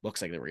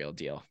 Looks like the real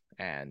deal.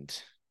 And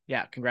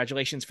yeah,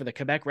 congratulations for the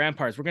Quebec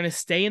Ramparts. We're going to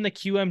stay in the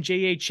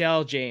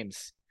QMJHL,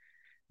 James.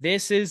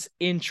 This is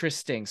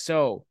interesting.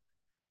 So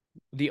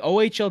the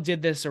OHL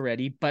did this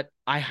already, but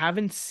I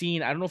haven't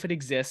seen, I don't know if it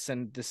exists,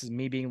 and this is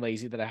me being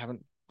lazy that I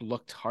haven't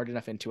looked hard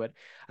enough into it.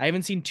 I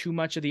haven't seen too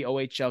much of the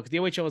OHL because the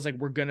OHL is like,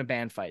 we're going to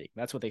ban fighting.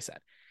 That's what they said.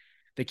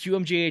 The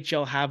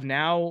QMJHL have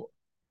now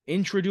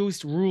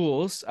introduced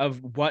rules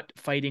of what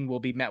fighting will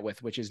be met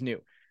with, which is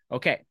new.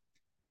 Okay.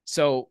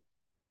 So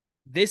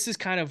this is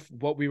kind of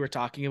what we were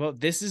talking about.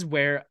 This is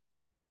where,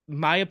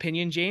 my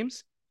opinion,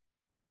 James,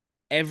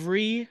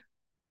 every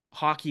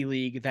hockey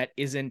league that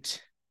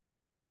isn't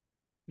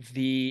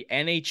the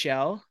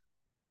NHL,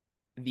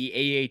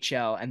 the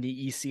AHL, and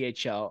the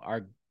ECHL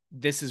are,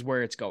 this is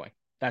where it's going.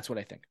 That's what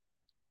I think.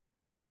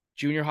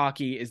 Junior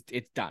hockey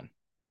it's done.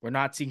 We're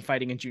not seeing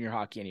fighting in junior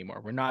hockey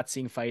anymore. We're not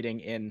seeing fighting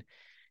in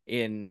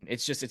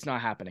it's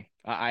not happening.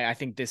 I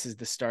think this is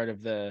the start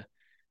of the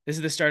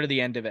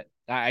end of it.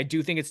 I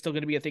do think it's still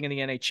going to be a thing in the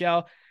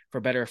NHL, for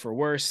better or for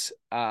worse.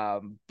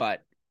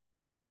 But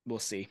we'll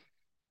see.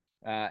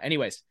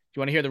 Anyways, do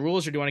you want to hear the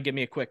rules, or do you want to give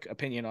me a quick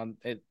opinion on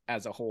it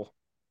as a whole?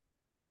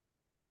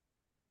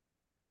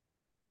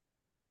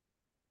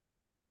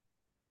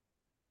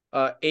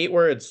 8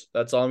 words.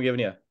 That's all I'm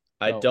giving you.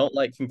 I So don't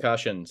like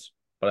concussions,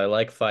 but I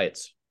like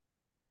fights.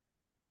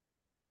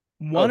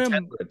 Oh, one 10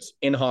 of words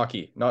in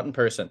hockey, not in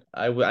person.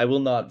 I will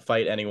not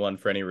fight anyone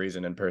for any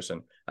reason in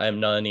person. I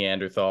am not a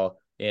Neanderthal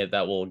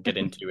that will get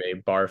into a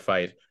bar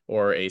fight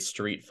or a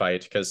street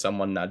fight because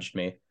someone nudged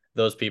me.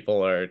 Those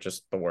people are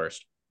just the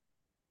worst.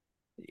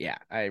 Yeah,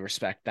 I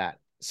respect that.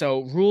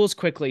 So, rules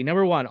quickly.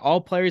 Number 1, all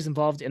players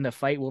involved in the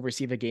fight will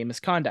receive a game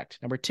misconduct.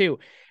 Number 2,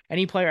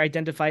 any player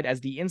identified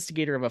as the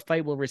instigator of a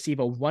fight will receive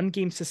a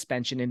 1-game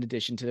suspension in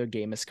addition to their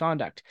game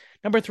misconduct.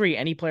 Number 3,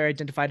 any player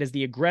identified as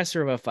the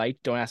aggressor of a fight,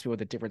 don't ask me what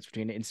the difference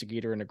between an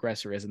instigator and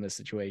aggressor is in this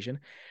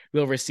situation,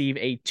 will receive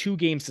a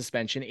 2-game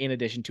suspension in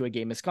addition to a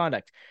game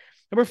misconduct.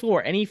 Number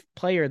 4, any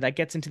player that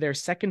gets into their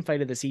second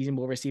fight of the season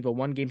will receive a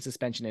 1-game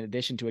suspension in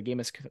addition to a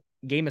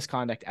game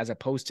misconduct as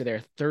opposed to their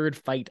third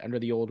fight under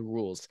the old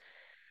rules.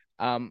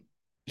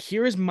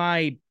 Here's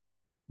my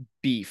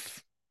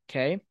beef.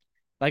 Okay.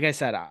 Like I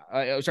said,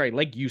 sorry,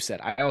 like you said,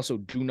 I also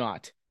do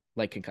not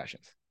like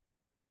concussions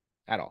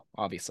at all,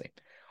 obviously.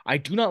 I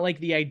do not like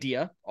the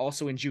idea,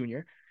 also in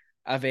junior,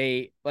 of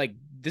this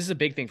is a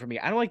big thing for me.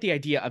 I don't like the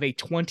idea of a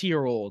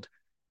 20-year-old,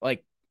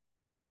 like,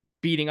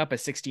 beating up a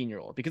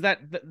 16-year-old, because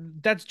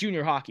that's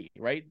junior hockey,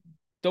 right?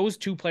 Those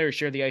 2 players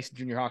share the ice in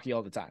junior hockey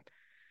all the time.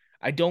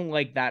 I don't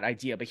like that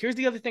idea. But here's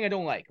the other thing I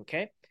don't like,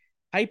 okay?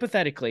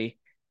 Hypothetically,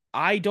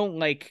 I don't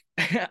like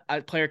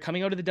a player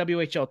coming out of the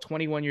WHL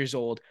 21 years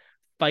old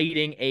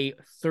fighting a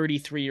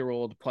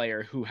 33-year-old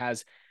player who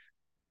has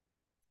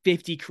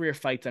 50 career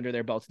fights under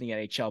their belt in the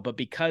NHL. But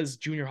because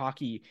junior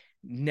hockey,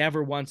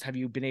 never once have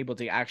you been able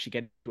to actually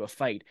get into a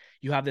fight,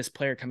 you have this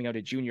player coming out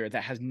of junior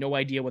that has no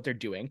idea what they're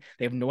doing.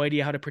 They have no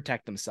idea how to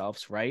protect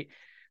themselves, right?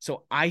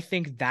 So I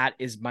think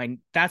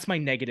that's my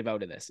negative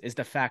out of this, is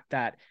the fact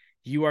that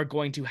you are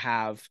going to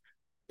have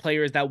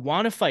players that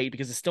want to fight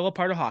because it's still a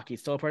part of hockey,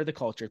 it's still a part of the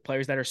culture,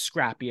 players that are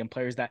scrappy and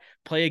players that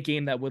play a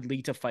game that would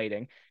lead to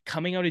fighting,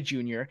 coming out of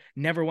junior,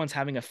 never once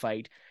having a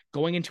fight,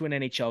 going into an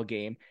NHL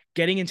game,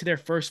 getting into their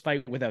first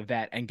fight with a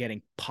vet and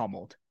getting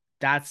pummeled.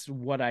 That's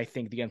what I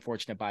think the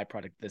unfortunate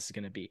byproduct of this is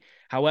going to be.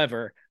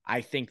 However, I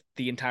think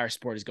the entire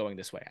sport is going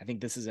this way. I think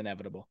this is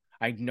inevitable.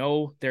 I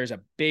know there's a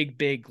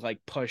big like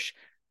push.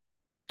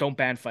 Don't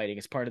ban fighting.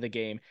 It's part of the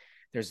game.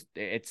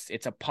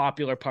 It's a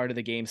popular part of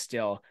the game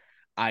still.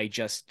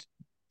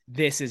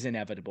 This is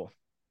inevitable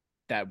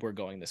that we're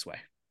going this way.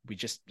 We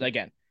just,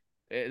 again,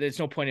 there's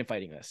no point in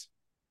fighting this.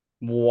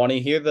 Want to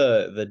hear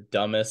the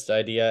dumbest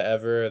idea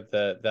ever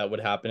that would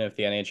happen if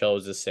the NHL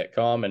was a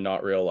sitcom and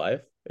not real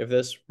life? If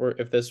this were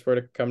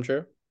to come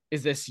true?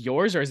 Is this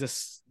yours, or is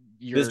this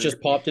This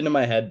just popped into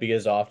my head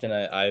because often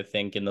I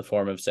think in the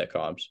form of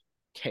sitcoms.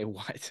 Okay,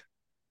 what?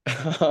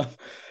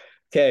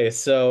 Okay,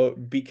 so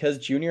because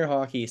junior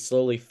hockey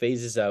slowly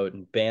phases out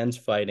and bans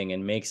fighting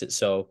and makes it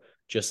so,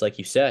 just like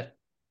you said,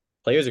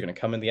 players are going to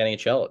come in the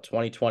NHL at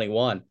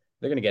 2021.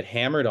 They're going to get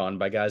hammered on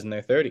by guys in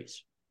their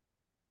 30s.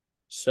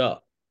 So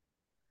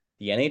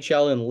the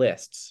NHL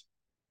enlists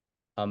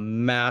a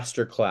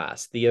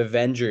masterclass, the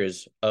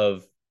Avengers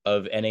of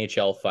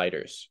NHL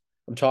fighters.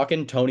 I'm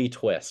talking Tony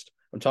Twist.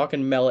 I'm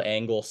talking Mel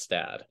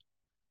Angelstad.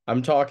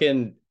 I'm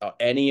talking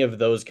any of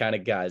those kind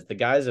of guys, the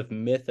guys of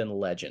myth and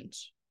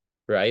legends,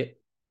 right?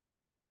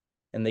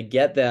 And they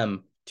get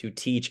them to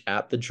teach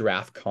at the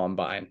draft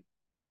combine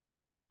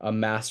a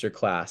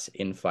masterclass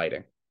in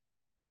fighting.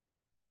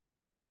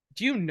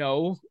 Do you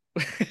know?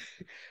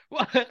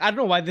 Well, I don't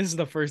know why this is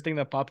the first thing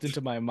that popped into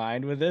my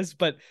mind with this,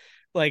 but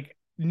like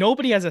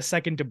nobody has a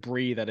second to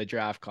breathe at a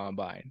draft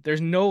combine.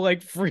 There's no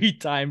like free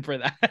time for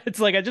that.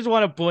 It's like I just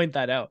want to point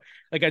that out.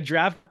 Like a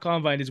draft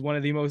combine is one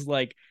of the most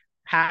like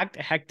packed,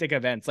 hectic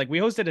events. Like we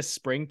hosted a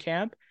spring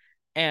camp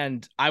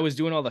and I was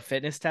doing all the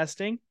fitness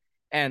testing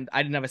and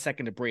I didn't have a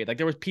second to breathe. Like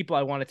there was people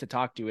I wanted to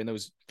talk to in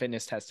those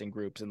fitness testing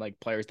groups and like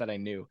players that I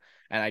knew.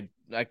 And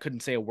I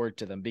couldn't say a word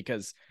to them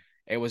because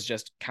it was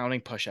just counting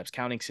push-ups,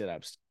 counting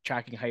sit-ups,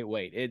 tracking height,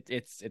 weight.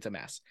 It's a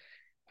mess.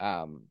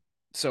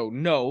 So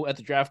no, at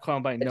the draft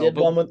combine, no.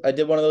 I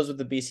did one of those with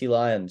the BC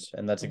Lions,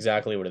 and that's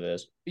exactly what it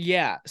is.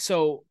 Yeah.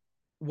 So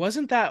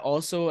wasn't that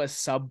also a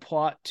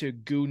subplot to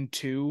Goon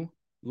 2,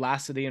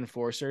 Last of the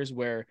Enforcers,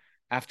 where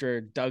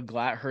after Doug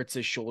Glatt hurts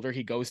his shoulder,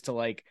 he goes to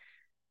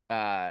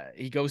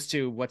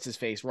what's his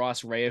face,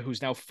 Ross Rea,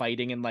 who's now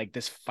fighting in like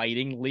this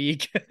fighting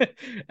league.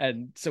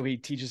 And so he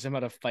teaches him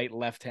how to fight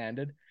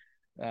left-handed.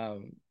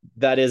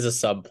 That is a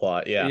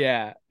subplot,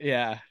 yeah.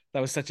 That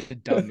was such a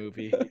dumb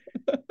movie.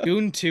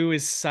 Goon 2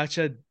 is such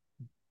a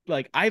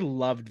like I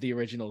loved the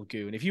original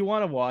Goon. If you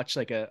want to watch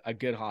like a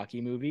good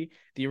hockey movie,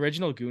 the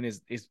original Goon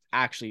is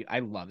actually I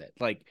love it.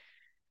 Like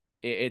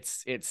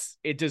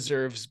it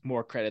deserves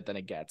more credit than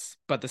it gets.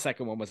 But the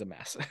second one was a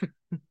mess.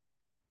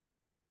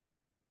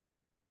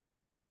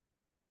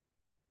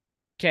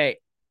 Okay.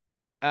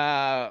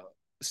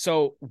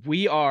 So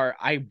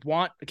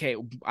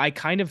I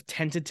kind of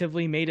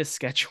tentatively made a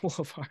schedule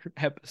of our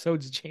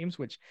episodes, James,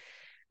 which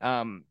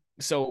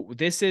so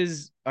this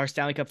is our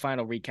Stanley Cup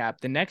final recap.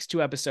 The next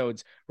two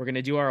episodes, we're going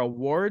to do our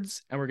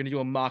awards and we're going to do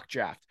a mock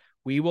draft.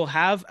 We will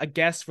have a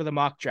guest for the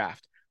mock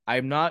draft.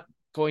 I'm not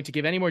going to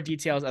give any more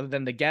details other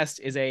than the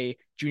guest is a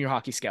junior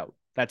hockey scout.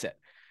 That's it.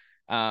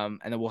 And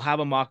then we'll have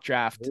a mock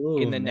draft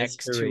in the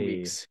next 2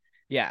 weeks.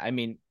 Yeah, I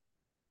mean,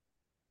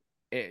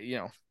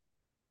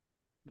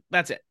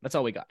 that's it. That's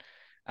all we got.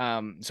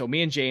 So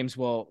me and James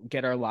will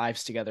get our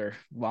lives together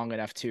long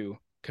enough to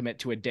commit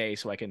to a day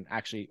so I can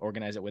actually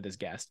organize it with his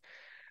guest.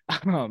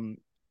 And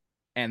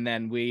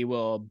then we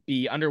will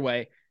be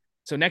underway.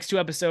 So next two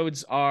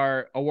episodes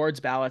are awards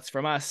ballots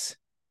from us,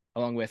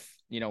 along with,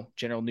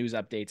 general news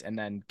updates, and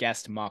then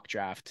guest mock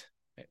draft,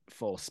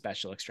 full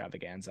special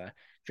extravaganza.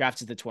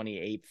 Draft is the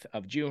 28th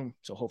of June.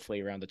 So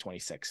hopefully around the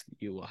 26th,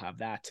 you will have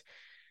that.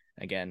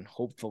 Again,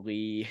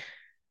 hopefully,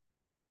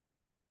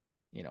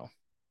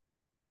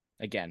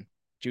 again,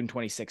 June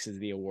 26th is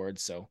the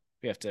awards. So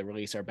we have to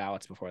release our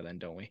ballots before then,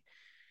 don't we?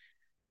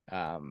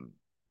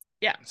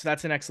 Yeah, so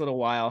that's the next little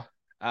while.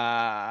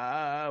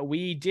 I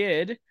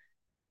love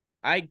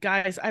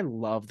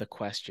the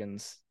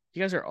questions.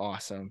 You guys are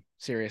awesome.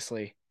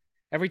 Seriously.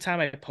 Every time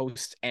I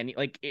post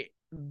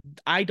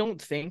I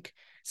don't think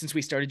since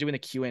we started doing the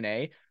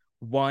Q&A,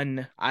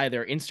 one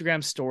either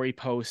Instagram story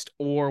post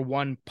or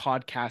one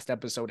podcast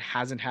episode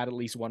hasn't had at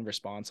least one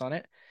response on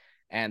it.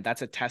 And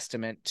that's a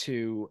testament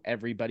to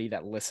everybody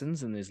that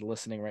listens and is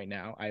listening right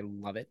now. I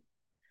love it.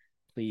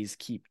 Please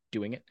keep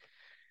doing it.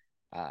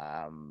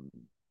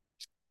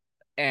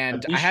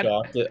 And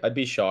I'd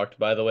be shocked,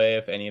 by the way,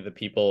 if any of the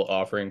people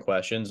offering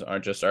questions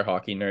aren't just our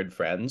hockey nerd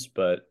friends.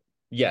 But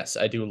yes,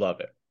 I do love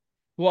it.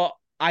 Well,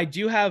 I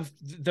do have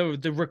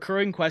the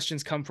recurring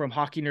questions come from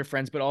hockey nerd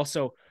friends, but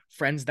also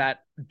friends that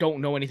don't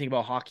know anything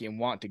about hockey and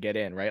want to get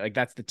in, right? Like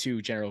that's the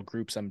two general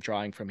groups I'm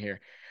drawing from here.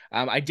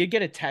 I did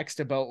get a text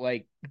about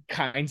like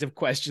kinds of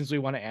questions we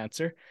want to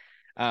answer.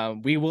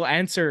 We will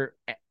answer,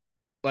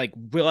 like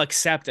we'll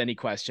accept any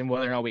question,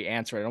 whether or not we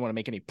answer it. I don't want to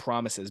make any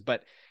promises,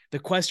 but the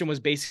question was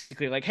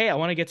basically like, hey, I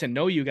want to get to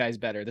know you guys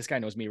better. This guy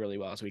knows me really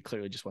well, so he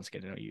clearly just wants to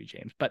get to know you,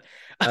 James. But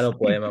I don't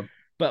blame him.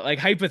 But like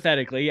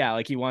hypothetically, yeah,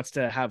 like he wants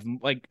to have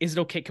like, is it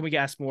okay? Can we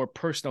ask more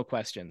personal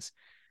questions?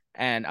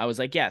 And I was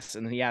like, yes.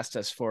 And then he asked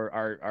us for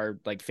our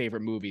like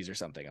favorite movies or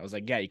something. I was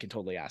like, yeah, you can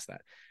totally ask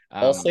that.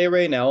 I'll say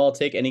right now, I'll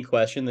take any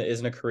question that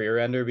isn't a career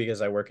ender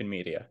because I work in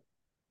media.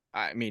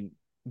 I mean,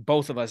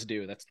 both of us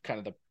do. That's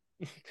kind of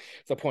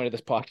the point of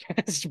this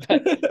podcast.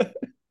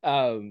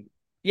 But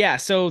yeah,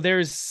 so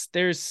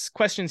there's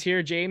questions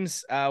here,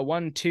 James.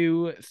 1,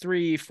 2,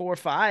 3, 4,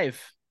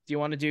 5. Do you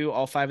want to do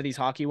all 5 of these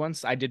hockey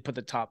ones? I did put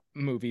the top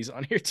movies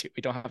on here too.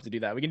 We don't have to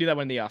do that. We can do that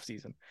one in the off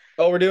season.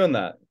 Oh, we're doing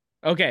that.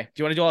 Okay. Do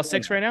you want to do all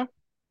 6 right now?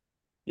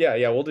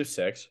 Yeah, we'll do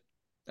 6.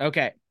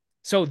 Okay.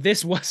 So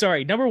this was,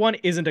 sorry, number 1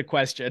 isn't a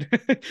question.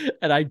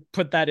 And I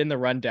put that in the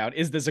rundown.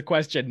 Is this a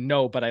question?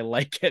 No, but I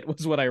like it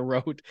was what I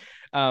wrote.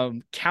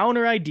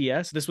 Counter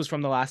idea. So this was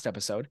from the last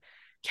episode.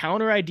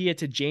 Counter idea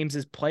to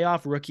James's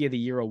playoff rookie of the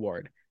year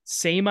award.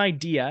 Same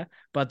idea,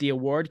 but the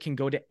award can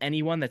go to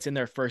anyone that's in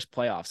their first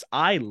playoffs.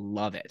 I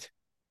love it.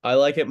 I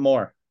like it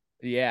more.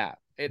 Yeah,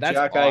 that's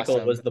Jack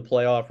Eichel was awesome. the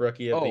playoff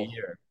rookie of the Oh,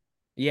 year.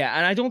 yeah,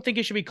 and I don't think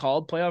it should be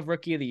called playoff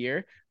rookie of the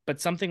year, but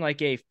something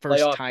like a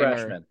first Playoff timer.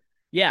 freshman.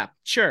 Yeah,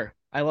 sure.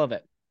 I love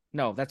it.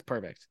 No, that's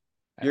perfect.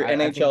 Your I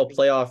think NHL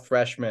playoff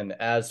freshman,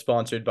 as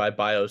sponsored by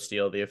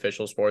BioSteel, the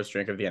official sports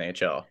drink of the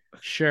NHL.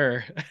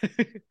 sure.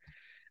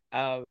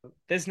 uh,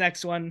 this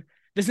next one,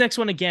 this next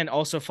one again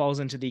also falls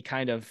into the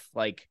kind of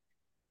like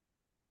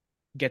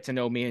get to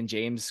know me and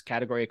James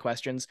category of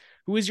questions.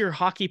 Who is your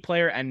hockey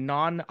player and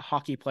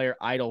non-hockey player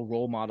idol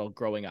role model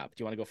growing up?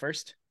 Do you want to go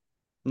first?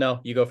 No,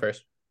 you go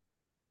first.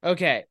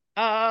 Okay.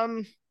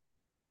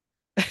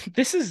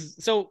 This is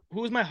so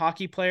who's my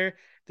hockey player?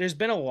 There's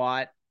been a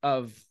lot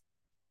of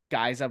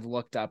guys I've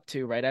looked up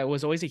to, right? I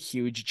was always a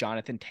huge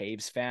Jonathan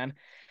Taves fan.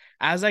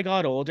 As I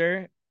got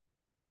older,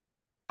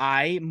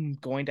 I'm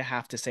going to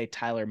have to say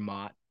Tyler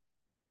Mott.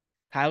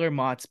 Tyler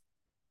Mott's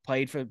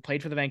played for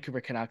the Vancouver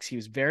Canucks. He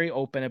was very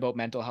open about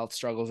mental health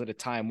struggles at a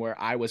time where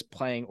I was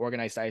playing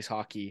organized ice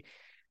hockey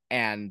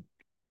and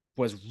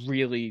was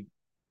really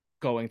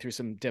going through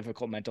some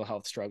difficult mental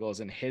health struggles.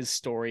 And his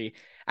story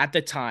at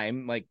the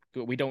time, like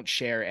we don't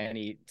share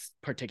any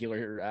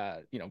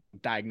particular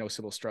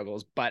diagnosable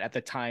struggles, but at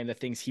the time the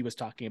things he was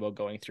talking about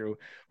going through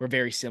were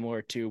very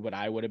similar to what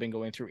I would have been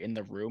going through in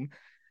the room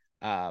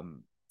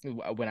um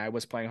when I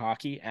was playing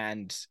hockey.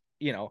 And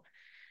you know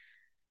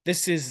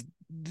this is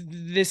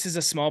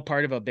a small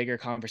part of a bigger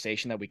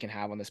conversation that we can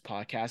have on this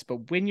podcast.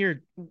 But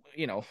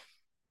you know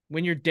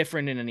when you're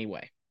different in any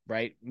way,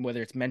 right?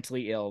 Whether it's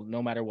mentally ill,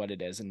 no matter what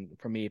it is. And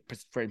for me,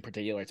 in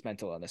particular, it's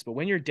mental illness. But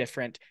when you're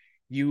different,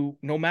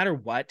 no matter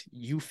what,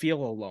 you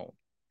feel alone,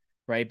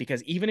 right?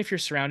 Because even if you're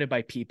surrounded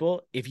by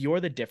people, if you're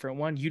the different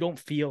one, you don't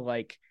feel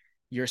like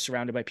you're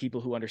surrounded by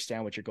people who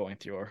understand what you're going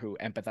through or who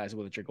empathize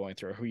with what you're going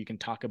through or who you can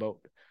talk about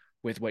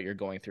with what you're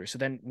going through. So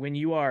then when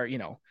you are,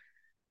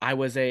 I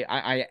was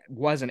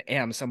and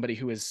am somebody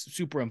who is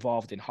super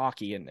involved in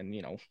hockey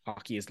and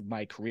hockey is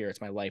my career. It's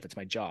my life. It's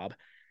my job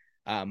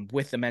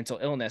with the mental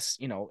illness,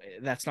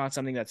 that's not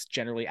something that's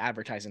generally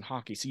advertised in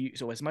hockey.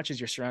 So as much as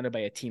you're surrounded by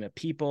a team of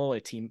people,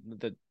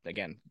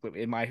 again,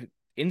 in my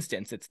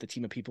instance, it's the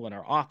team of people in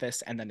our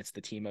office, and then it's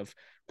the team of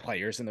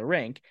players in the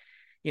rink.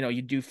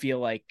 You do feel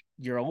like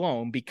you're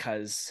alone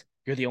because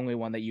you're the only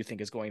one that you think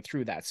is going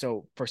through that.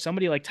 So for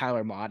somebody like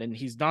Tyler Mott, and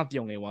he's not the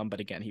only one, but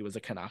again, he was a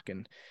Canuck,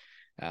 and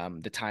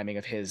the timing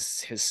of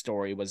his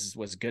story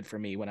was good for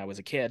me when I was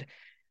a kid.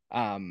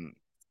 Um,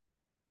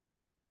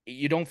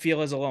 you don't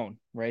feel as alone,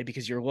 right?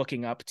 Because you're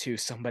looking up to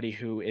somebody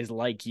who is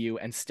like you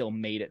and still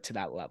made it to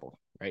that level,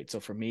 right? So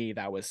for me,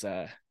 that was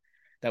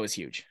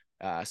huge.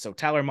 So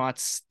Tyler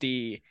Mott's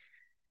the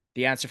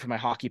answer for my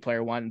hockey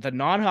player one. The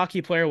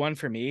non-hockey player one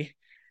for me,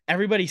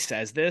 everybody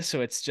says this, so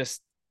it's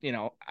just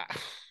it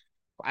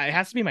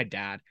has to be my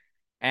dad.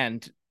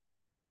 And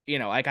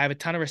like I have a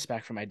ton of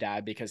respect for my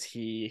dad because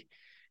he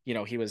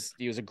was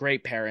a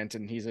great parent,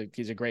 and he's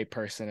a great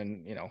person.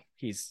 And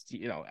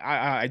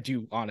I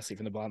do honestly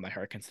from the bottom of my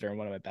heart consider him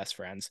one of my best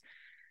friends.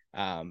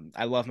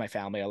 I love my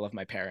family, I love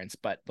my parents,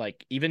 but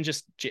like even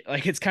just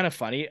like it's kind of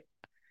funny.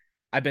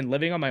 I've been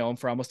living on my own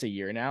for almost a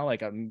year now.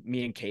 Like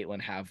me and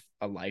Caitlin have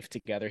a life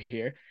together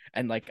here,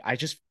 and like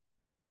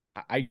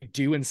I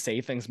do and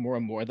say things more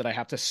and more that I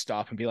have to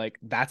stop and be like,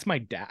 that's my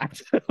dad.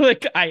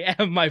 Like I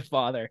am my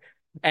father.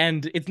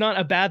 And it's not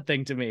a bad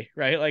thing to me,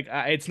 right? Like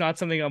it's not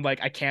something I'm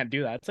like I can't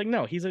do that. It's like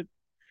no,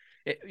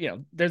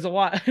 there's a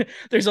lot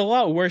there's a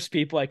lot worse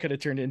people I could have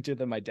turned into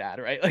than my dad,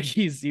 right? Like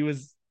he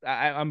was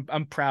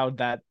I'm proud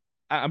that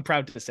I'm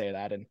proud to say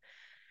that. And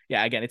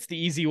yeah, again, it's the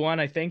easy one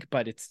I think,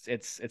 but it's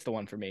the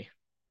one for me.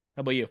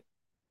 How about you?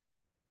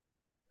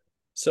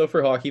 So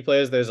for hockey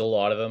players, there's a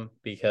lot of them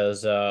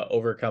because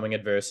overcoming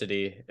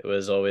adversity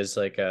was always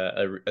like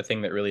a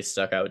thing that really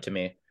stuck out to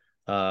me.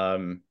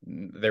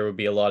 There would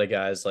be a lot of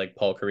guys like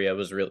Paul Kariya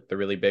was the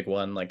really big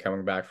one, like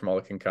coming back from all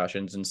the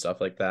concussions and stuff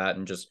like that,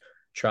 and just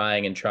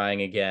trying and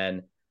trying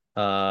again.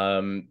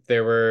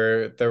 There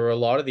were a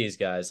lot of these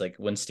guys, like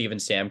when Steven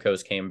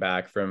Stamkos came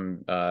back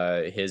from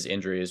his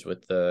injuries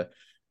with the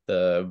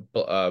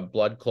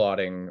blood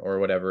clotting or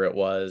whatever it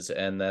was,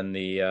 and then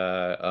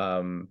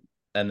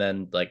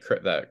like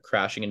that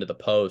crashing into the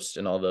post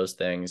and all those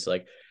things,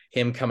 like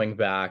him coming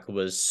back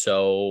was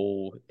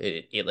so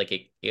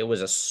it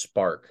was a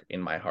spark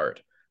in my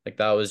heart. Like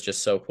that was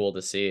just so cool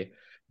to see.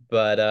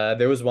 But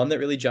there was one that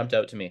really jumped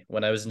out to me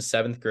when I was in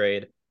seventh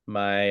grade.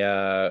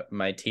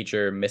 My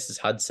teacher, Mrs.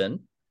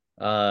 Hudson,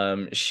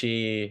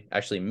 she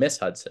actually Miss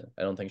Hudson.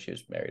 I don't think she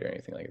was married or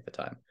anything like at the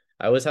time.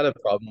 I always had a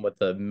problem with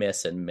the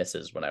Miss and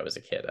Mrs. when I was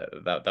a kid.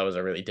 That was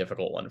a really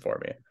difficult one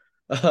for me.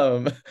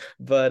 Um,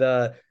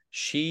 but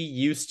she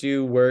used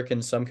to work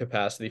in some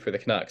capacity for the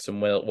Canucks,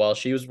 and while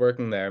she was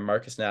working there,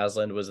 Marcus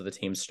Naslund was the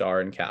team's star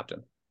and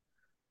captain.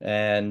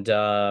 And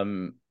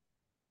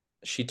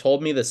she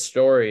told me the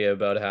story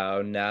about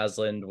how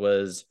Naslund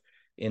was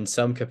in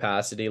some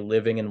capacity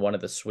living in one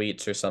of the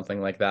suites or something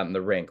like that in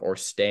the rink, or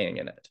staying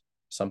in it,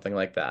 something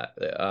like that.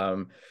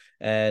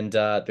 And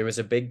there was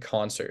a big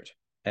concert,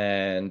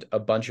 and a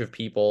bunch of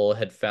people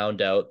had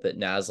found out that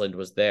Naslund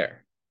was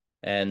there.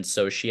 And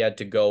so she had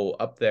to go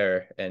up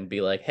there and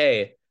be like,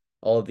 hey,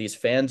 all of these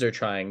fans are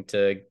trying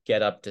to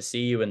get up to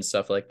see you and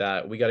stuff like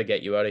that. We got to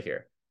get you out of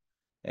here.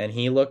 And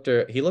he looked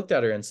at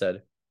her and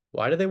said,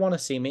 why do they want to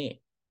see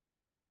me?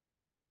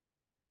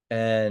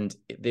 And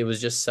it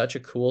was just such a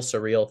cool,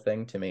 surreal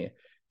thing to me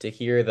to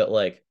hear that,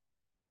 like,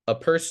 a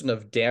person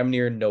of damn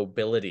near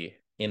nobility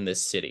in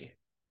this city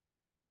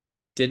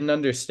didn't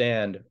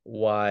understand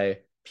why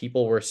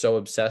people were so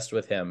obsessed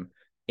with him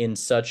in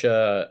such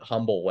a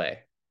humble way.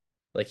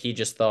 Like, he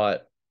just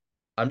thought,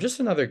 I'm just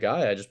another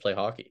guy. I just play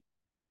hockey.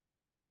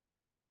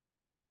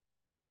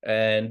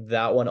 And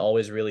that one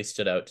always really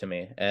stood out to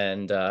me.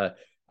 And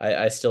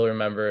I still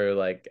remember,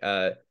 like,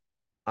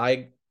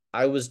 I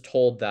I was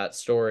told that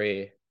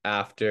story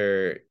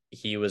after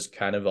he was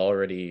kind of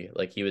already,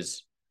 like, he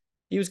was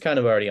kind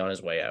of already on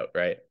his way out,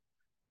 right?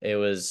 It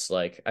was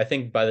like, I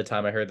think by the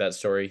time I heard that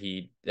story,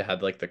 he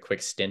had like the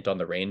quick stint on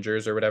the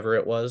Rangers or whatever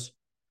it was.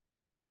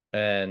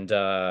 And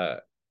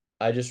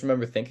I just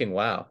remember thinking,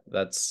 wow,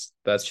 that's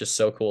just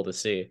so cool to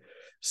see.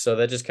 So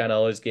that just kind of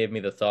always gave me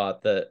the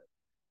thought that,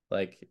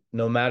 like,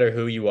 no matter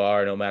who you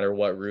are, no matter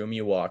what room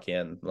you walk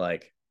in,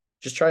 like,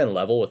 just try and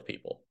level with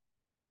people,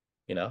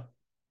 you know?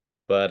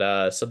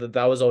 But so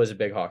that was always a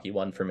big hockey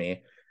one for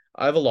me.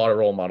 I have a lot of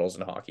role models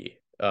in hockey.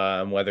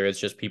 Whether it's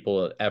just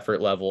people at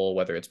effort level,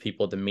 whether it's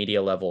people at the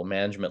media level,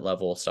 management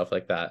level, stuff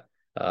like that.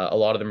 A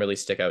lot of them really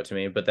stick out to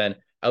me. But then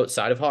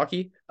outside of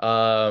hockey,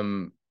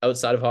 my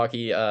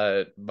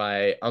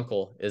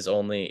uncle is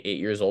only 8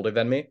 years older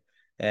than me,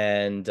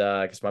 and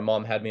because my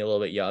mom had me a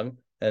little bit young,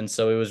 and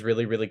so it was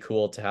really, really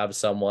cool to have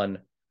someone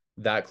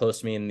that close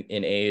to me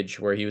in age,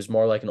 where he was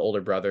more like an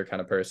older brother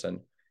kind of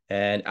person.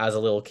 And as a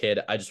little kid,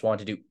 I just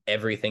wanted to do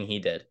everything he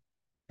did.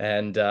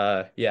 And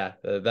yeah,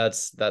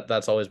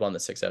 that's always one that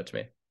sticks out to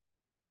me.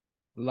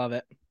 Love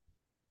it.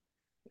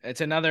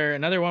 It's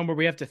another one where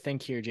we have to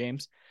think here,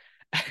 James.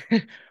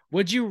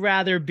 Would you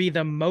rather be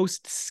the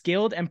most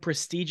skilled and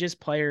prestigious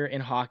player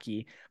in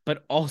hockey,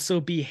 but also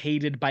be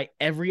hated by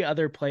every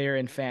other player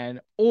and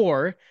fan,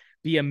 or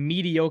be a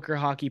mediocre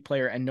hockey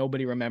player and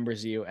nobody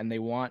remembers you and they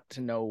want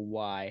to know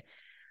why?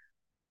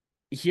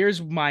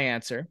 Here's my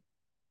answer.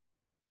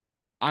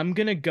 I'm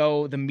going to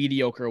go the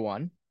mediocre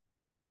one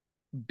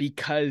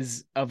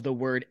because of the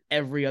word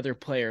every other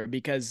player,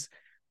 because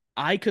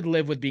I could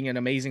live with being an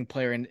amazing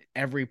player and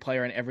every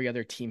player and every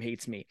other team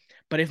hates me.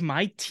 But if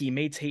my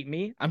teammates hate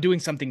me, I'm doing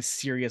something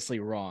seriously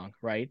wrong,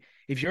 right?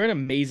 If you're an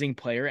amazing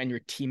player and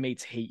your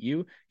teammates hate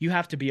you, you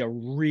have to be a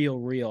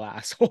real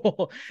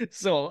asshole.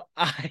 So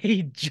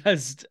I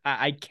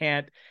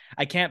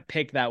can't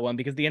pick that one,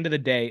 because at the end of the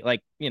day,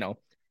 like,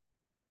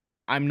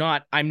 I'm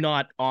not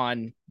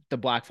on the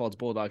Blackfalds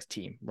Bulldogs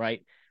team,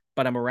 right?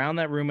 But I'm around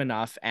that room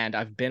enough, and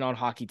I've been on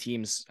hockey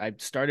teams. I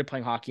started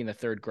playing hockey in the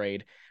third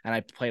grade, and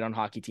I played on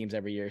hockey teams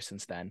every year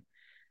since then.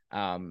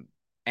 Um,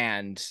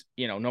 and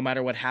no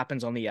matter what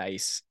happens on the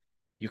ice,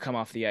 you come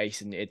off the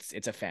ice and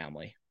it's a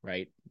family,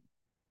 right?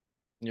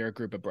 You're a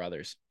group of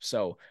brothers.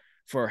 So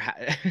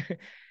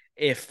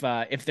if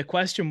the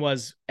question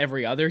was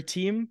every other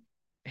team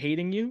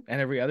hating you and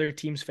every other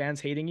team's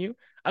fans hating you,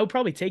 I would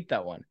probably take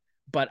that one.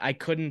 But I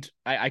couldn't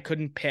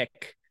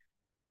pick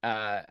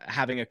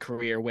having a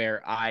career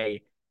where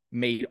I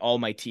made all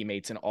my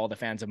teammates and all the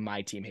fans of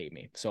my team hate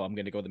me. So I'm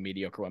gonna go the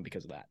mediocre one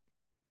because of that.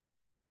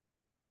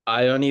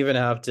 I don't even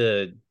have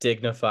to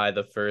dignify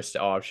the first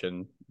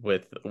option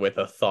with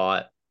a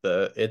thought.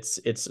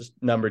 It's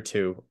number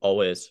two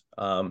always.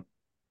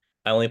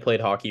 I only played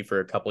hockey for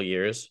a couple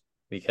years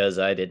because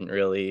I didn't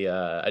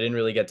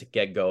really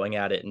get going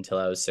at it until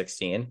I was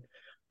 16.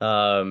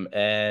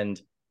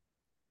 And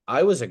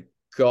I was a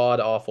god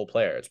awful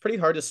player. It's pretty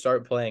hard to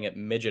start playing at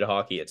midget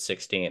hockey at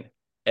 16.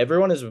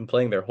 Everyone has been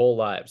playing their whole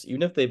lives.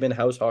 Even if they've been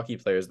house hockey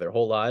players their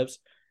whole lives,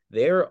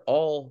 they're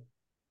all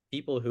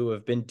people who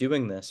have been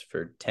doing this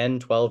for 10,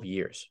 12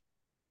 years.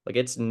 Like,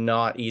 it's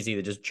not easy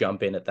to just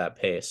jump in at that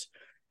pace.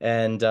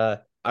 And I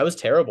was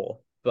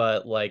terrible,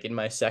 but like in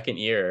my second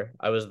year,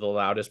 I was the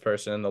loudest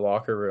person in the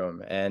locker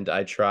room, and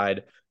I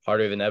tried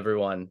harder than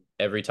everyone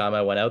every time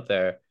I went out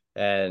there.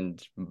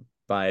 And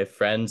my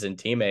friends and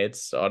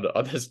teammates on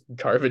this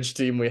garbage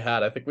team we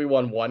had, I think we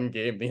won one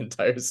game the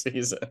entire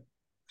season.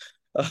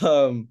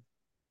 Um,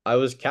 I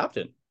was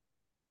captain.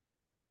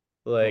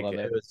 I Like, love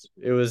it.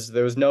 there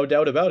was no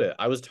doubt about it.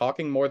 I was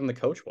talking more than the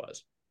coach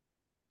was.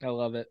 I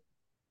love it.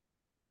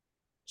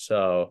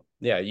 So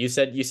yeah, you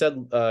said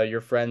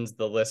your friends,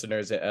 the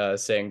listeners,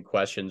 saying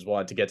questions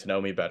wanted to get to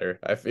know me better.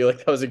 I feel like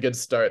that was a good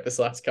start this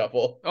last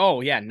couple. Oh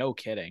yeah, no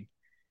kidding.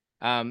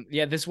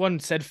 Yeah, this one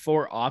said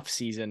for off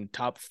season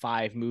top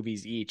 5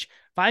 movies each.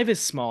 5 is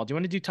small. Do you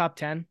want to do top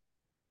 10?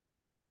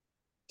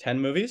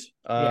 10 movies?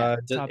 Yeah,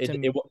 top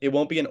 10. It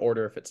won't be in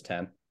order if it's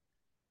 10.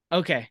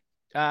 Okay.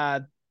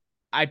 Uh,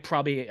 I'd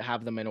probably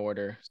have them in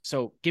order.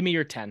 So give me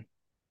your 10.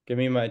 Give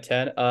me my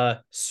 10.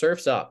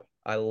 Surf's Up.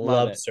 I Love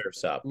love it.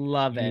 Surf's Up.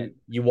 Love it.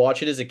 You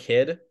watch it as a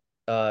kid,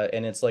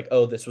 and it's like,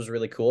 oh, this was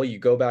really cool. You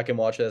go back and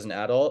watch it as an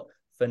adult.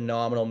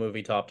 Phenomenal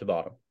movie, top to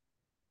bottom.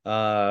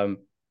 Um,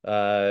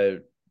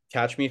 uh,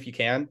 Catch Me If You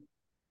Can.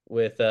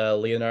 with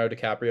Leonardo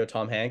DiCaprio,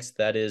 Tom Hanks.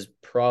 That is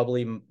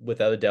probably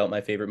without a doubt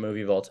my favorite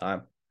movie of all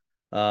time.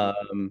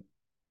 Um,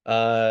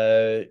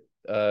 uh,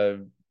 uh,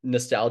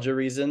 Nostalgia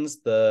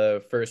reasons,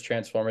 the first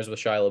Transformers with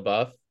Shia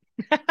LaBeouf.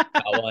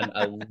 That one,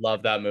 I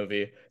love that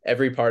movie.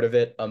 Every part of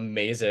it,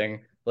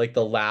 amazing. Like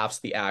the laughs,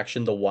 the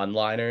action, the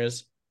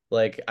one-liners.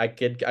 Like I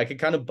could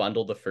kind of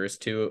bundle the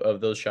first two of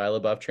those Shia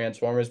LaBeouf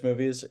Transformers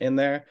movies in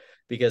there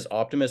because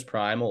Optimus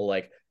Prime will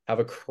like have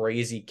a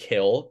crazy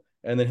kill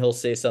and then he'll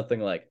say something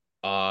like,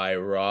 "I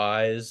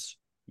rise,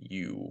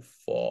 you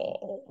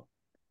fall."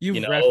 You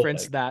You've know,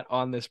 referenced like that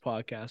on this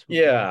podcast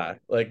before. yeah,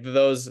 like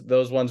those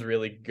ones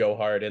really go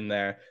hard in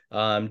there.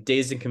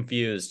 Dazed and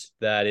Confused,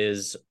 that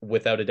is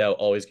without a doubt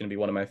always going to be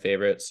one of my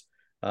favorites.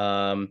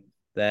 Um,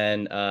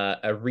 then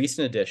a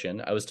recent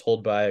addition, I was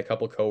told by a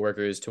couple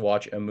coworkers to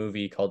watch a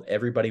movie called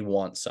Everybody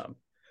Wants Some.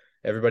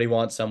 Everybody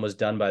Wants Some was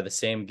done by the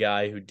same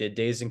guy who did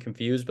Dazed and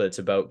Confused, but it's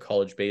about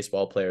college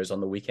baseball players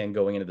on the weekend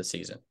going into the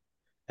season.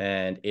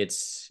 And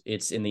it's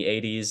in the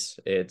 80s.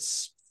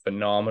 It's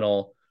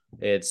phenomenal.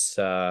 It's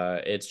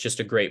just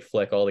a great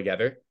flick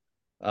altogether.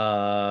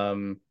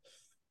 Um,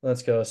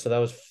 let's go. So that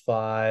was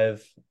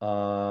five.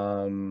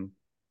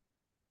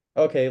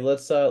 Okay,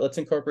 let's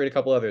incorporate a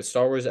couple others.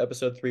 Star Wars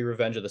Episode 3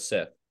 Revenge of the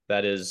Sith.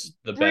 That is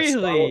the best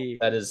Really?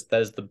 that is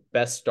the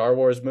best Star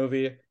Wars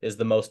movie, is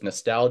the most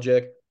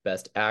nostalgic,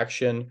 best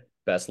action,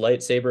 best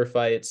lightsaber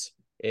fights.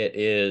 It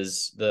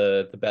is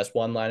the best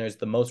one-liners,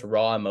 the most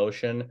raw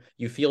emotion.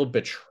 You feel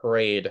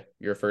betrayed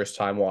your first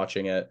time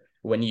watching it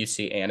when you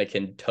see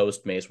Anakin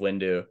toast Mace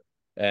Windu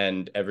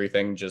and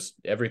everything just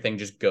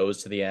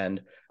goes to the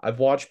end. I've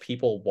watched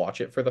people watch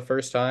it for the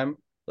first time,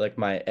 like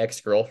my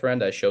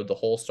ex-girlfriend I showed the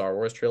whole Star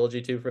Wars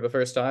trilogy to for the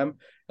first time,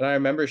 and I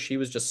remember she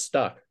was just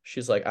stuck.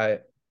 She's like, I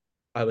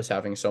was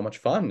having so much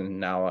fun, and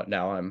now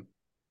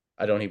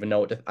I don't even know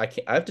what to, I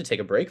have to take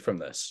a break from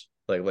this,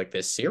 like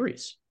this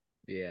series.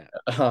 Yeah.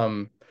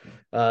 um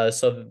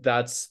so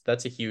that's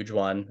a huge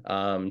one,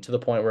 to the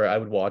point where I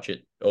would watch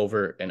it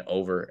over and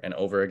over and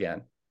over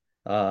again.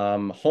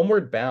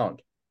 Homeward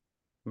Bound.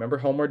 Remember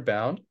Homeward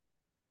Bound?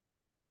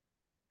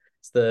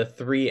 It's the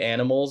three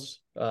animals,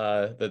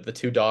 the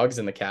two dogs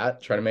and the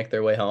cat trying to make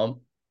their way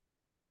home.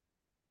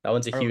 That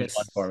one's a Our huge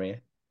one for lists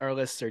me. our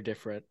lists are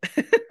different.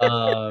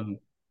 Um,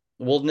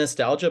 well,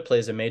 nostalgia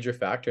plays a major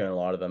factor in a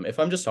lot of them. If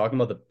I'm just talking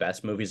about the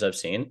best movies I've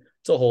seen,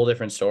 it's a whole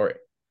different story.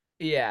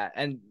 Yeah,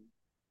 and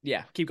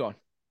yeah, keep going.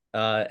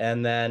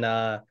 And then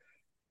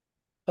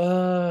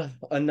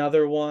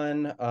another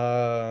one.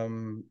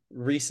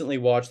 Recently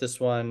watched this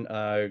one.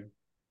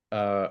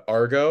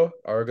 Argo.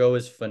 Argo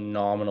is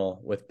phenomenal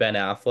with Ben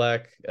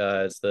Affleck.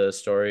 It's the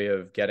story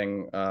of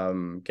getting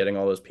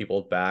all those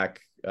people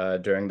back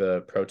during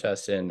the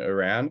protests in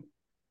Iran.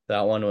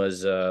 That one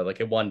was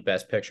like it won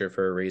Best Picture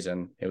for a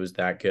reason. It was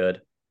that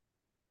good.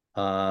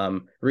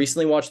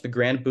 Recently watched The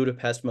Grand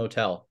Budapest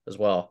Motel as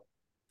well.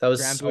 That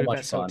was Grand so much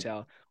Budapest fun.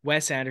 Hotel.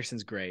 Wes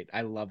Anderson's great.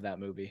 I love that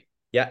movie.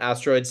 Yeah,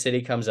 Asteroid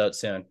City comes out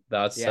soon.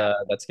 Yeah.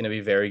 That's gonna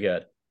be very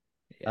good.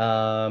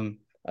 Yeah.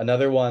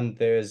 Another one,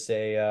 there's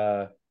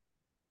a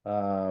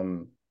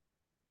um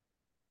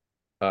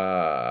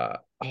oh,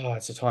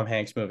 it's a Tom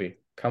Hanks movie.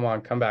 Come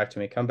on, come back to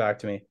me. Come back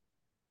to me.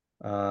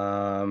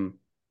 Um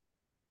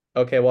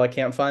okay, well I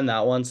can't find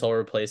that one, so I'll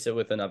replace it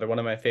with another one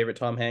of my favorite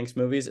Tom Hanks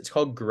movies. It's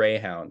called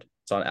Greyhound.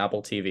 It's on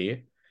Apple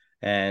TV.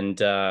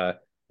 And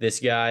this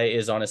guy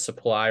is on a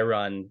supply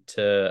run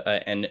to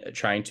and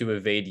trying to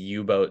evade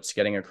U-boats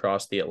getting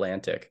across the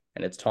Atlantic.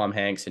 And it's Tom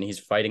Hanks and he's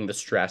fighting the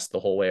stress the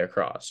whole way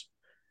across.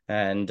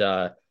 And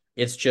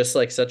it's just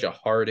like such a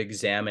hard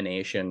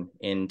examination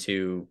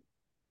into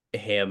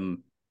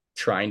him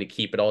trying to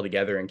keep it all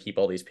together and keep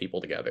all these people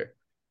together.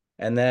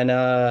 And then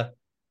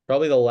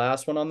probably the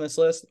last one on this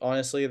list,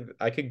 honestly,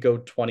 I could go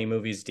 20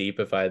 movies deep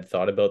if I had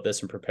thought about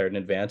this and prepared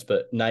in advance,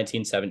 but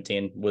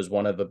 1917 was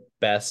one of the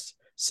best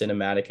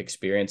cinematic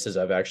experiences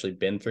I've actually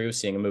been through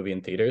seeing a movie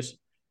in theaters.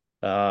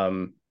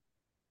 Um,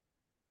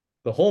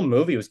 the whole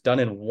movie was done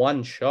in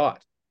one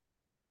shot.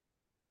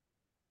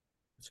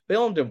 It's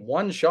filmed in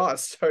one shot,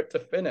 start to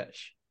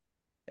finish.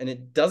 And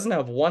it doesn't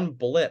have one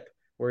blip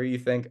where you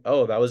think,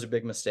 oh, that was a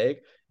big mistake.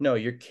 No,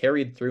 you're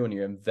carried through and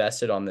you're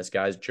invested on this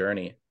guy's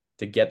journey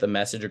to get the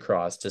message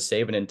across, to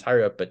save an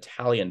entire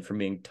battalion from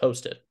being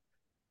toasted,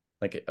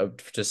 like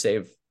to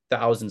save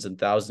thousands and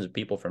thousands of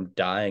people from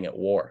dying at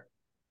war.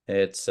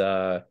 It's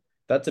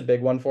that's a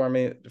big one for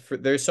me.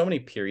 There's so many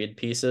period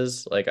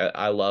pieces. Like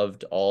I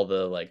loved all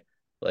the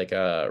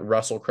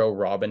Russell Crowe,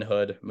 Robin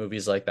Hood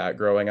movies like that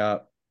growing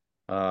up.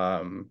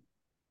 Um,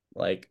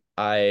 like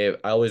I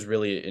always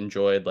really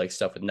enjoyed like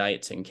stuff with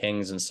knights and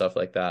kings and stuff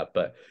like that,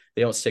 but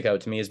they don't stick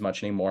out to me as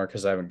much anymore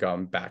because I haven't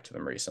gone back to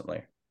them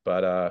recently.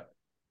 But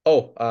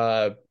oh,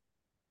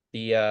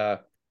 the I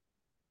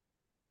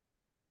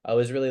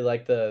always really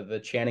like the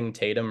Channing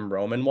Tatum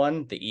Roman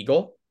one, the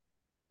Eagle,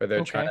 where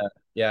they're trying Okay. to,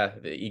 yeah,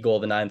 the Eagle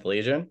of the Ninth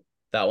Legion.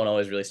 That one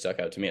always really stuck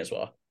out to me as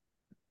well.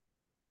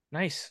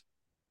 Nice.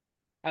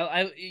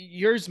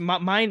 Yours,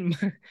 mine,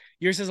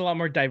 yours has a lot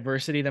more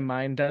diversity than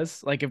mine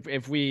does. Like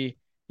if we,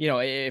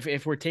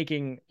 if we're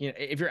taking,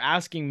 if you're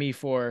asking me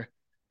for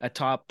a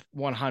top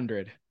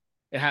 100,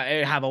 it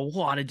have a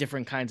lot of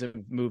different kinds of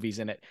movies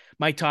in it.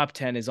 My top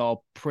 10 is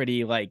all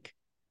pretty like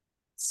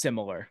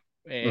similar.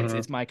 Mhm.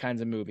 It's my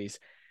kinds of movies.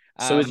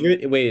 So is Um,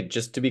 your wait,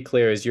 just to be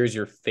clear, is yours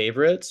your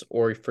favorites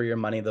or for your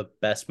money the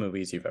best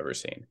movies you've ever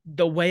seen?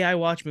 the way I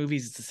watch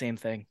movies, it's the same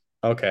thing.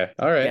 Okay.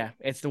 All right. Yeah,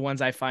 it's the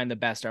ones I find the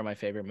best are my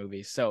favorite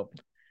movies. So,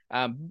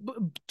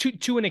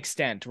 to an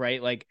extent,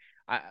 right? Like,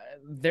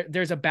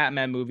 there's a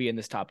Batman movie in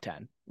this top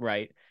 10,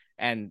 right?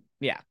 And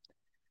yeah,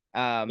 If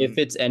um,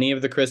 it's any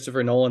of the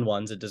Christopher Nolan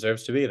ones, it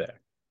deserves to be there.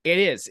 it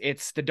is.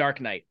 It's The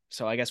Dark Knight.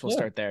 So I guess we'll Yeah.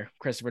 start there.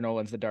 Christopher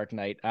Nolan's The Dark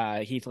Knight.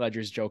 Heath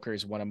Ledger's Joker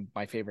is one of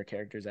my favorite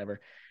characters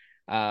ever.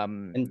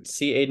 Um, And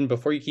see, Aiden,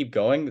 before you keep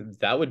going,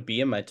 that would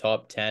be in my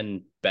top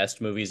 10 best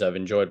movies I've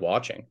enjoyed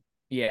watching,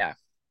 yeah,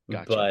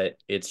 gotcha. but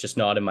it's just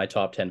not in my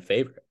top 10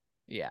 favorite.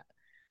 Yeah.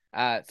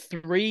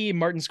 Three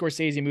Martin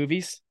Scorsese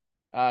movies.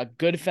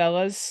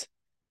 Goodfellas,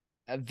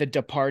 The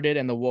Departed,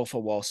 and The Wolf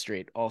of Wall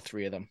Street. All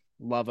three of them.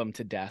 Love them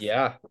to death.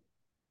 Yeah.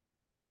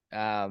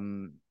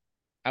 Um,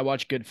 I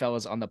watched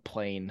Goodfellas on the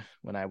plane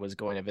when I was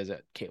going to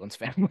visit Caitlin's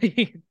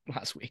family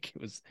last week.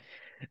 It was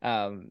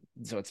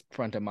so it's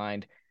front of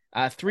mind.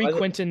 Three By the,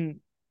 Quentin.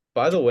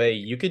 by the way,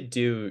 you could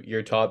do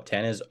your top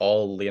 10 is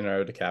all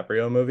Leonardo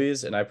DiCaprio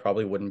movies, and I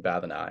probably wouldn't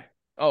bat an eye.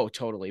 Oh,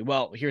 totally.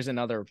 Well, here's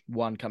another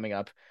one coming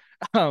up.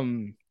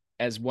 Um,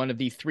 as one of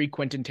the three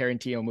Quentin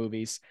Tarantino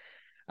movies.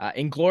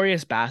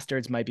 Inglorious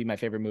Bastards might be my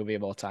favorite movie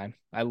of all time.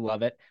 I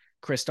love it.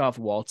 Christoph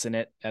Waltz in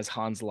it as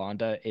Hans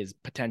Landa is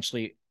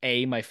potentially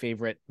A, my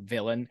favorite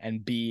villain,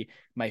 and B,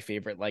 my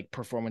favorite like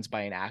performance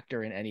by an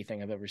actor in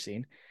anything I've ever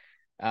seen.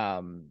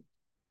 Um,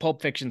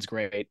 Pulp Fiction's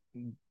great.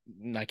 I'm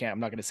not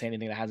going to say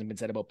anything that hasn't been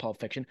said about Pulp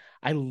Fiction.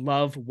 I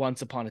love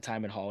Once Upon a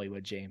Time in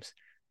Hollywood, James.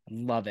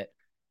 Love it.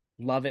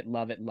 Love it,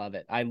 love it, love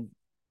it.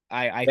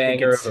 I think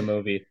Banger of it's a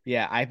movie.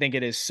 yeah, I think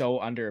it is so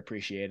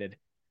underappreciated.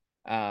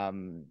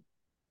 Um,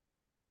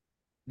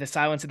 The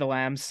Silence of the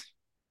Lambs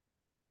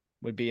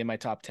would be in my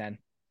top 10.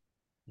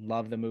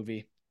 Love the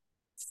movie.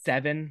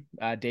 Seven,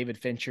 David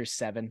Fincher,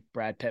 Seven,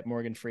 Brad Pitt,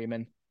 Morgan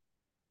Freeman.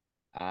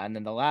 And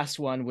then the last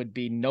one would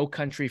be No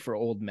Country for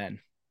Old Men.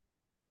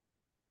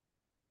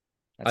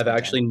 That's I've my 10.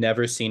 actually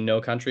never seen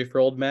No Country for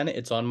Old Men.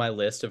 It's on my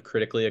list of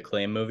critically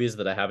acclaimed movies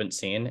that I haven't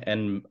seen.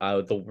 And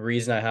the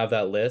reason I have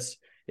that list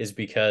is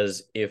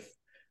because if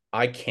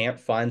I can't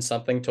find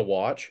something to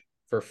watch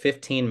for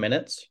 15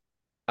 minutes,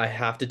 I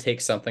have to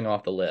take something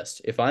off the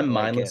list. If I'm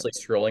I like it. mindlessly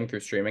scrolling through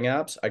streaming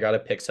apps, I got to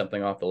pick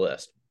something off the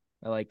list.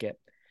 I like it.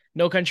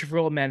 No Country for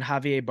Old Men,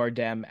 Javier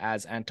Bardem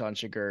as Anton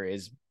Chigurh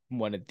is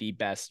one of the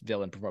best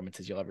villain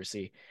performances you'll ever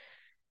see.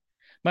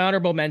 My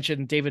honorable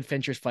mention, David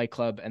Fincher's Fight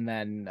Club, and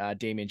then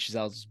Damien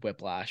Chazelle's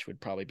Whiplash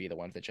would probably be the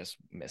ones that just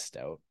missed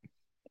out.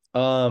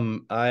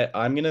 I'm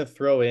gonna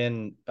throw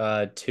in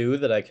two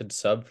that I could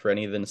sub for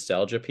any of the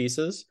nostalgia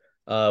pieces.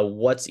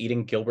 What's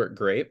Eating Gilbert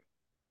Grape?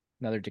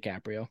 Another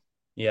DiCaprio.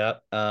 Yeah,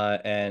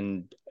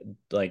 and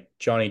like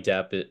Johnny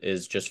Depp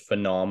is just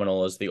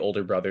phenomenal as the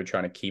older brother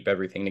trying to keep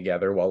everything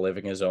together while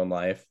living his own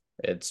life.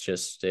 It's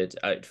just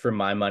for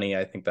my money,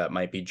 I think that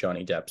might be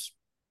Johnny Depp's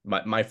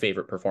my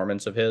favorite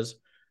performance of his.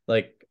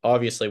 Like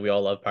obviously we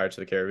all love Pirates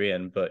of the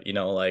Caribbean, but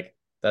like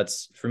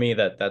that's for me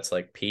that's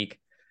like peak.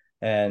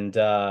 And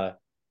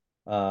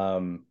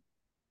um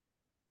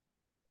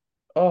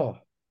oh,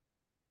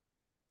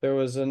 there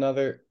was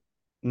another.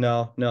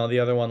 No, no, the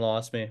other one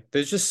lost me.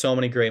 There's just so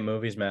many great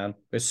movies, man.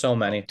 There's so Oh,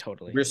 many.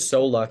 totally. We're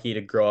so lucky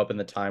to grow up in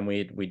the time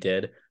we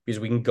did because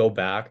we can go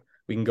back,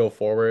 we can go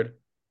forward.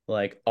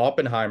 Like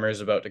Oppenheimer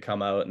is about to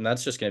come out, and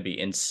that's just going to be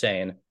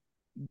insane.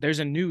 There's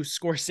a new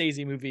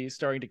Scorsese movie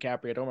starring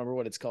DiCaprio. I don't remember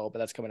what it's called, but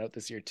that's coming out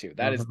this year too.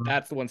 Mm-hmm.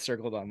 That's the one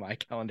circled on my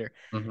calendar.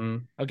 Mm-hmm.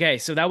 Okay,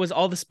 so that was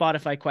all the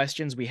Spotify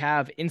questions. We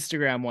have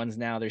Instagram ones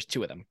now. There's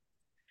two of them.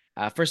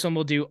 First one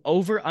we'll do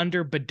over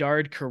under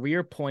Bedard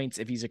career points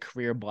if he's a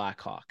career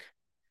Blackhawk.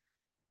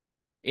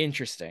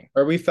 Interesting.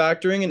 Are we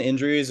factoring in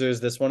injuries, or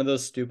is this one of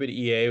those stupid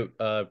EA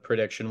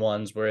prediction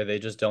ones where they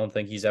just don't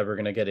think he's ever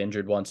going to get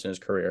injured once in his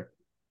career?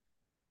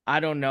 I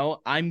don't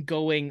know. I'm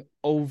going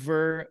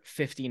over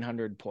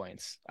 1,500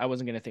 points. I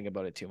wasn't going to think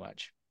about it too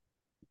much.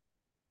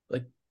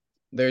 Like,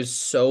 there's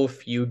so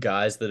few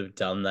guys that have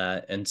done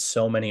that, and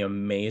so many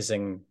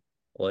amazing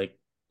like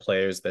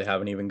players that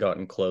haven't even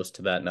gotten close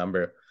to that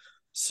number.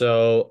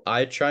 So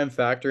I try and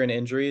factor in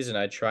injuries, and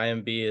I try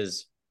and be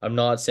as I'm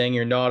not saying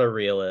you're not a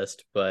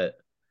realist, but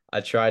I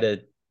try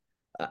to.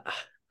 Uh,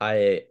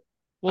 I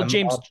Well, I'm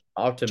James,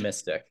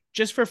 optimistic.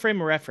 just for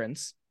frame of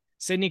reference,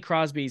 Sidney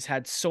Crosby's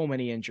had so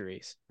many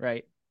injuries,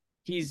 right?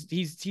 He's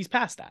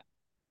past that.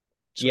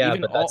 So Yeah,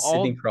 even but that's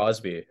Sidney all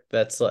Crosby.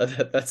 That's like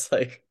let's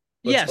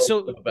yeah,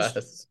 hope for the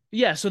best.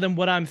 yeah, so then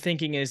what I'm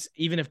thinking is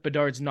even if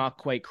Bedard's not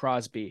quite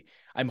Crosby,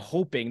 I'm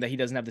hoping that he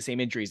doesn't have the same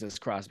injuries as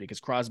Crosby because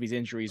Crosby's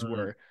injuries Mm.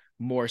 were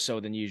more so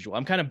than usual.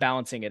 I'm kind of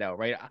balancing it out,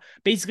 right?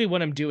 Basically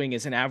what I'm doing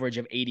is an average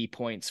of 80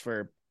 points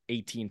for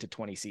 18 to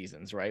 20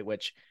 seasons, right?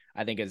 Which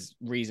I think is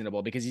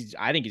reasonable because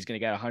I think he's going to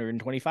get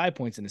 125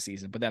 points in the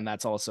season, but then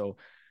that's also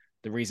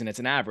The reason it's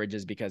an average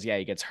is because, yeah,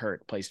 he gets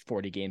hurt, plays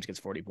 40 games, gets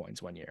 40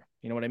 points one year.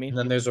 You know what I mean? And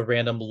then there's a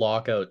random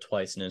lockout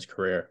twice in his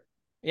career.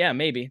 Yeah,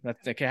 maybe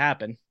that could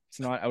happen. It's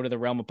not out of the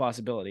realm of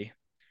possibility.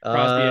 Uh,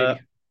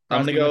 Crosby,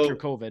 I'm gonna Crosby went through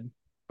go. COVID.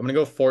 I'm gonna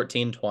go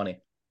 14-20.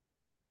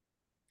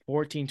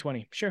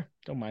 14-20. Sure,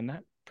 don't mind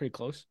that. Pretty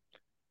close.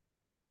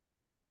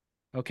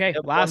 Okay,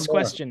 Yep, one last more.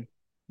 question.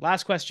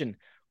 Last question.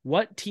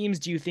 What teams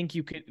do you think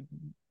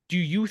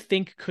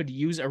could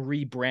use a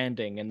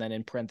rebranding? And then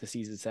in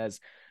parentheses it says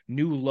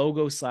new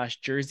logo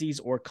 / jerseys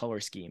or color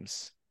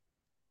schemes.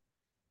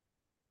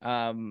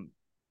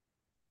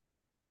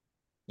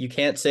 You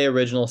can't say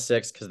original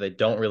six because they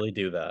don't really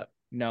do that.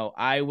 No,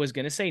 I was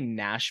gonna say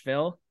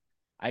Nashville.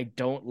 I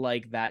don't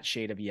like that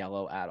shade of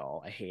yellow at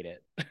all. I hate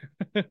it.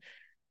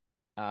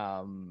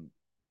 um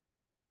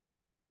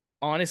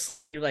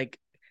Honestly, like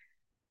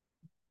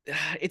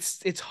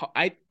it's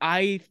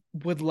I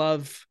would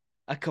love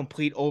a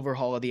complete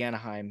overhaul of the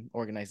Anaheim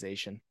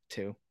organization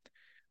too.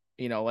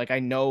 You know, like I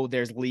know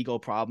there's legal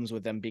problems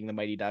with them being the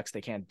Mighty Ducks.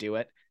 They can't do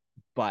it,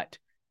 but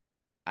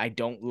I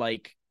don't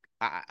like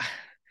I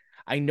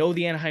I know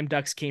the Anaheim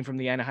Ducks came from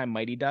the Anaheim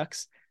Mighty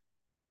Ducks.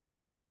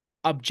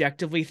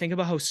 Objectively, think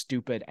about how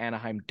stupid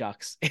Anaheim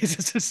Ducks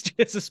is.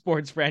 It's a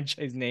sports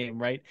franchise name,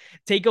 right?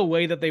 Take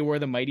away that they were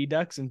the Mighty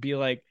Ducks and be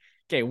like,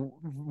 okay,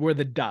 we're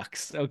the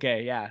Ducks.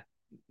 Okay, yeah,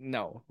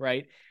 no,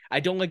 right? I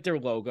don't like their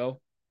logo.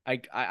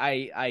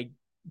 I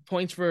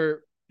points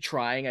for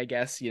trying, I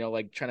guess. You know,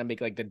 like trying to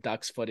make like the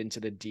Ducks foot into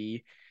the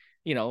D.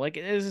 You know, like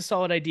it is a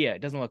solid idea. It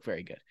doesn't look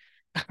very good.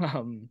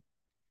 Um,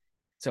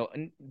 so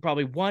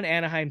probably one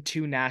Anaheim,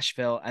 two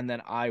Nashville, and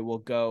then I will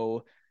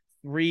go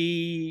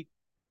three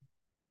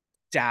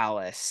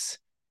Dallas.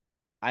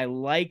 I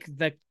like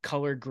the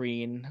color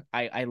green.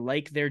 I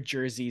like their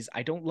jerseys.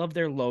 I don't love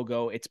their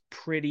logo. It's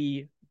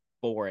pretty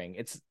boring.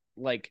 It's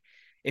like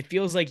it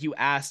feels like you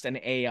asked an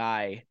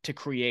AI to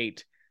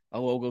create a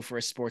logo for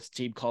a sports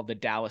team called the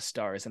Dallas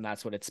Stars, and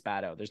that's what it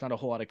spat out. There's not a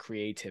whole lot of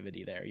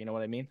creativity there. You know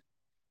what I mean?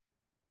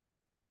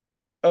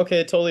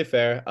 Okay, totally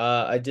fair.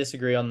 I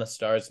disagree on the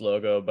Stars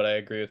logo, but I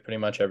agree with pretty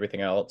much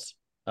everything else.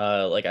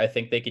 Like I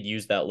think they could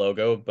use that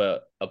logo,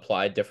 but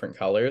apply different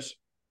colors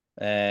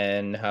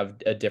and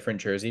have a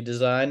different jersey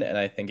design, and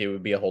I think it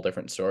would be a whole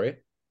different story.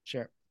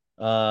 Sure.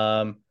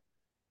 Um,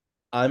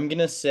 I'm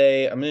gonna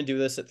do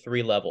this at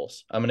three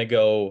levels. I'm gonna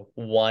go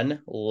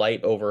one,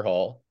 light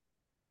overhaul,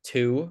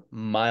 two,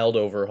 mild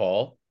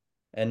overhaul,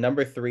 and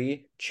number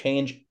three,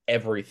 change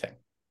everything.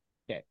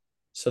 Okay.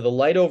 So the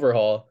light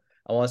overhaul,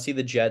 I want to see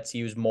the Jets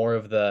use more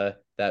of the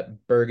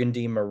that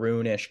burgundy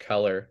maroonish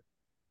color,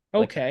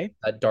 like Okay.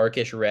 that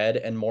darkish red,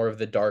 and more of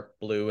the dark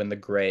blue and the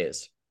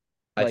grays.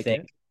 I Like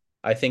think it.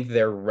 I think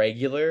their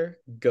regular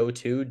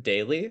go-to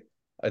daily,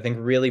 I think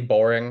really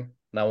boring,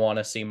 and I want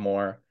to see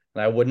more.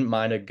 And I wouldn't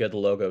mind a good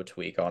logo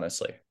tweak,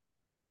 honestly.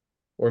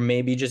 Or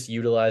maybe just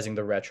utilizing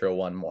the retro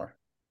one more.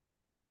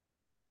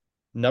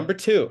 Number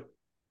two,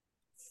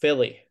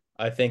 Philly.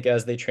 I think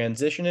as they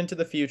transition into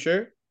the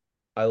future,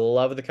 I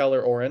love the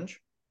color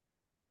orange.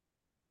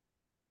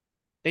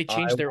 They I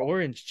changed their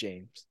orange,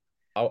 James.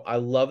 I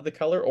love the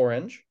color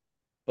orange,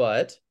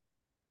 but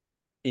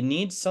it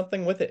needs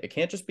something with it. It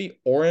can't just be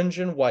orange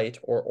and white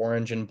or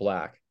orange and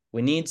black.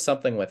 We need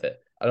something with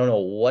it. I don't know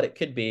what it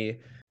could be.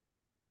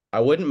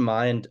 I wouldn't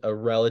mind a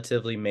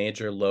relatively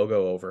major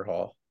logo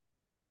overhaul.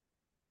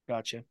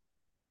 Gotcha.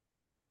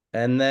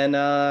 And then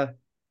uh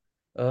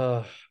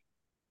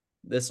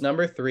this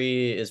number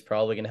three is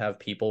probably gonna have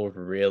people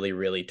really,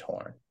 really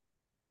torn.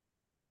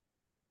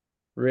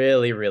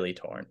 Really, really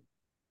torn.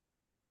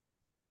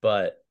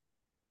 But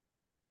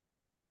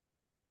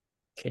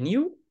can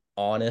you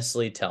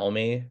honestly tell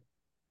me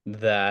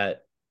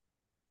that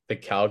the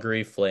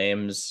Calgary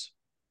Flames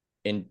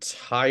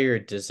entire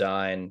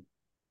design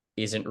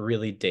isn't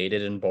really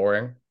dated and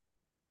boring?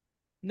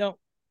 No,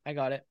 I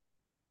got it.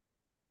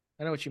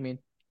 I know what you mean.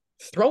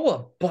 Throw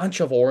a bunch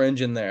of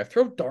orange in there.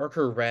 Throw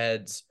darker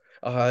reds.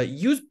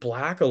 Use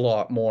black a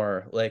lot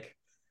more. Like,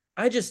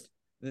 I just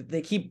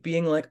they keep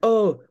being like,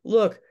 "Oh,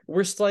 look,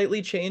 we're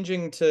slightly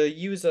changing to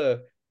use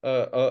a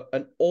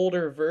an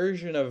older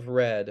version of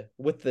red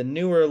with the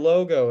newer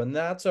logo, and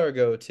that's our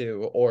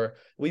go-to." Or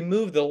we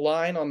moved the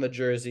line on the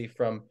jersey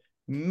from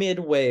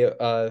midway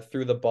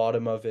through the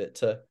bottom of it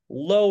to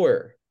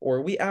lower,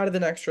 or we added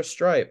an extra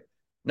stripe.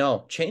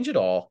 No, change it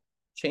all.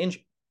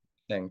 Change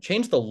thing.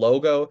 Change the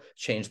logo,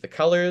 change the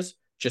colors,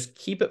 just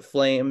keep it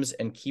flames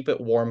and keep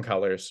it warm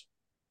colors.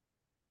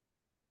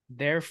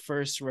 Their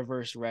first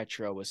reverse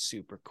retro was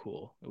super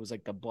cool. It was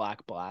like the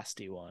Black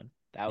Blasty one.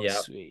 That was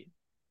Yeah, sweet.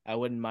 I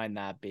wouldn't mind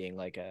that being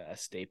like a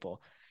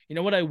staple. You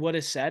know what I would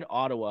have said?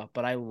 Ottawa,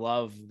 but I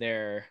love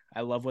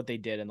what they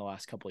did in the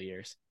last couple of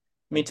years.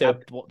 me Like too.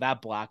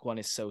 that black one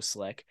is so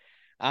slick.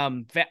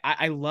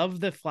 I love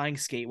the flying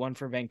skate one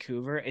for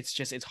Vancouver. It's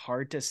just it's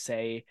hard to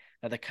say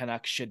that the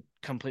Canucks should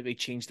completely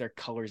change their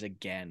colors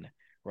again,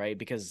 right?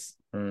 Because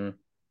Mm.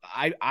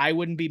 I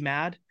wouldn't be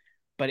mad,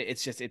 but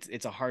it's just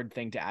it's a hard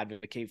thing to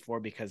advocate for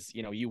because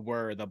you know you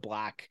were the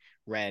black,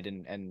 red,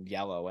 and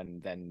yellow,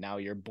 and then now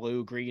you're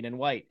blue, green, and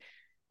white.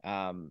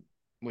 Um,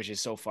 which is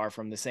so far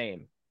from the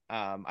same.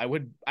 I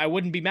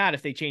wouldn't be mad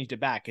if they changed it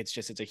back. It's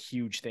just it's a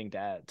huge thing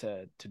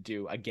to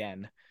do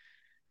again.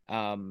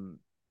 Um,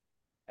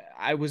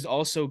 I was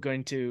also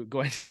going to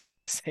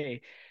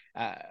say,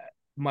 uh,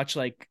 much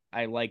like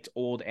I liked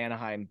old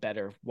Anaheim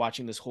better,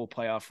 watching this whole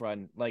playoff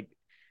run. Like,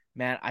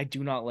 man, I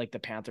do not like the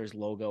Panthers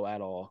logo at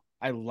all.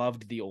 I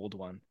loved the old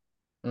one.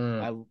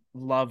 Mm. I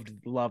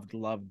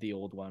loved the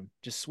old one.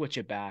 Just switch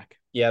it back.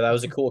 Yeah, that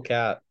was a cool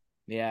cat.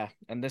 Yeah,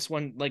 and this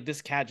one, like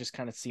this cat, just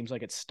kind of seems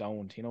like it's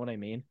stoned. You know what I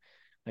mean?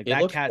 Like It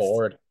that looks cat's.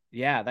 bored.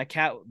 Yeah, that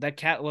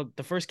cat looked.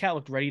 The first cat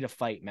looked ready to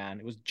fight. Man,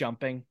 it was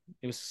jumping.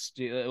 It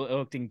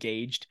looked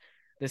engaged.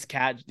 This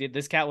cat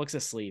looks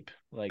asleep.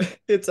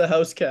 Like, It's a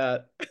house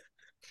cat.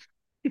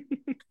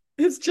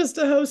 It's just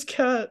a house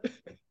cat.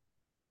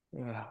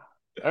 all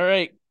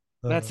right,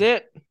 that's Uh,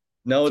 it.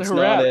 No, It's it's a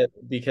not wrap. it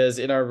because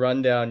in our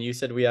rundown you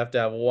said we have to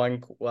have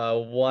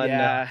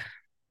Yeah,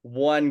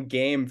 one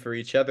game for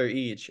each other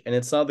each, and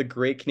it's not the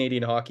Great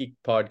Canadian Hockey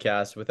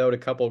Podcast without a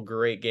couple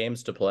great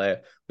games to play.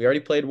 We already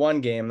played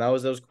one game. That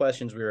was those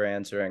questions we were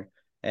answering,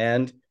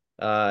 and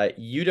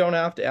you don't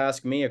have to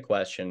ask me a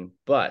question,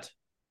 but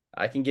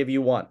I can give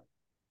you one.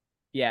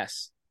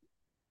 yes,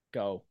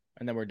 go,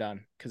 and then we're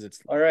done because it's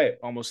All right,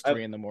 almost I've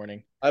 3 in the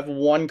morning. I've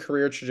one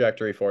career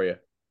trajectory for you.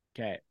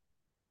 Okay,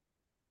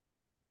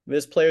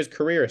 This player's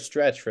career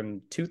stretched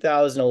from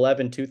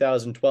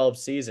 2011-2012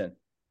 season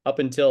up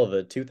until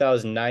the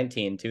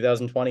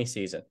 2019-2020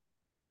 season.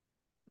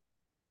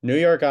 New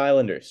York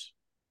Islanders,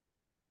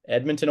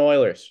 Edmonton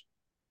Oilers,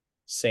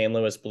 St.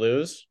 Louis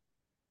Blues,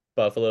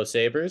 Buffalo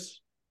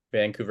Sabres,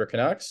 Vancouver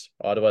Canucks,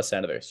 Ottawa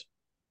Senators.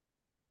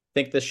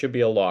 Think this should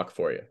be a lock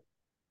for you.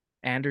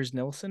 Anders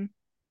Nilsson.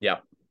 Yeah.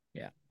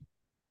 Yeah,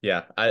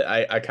 Yeah.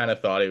 I kind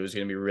of thought it was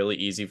going to be really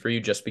easy for you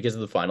just because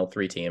of the final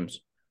three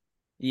teams.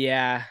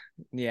 yeah,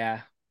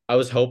 yeah. I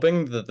was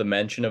hoping that the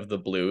mention of the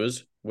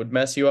Blues would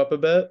mess you up a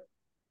bit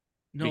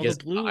No, the because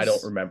I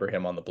don't Blues. remember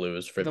him on the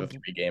Blues for The the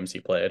three games he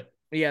played.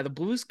 Yeah, the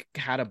Blues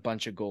had a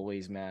bunch of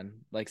goalies, man.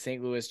 Like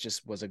St. Louis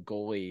just was a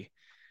goalie.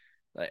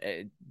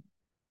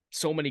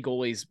 So many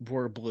goalies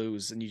were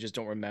Blues, and you just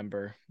don't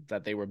remember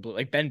that they were blue.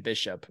 Like Ben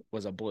Bishop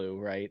was a Blue,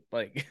 right?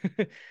 Like,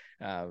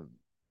 um,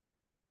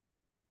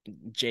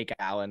 Jake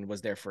Allen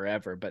was there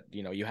forever, but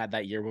you had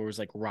that year where it was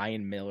like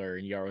Ryan Miller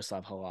and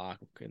Yaroslav Halak,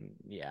 and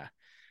yeah.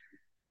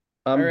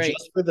 All right.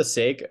 Just for the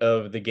sake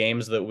of the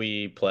games that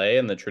we play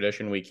and the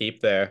tradition we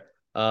keep there,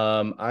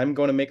 I'm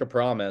going to make a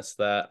promise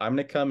that I'm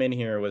going to come in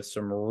here with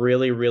some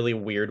really, really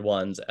weird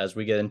ones as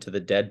we get into the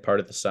dead part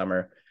of the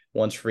summer.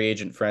 Once free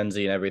agent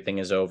frenzy and everything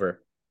is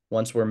over,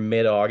 once we're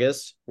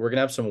mid-August, we're going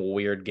to have some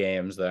weird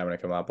games that I'm going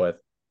to come up with.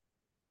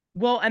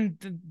 Well, and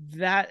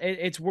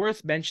it's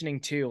worth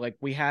mentioning too. Like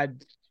we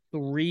had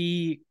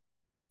three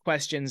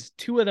questions.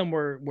 Two of them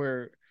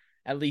were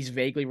at least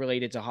vaguely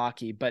related to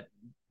hockey, but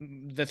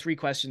the three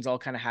questions all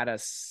kind of had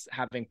us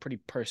having pretty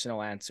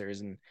personal answers,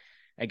 and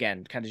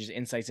again, kind of just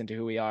insights into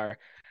who we are.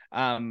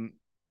 Um,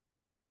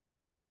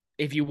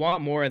 if you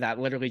want more of that,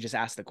 literally just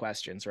ask the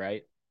questions,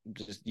 right?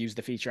 Just use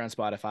the feature on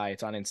Spotify.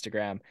 It's on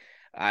Instagram.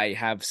 I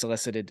have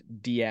solicited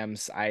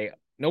DMs.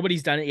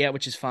 Nobody's done it yet,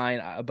 which is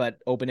fine. But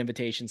open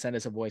invitation, send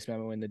us a voice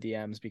memo in the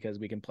DMs because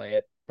we can play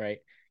it, right?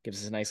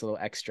 Gives us a nice little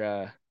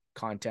extra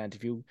content.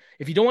 If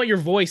you don't want your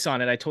voice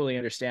on it, I totally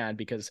understand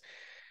because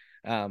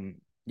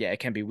yeah, it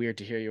can be weird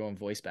to hear your own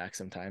voice back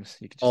sometimes.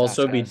 You could just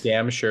Also, ask be us.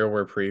 damn sure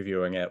we're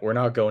previewing it. We're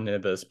not going into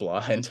this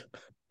blind.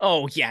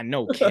 Oh yeah,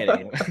 no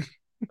kidding.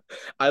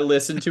 I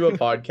listened to a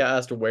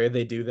podcast where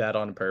they do that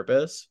on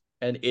purpose,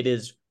 and it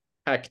is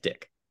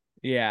hectic.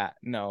 Yeah,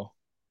 no.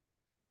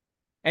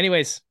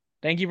 Anyways,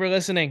 thank you for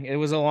listening. It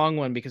was a long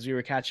one because we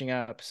were catching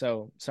up.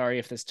 So sorry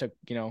if this took,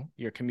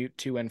 your commute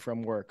to and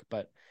from work,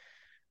 but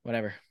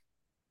whatever.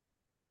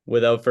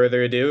 Without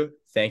further ado,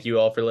 thank you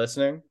all for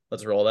listening.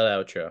 Let's roll that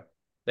outro.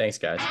 Thanks,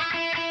 guys.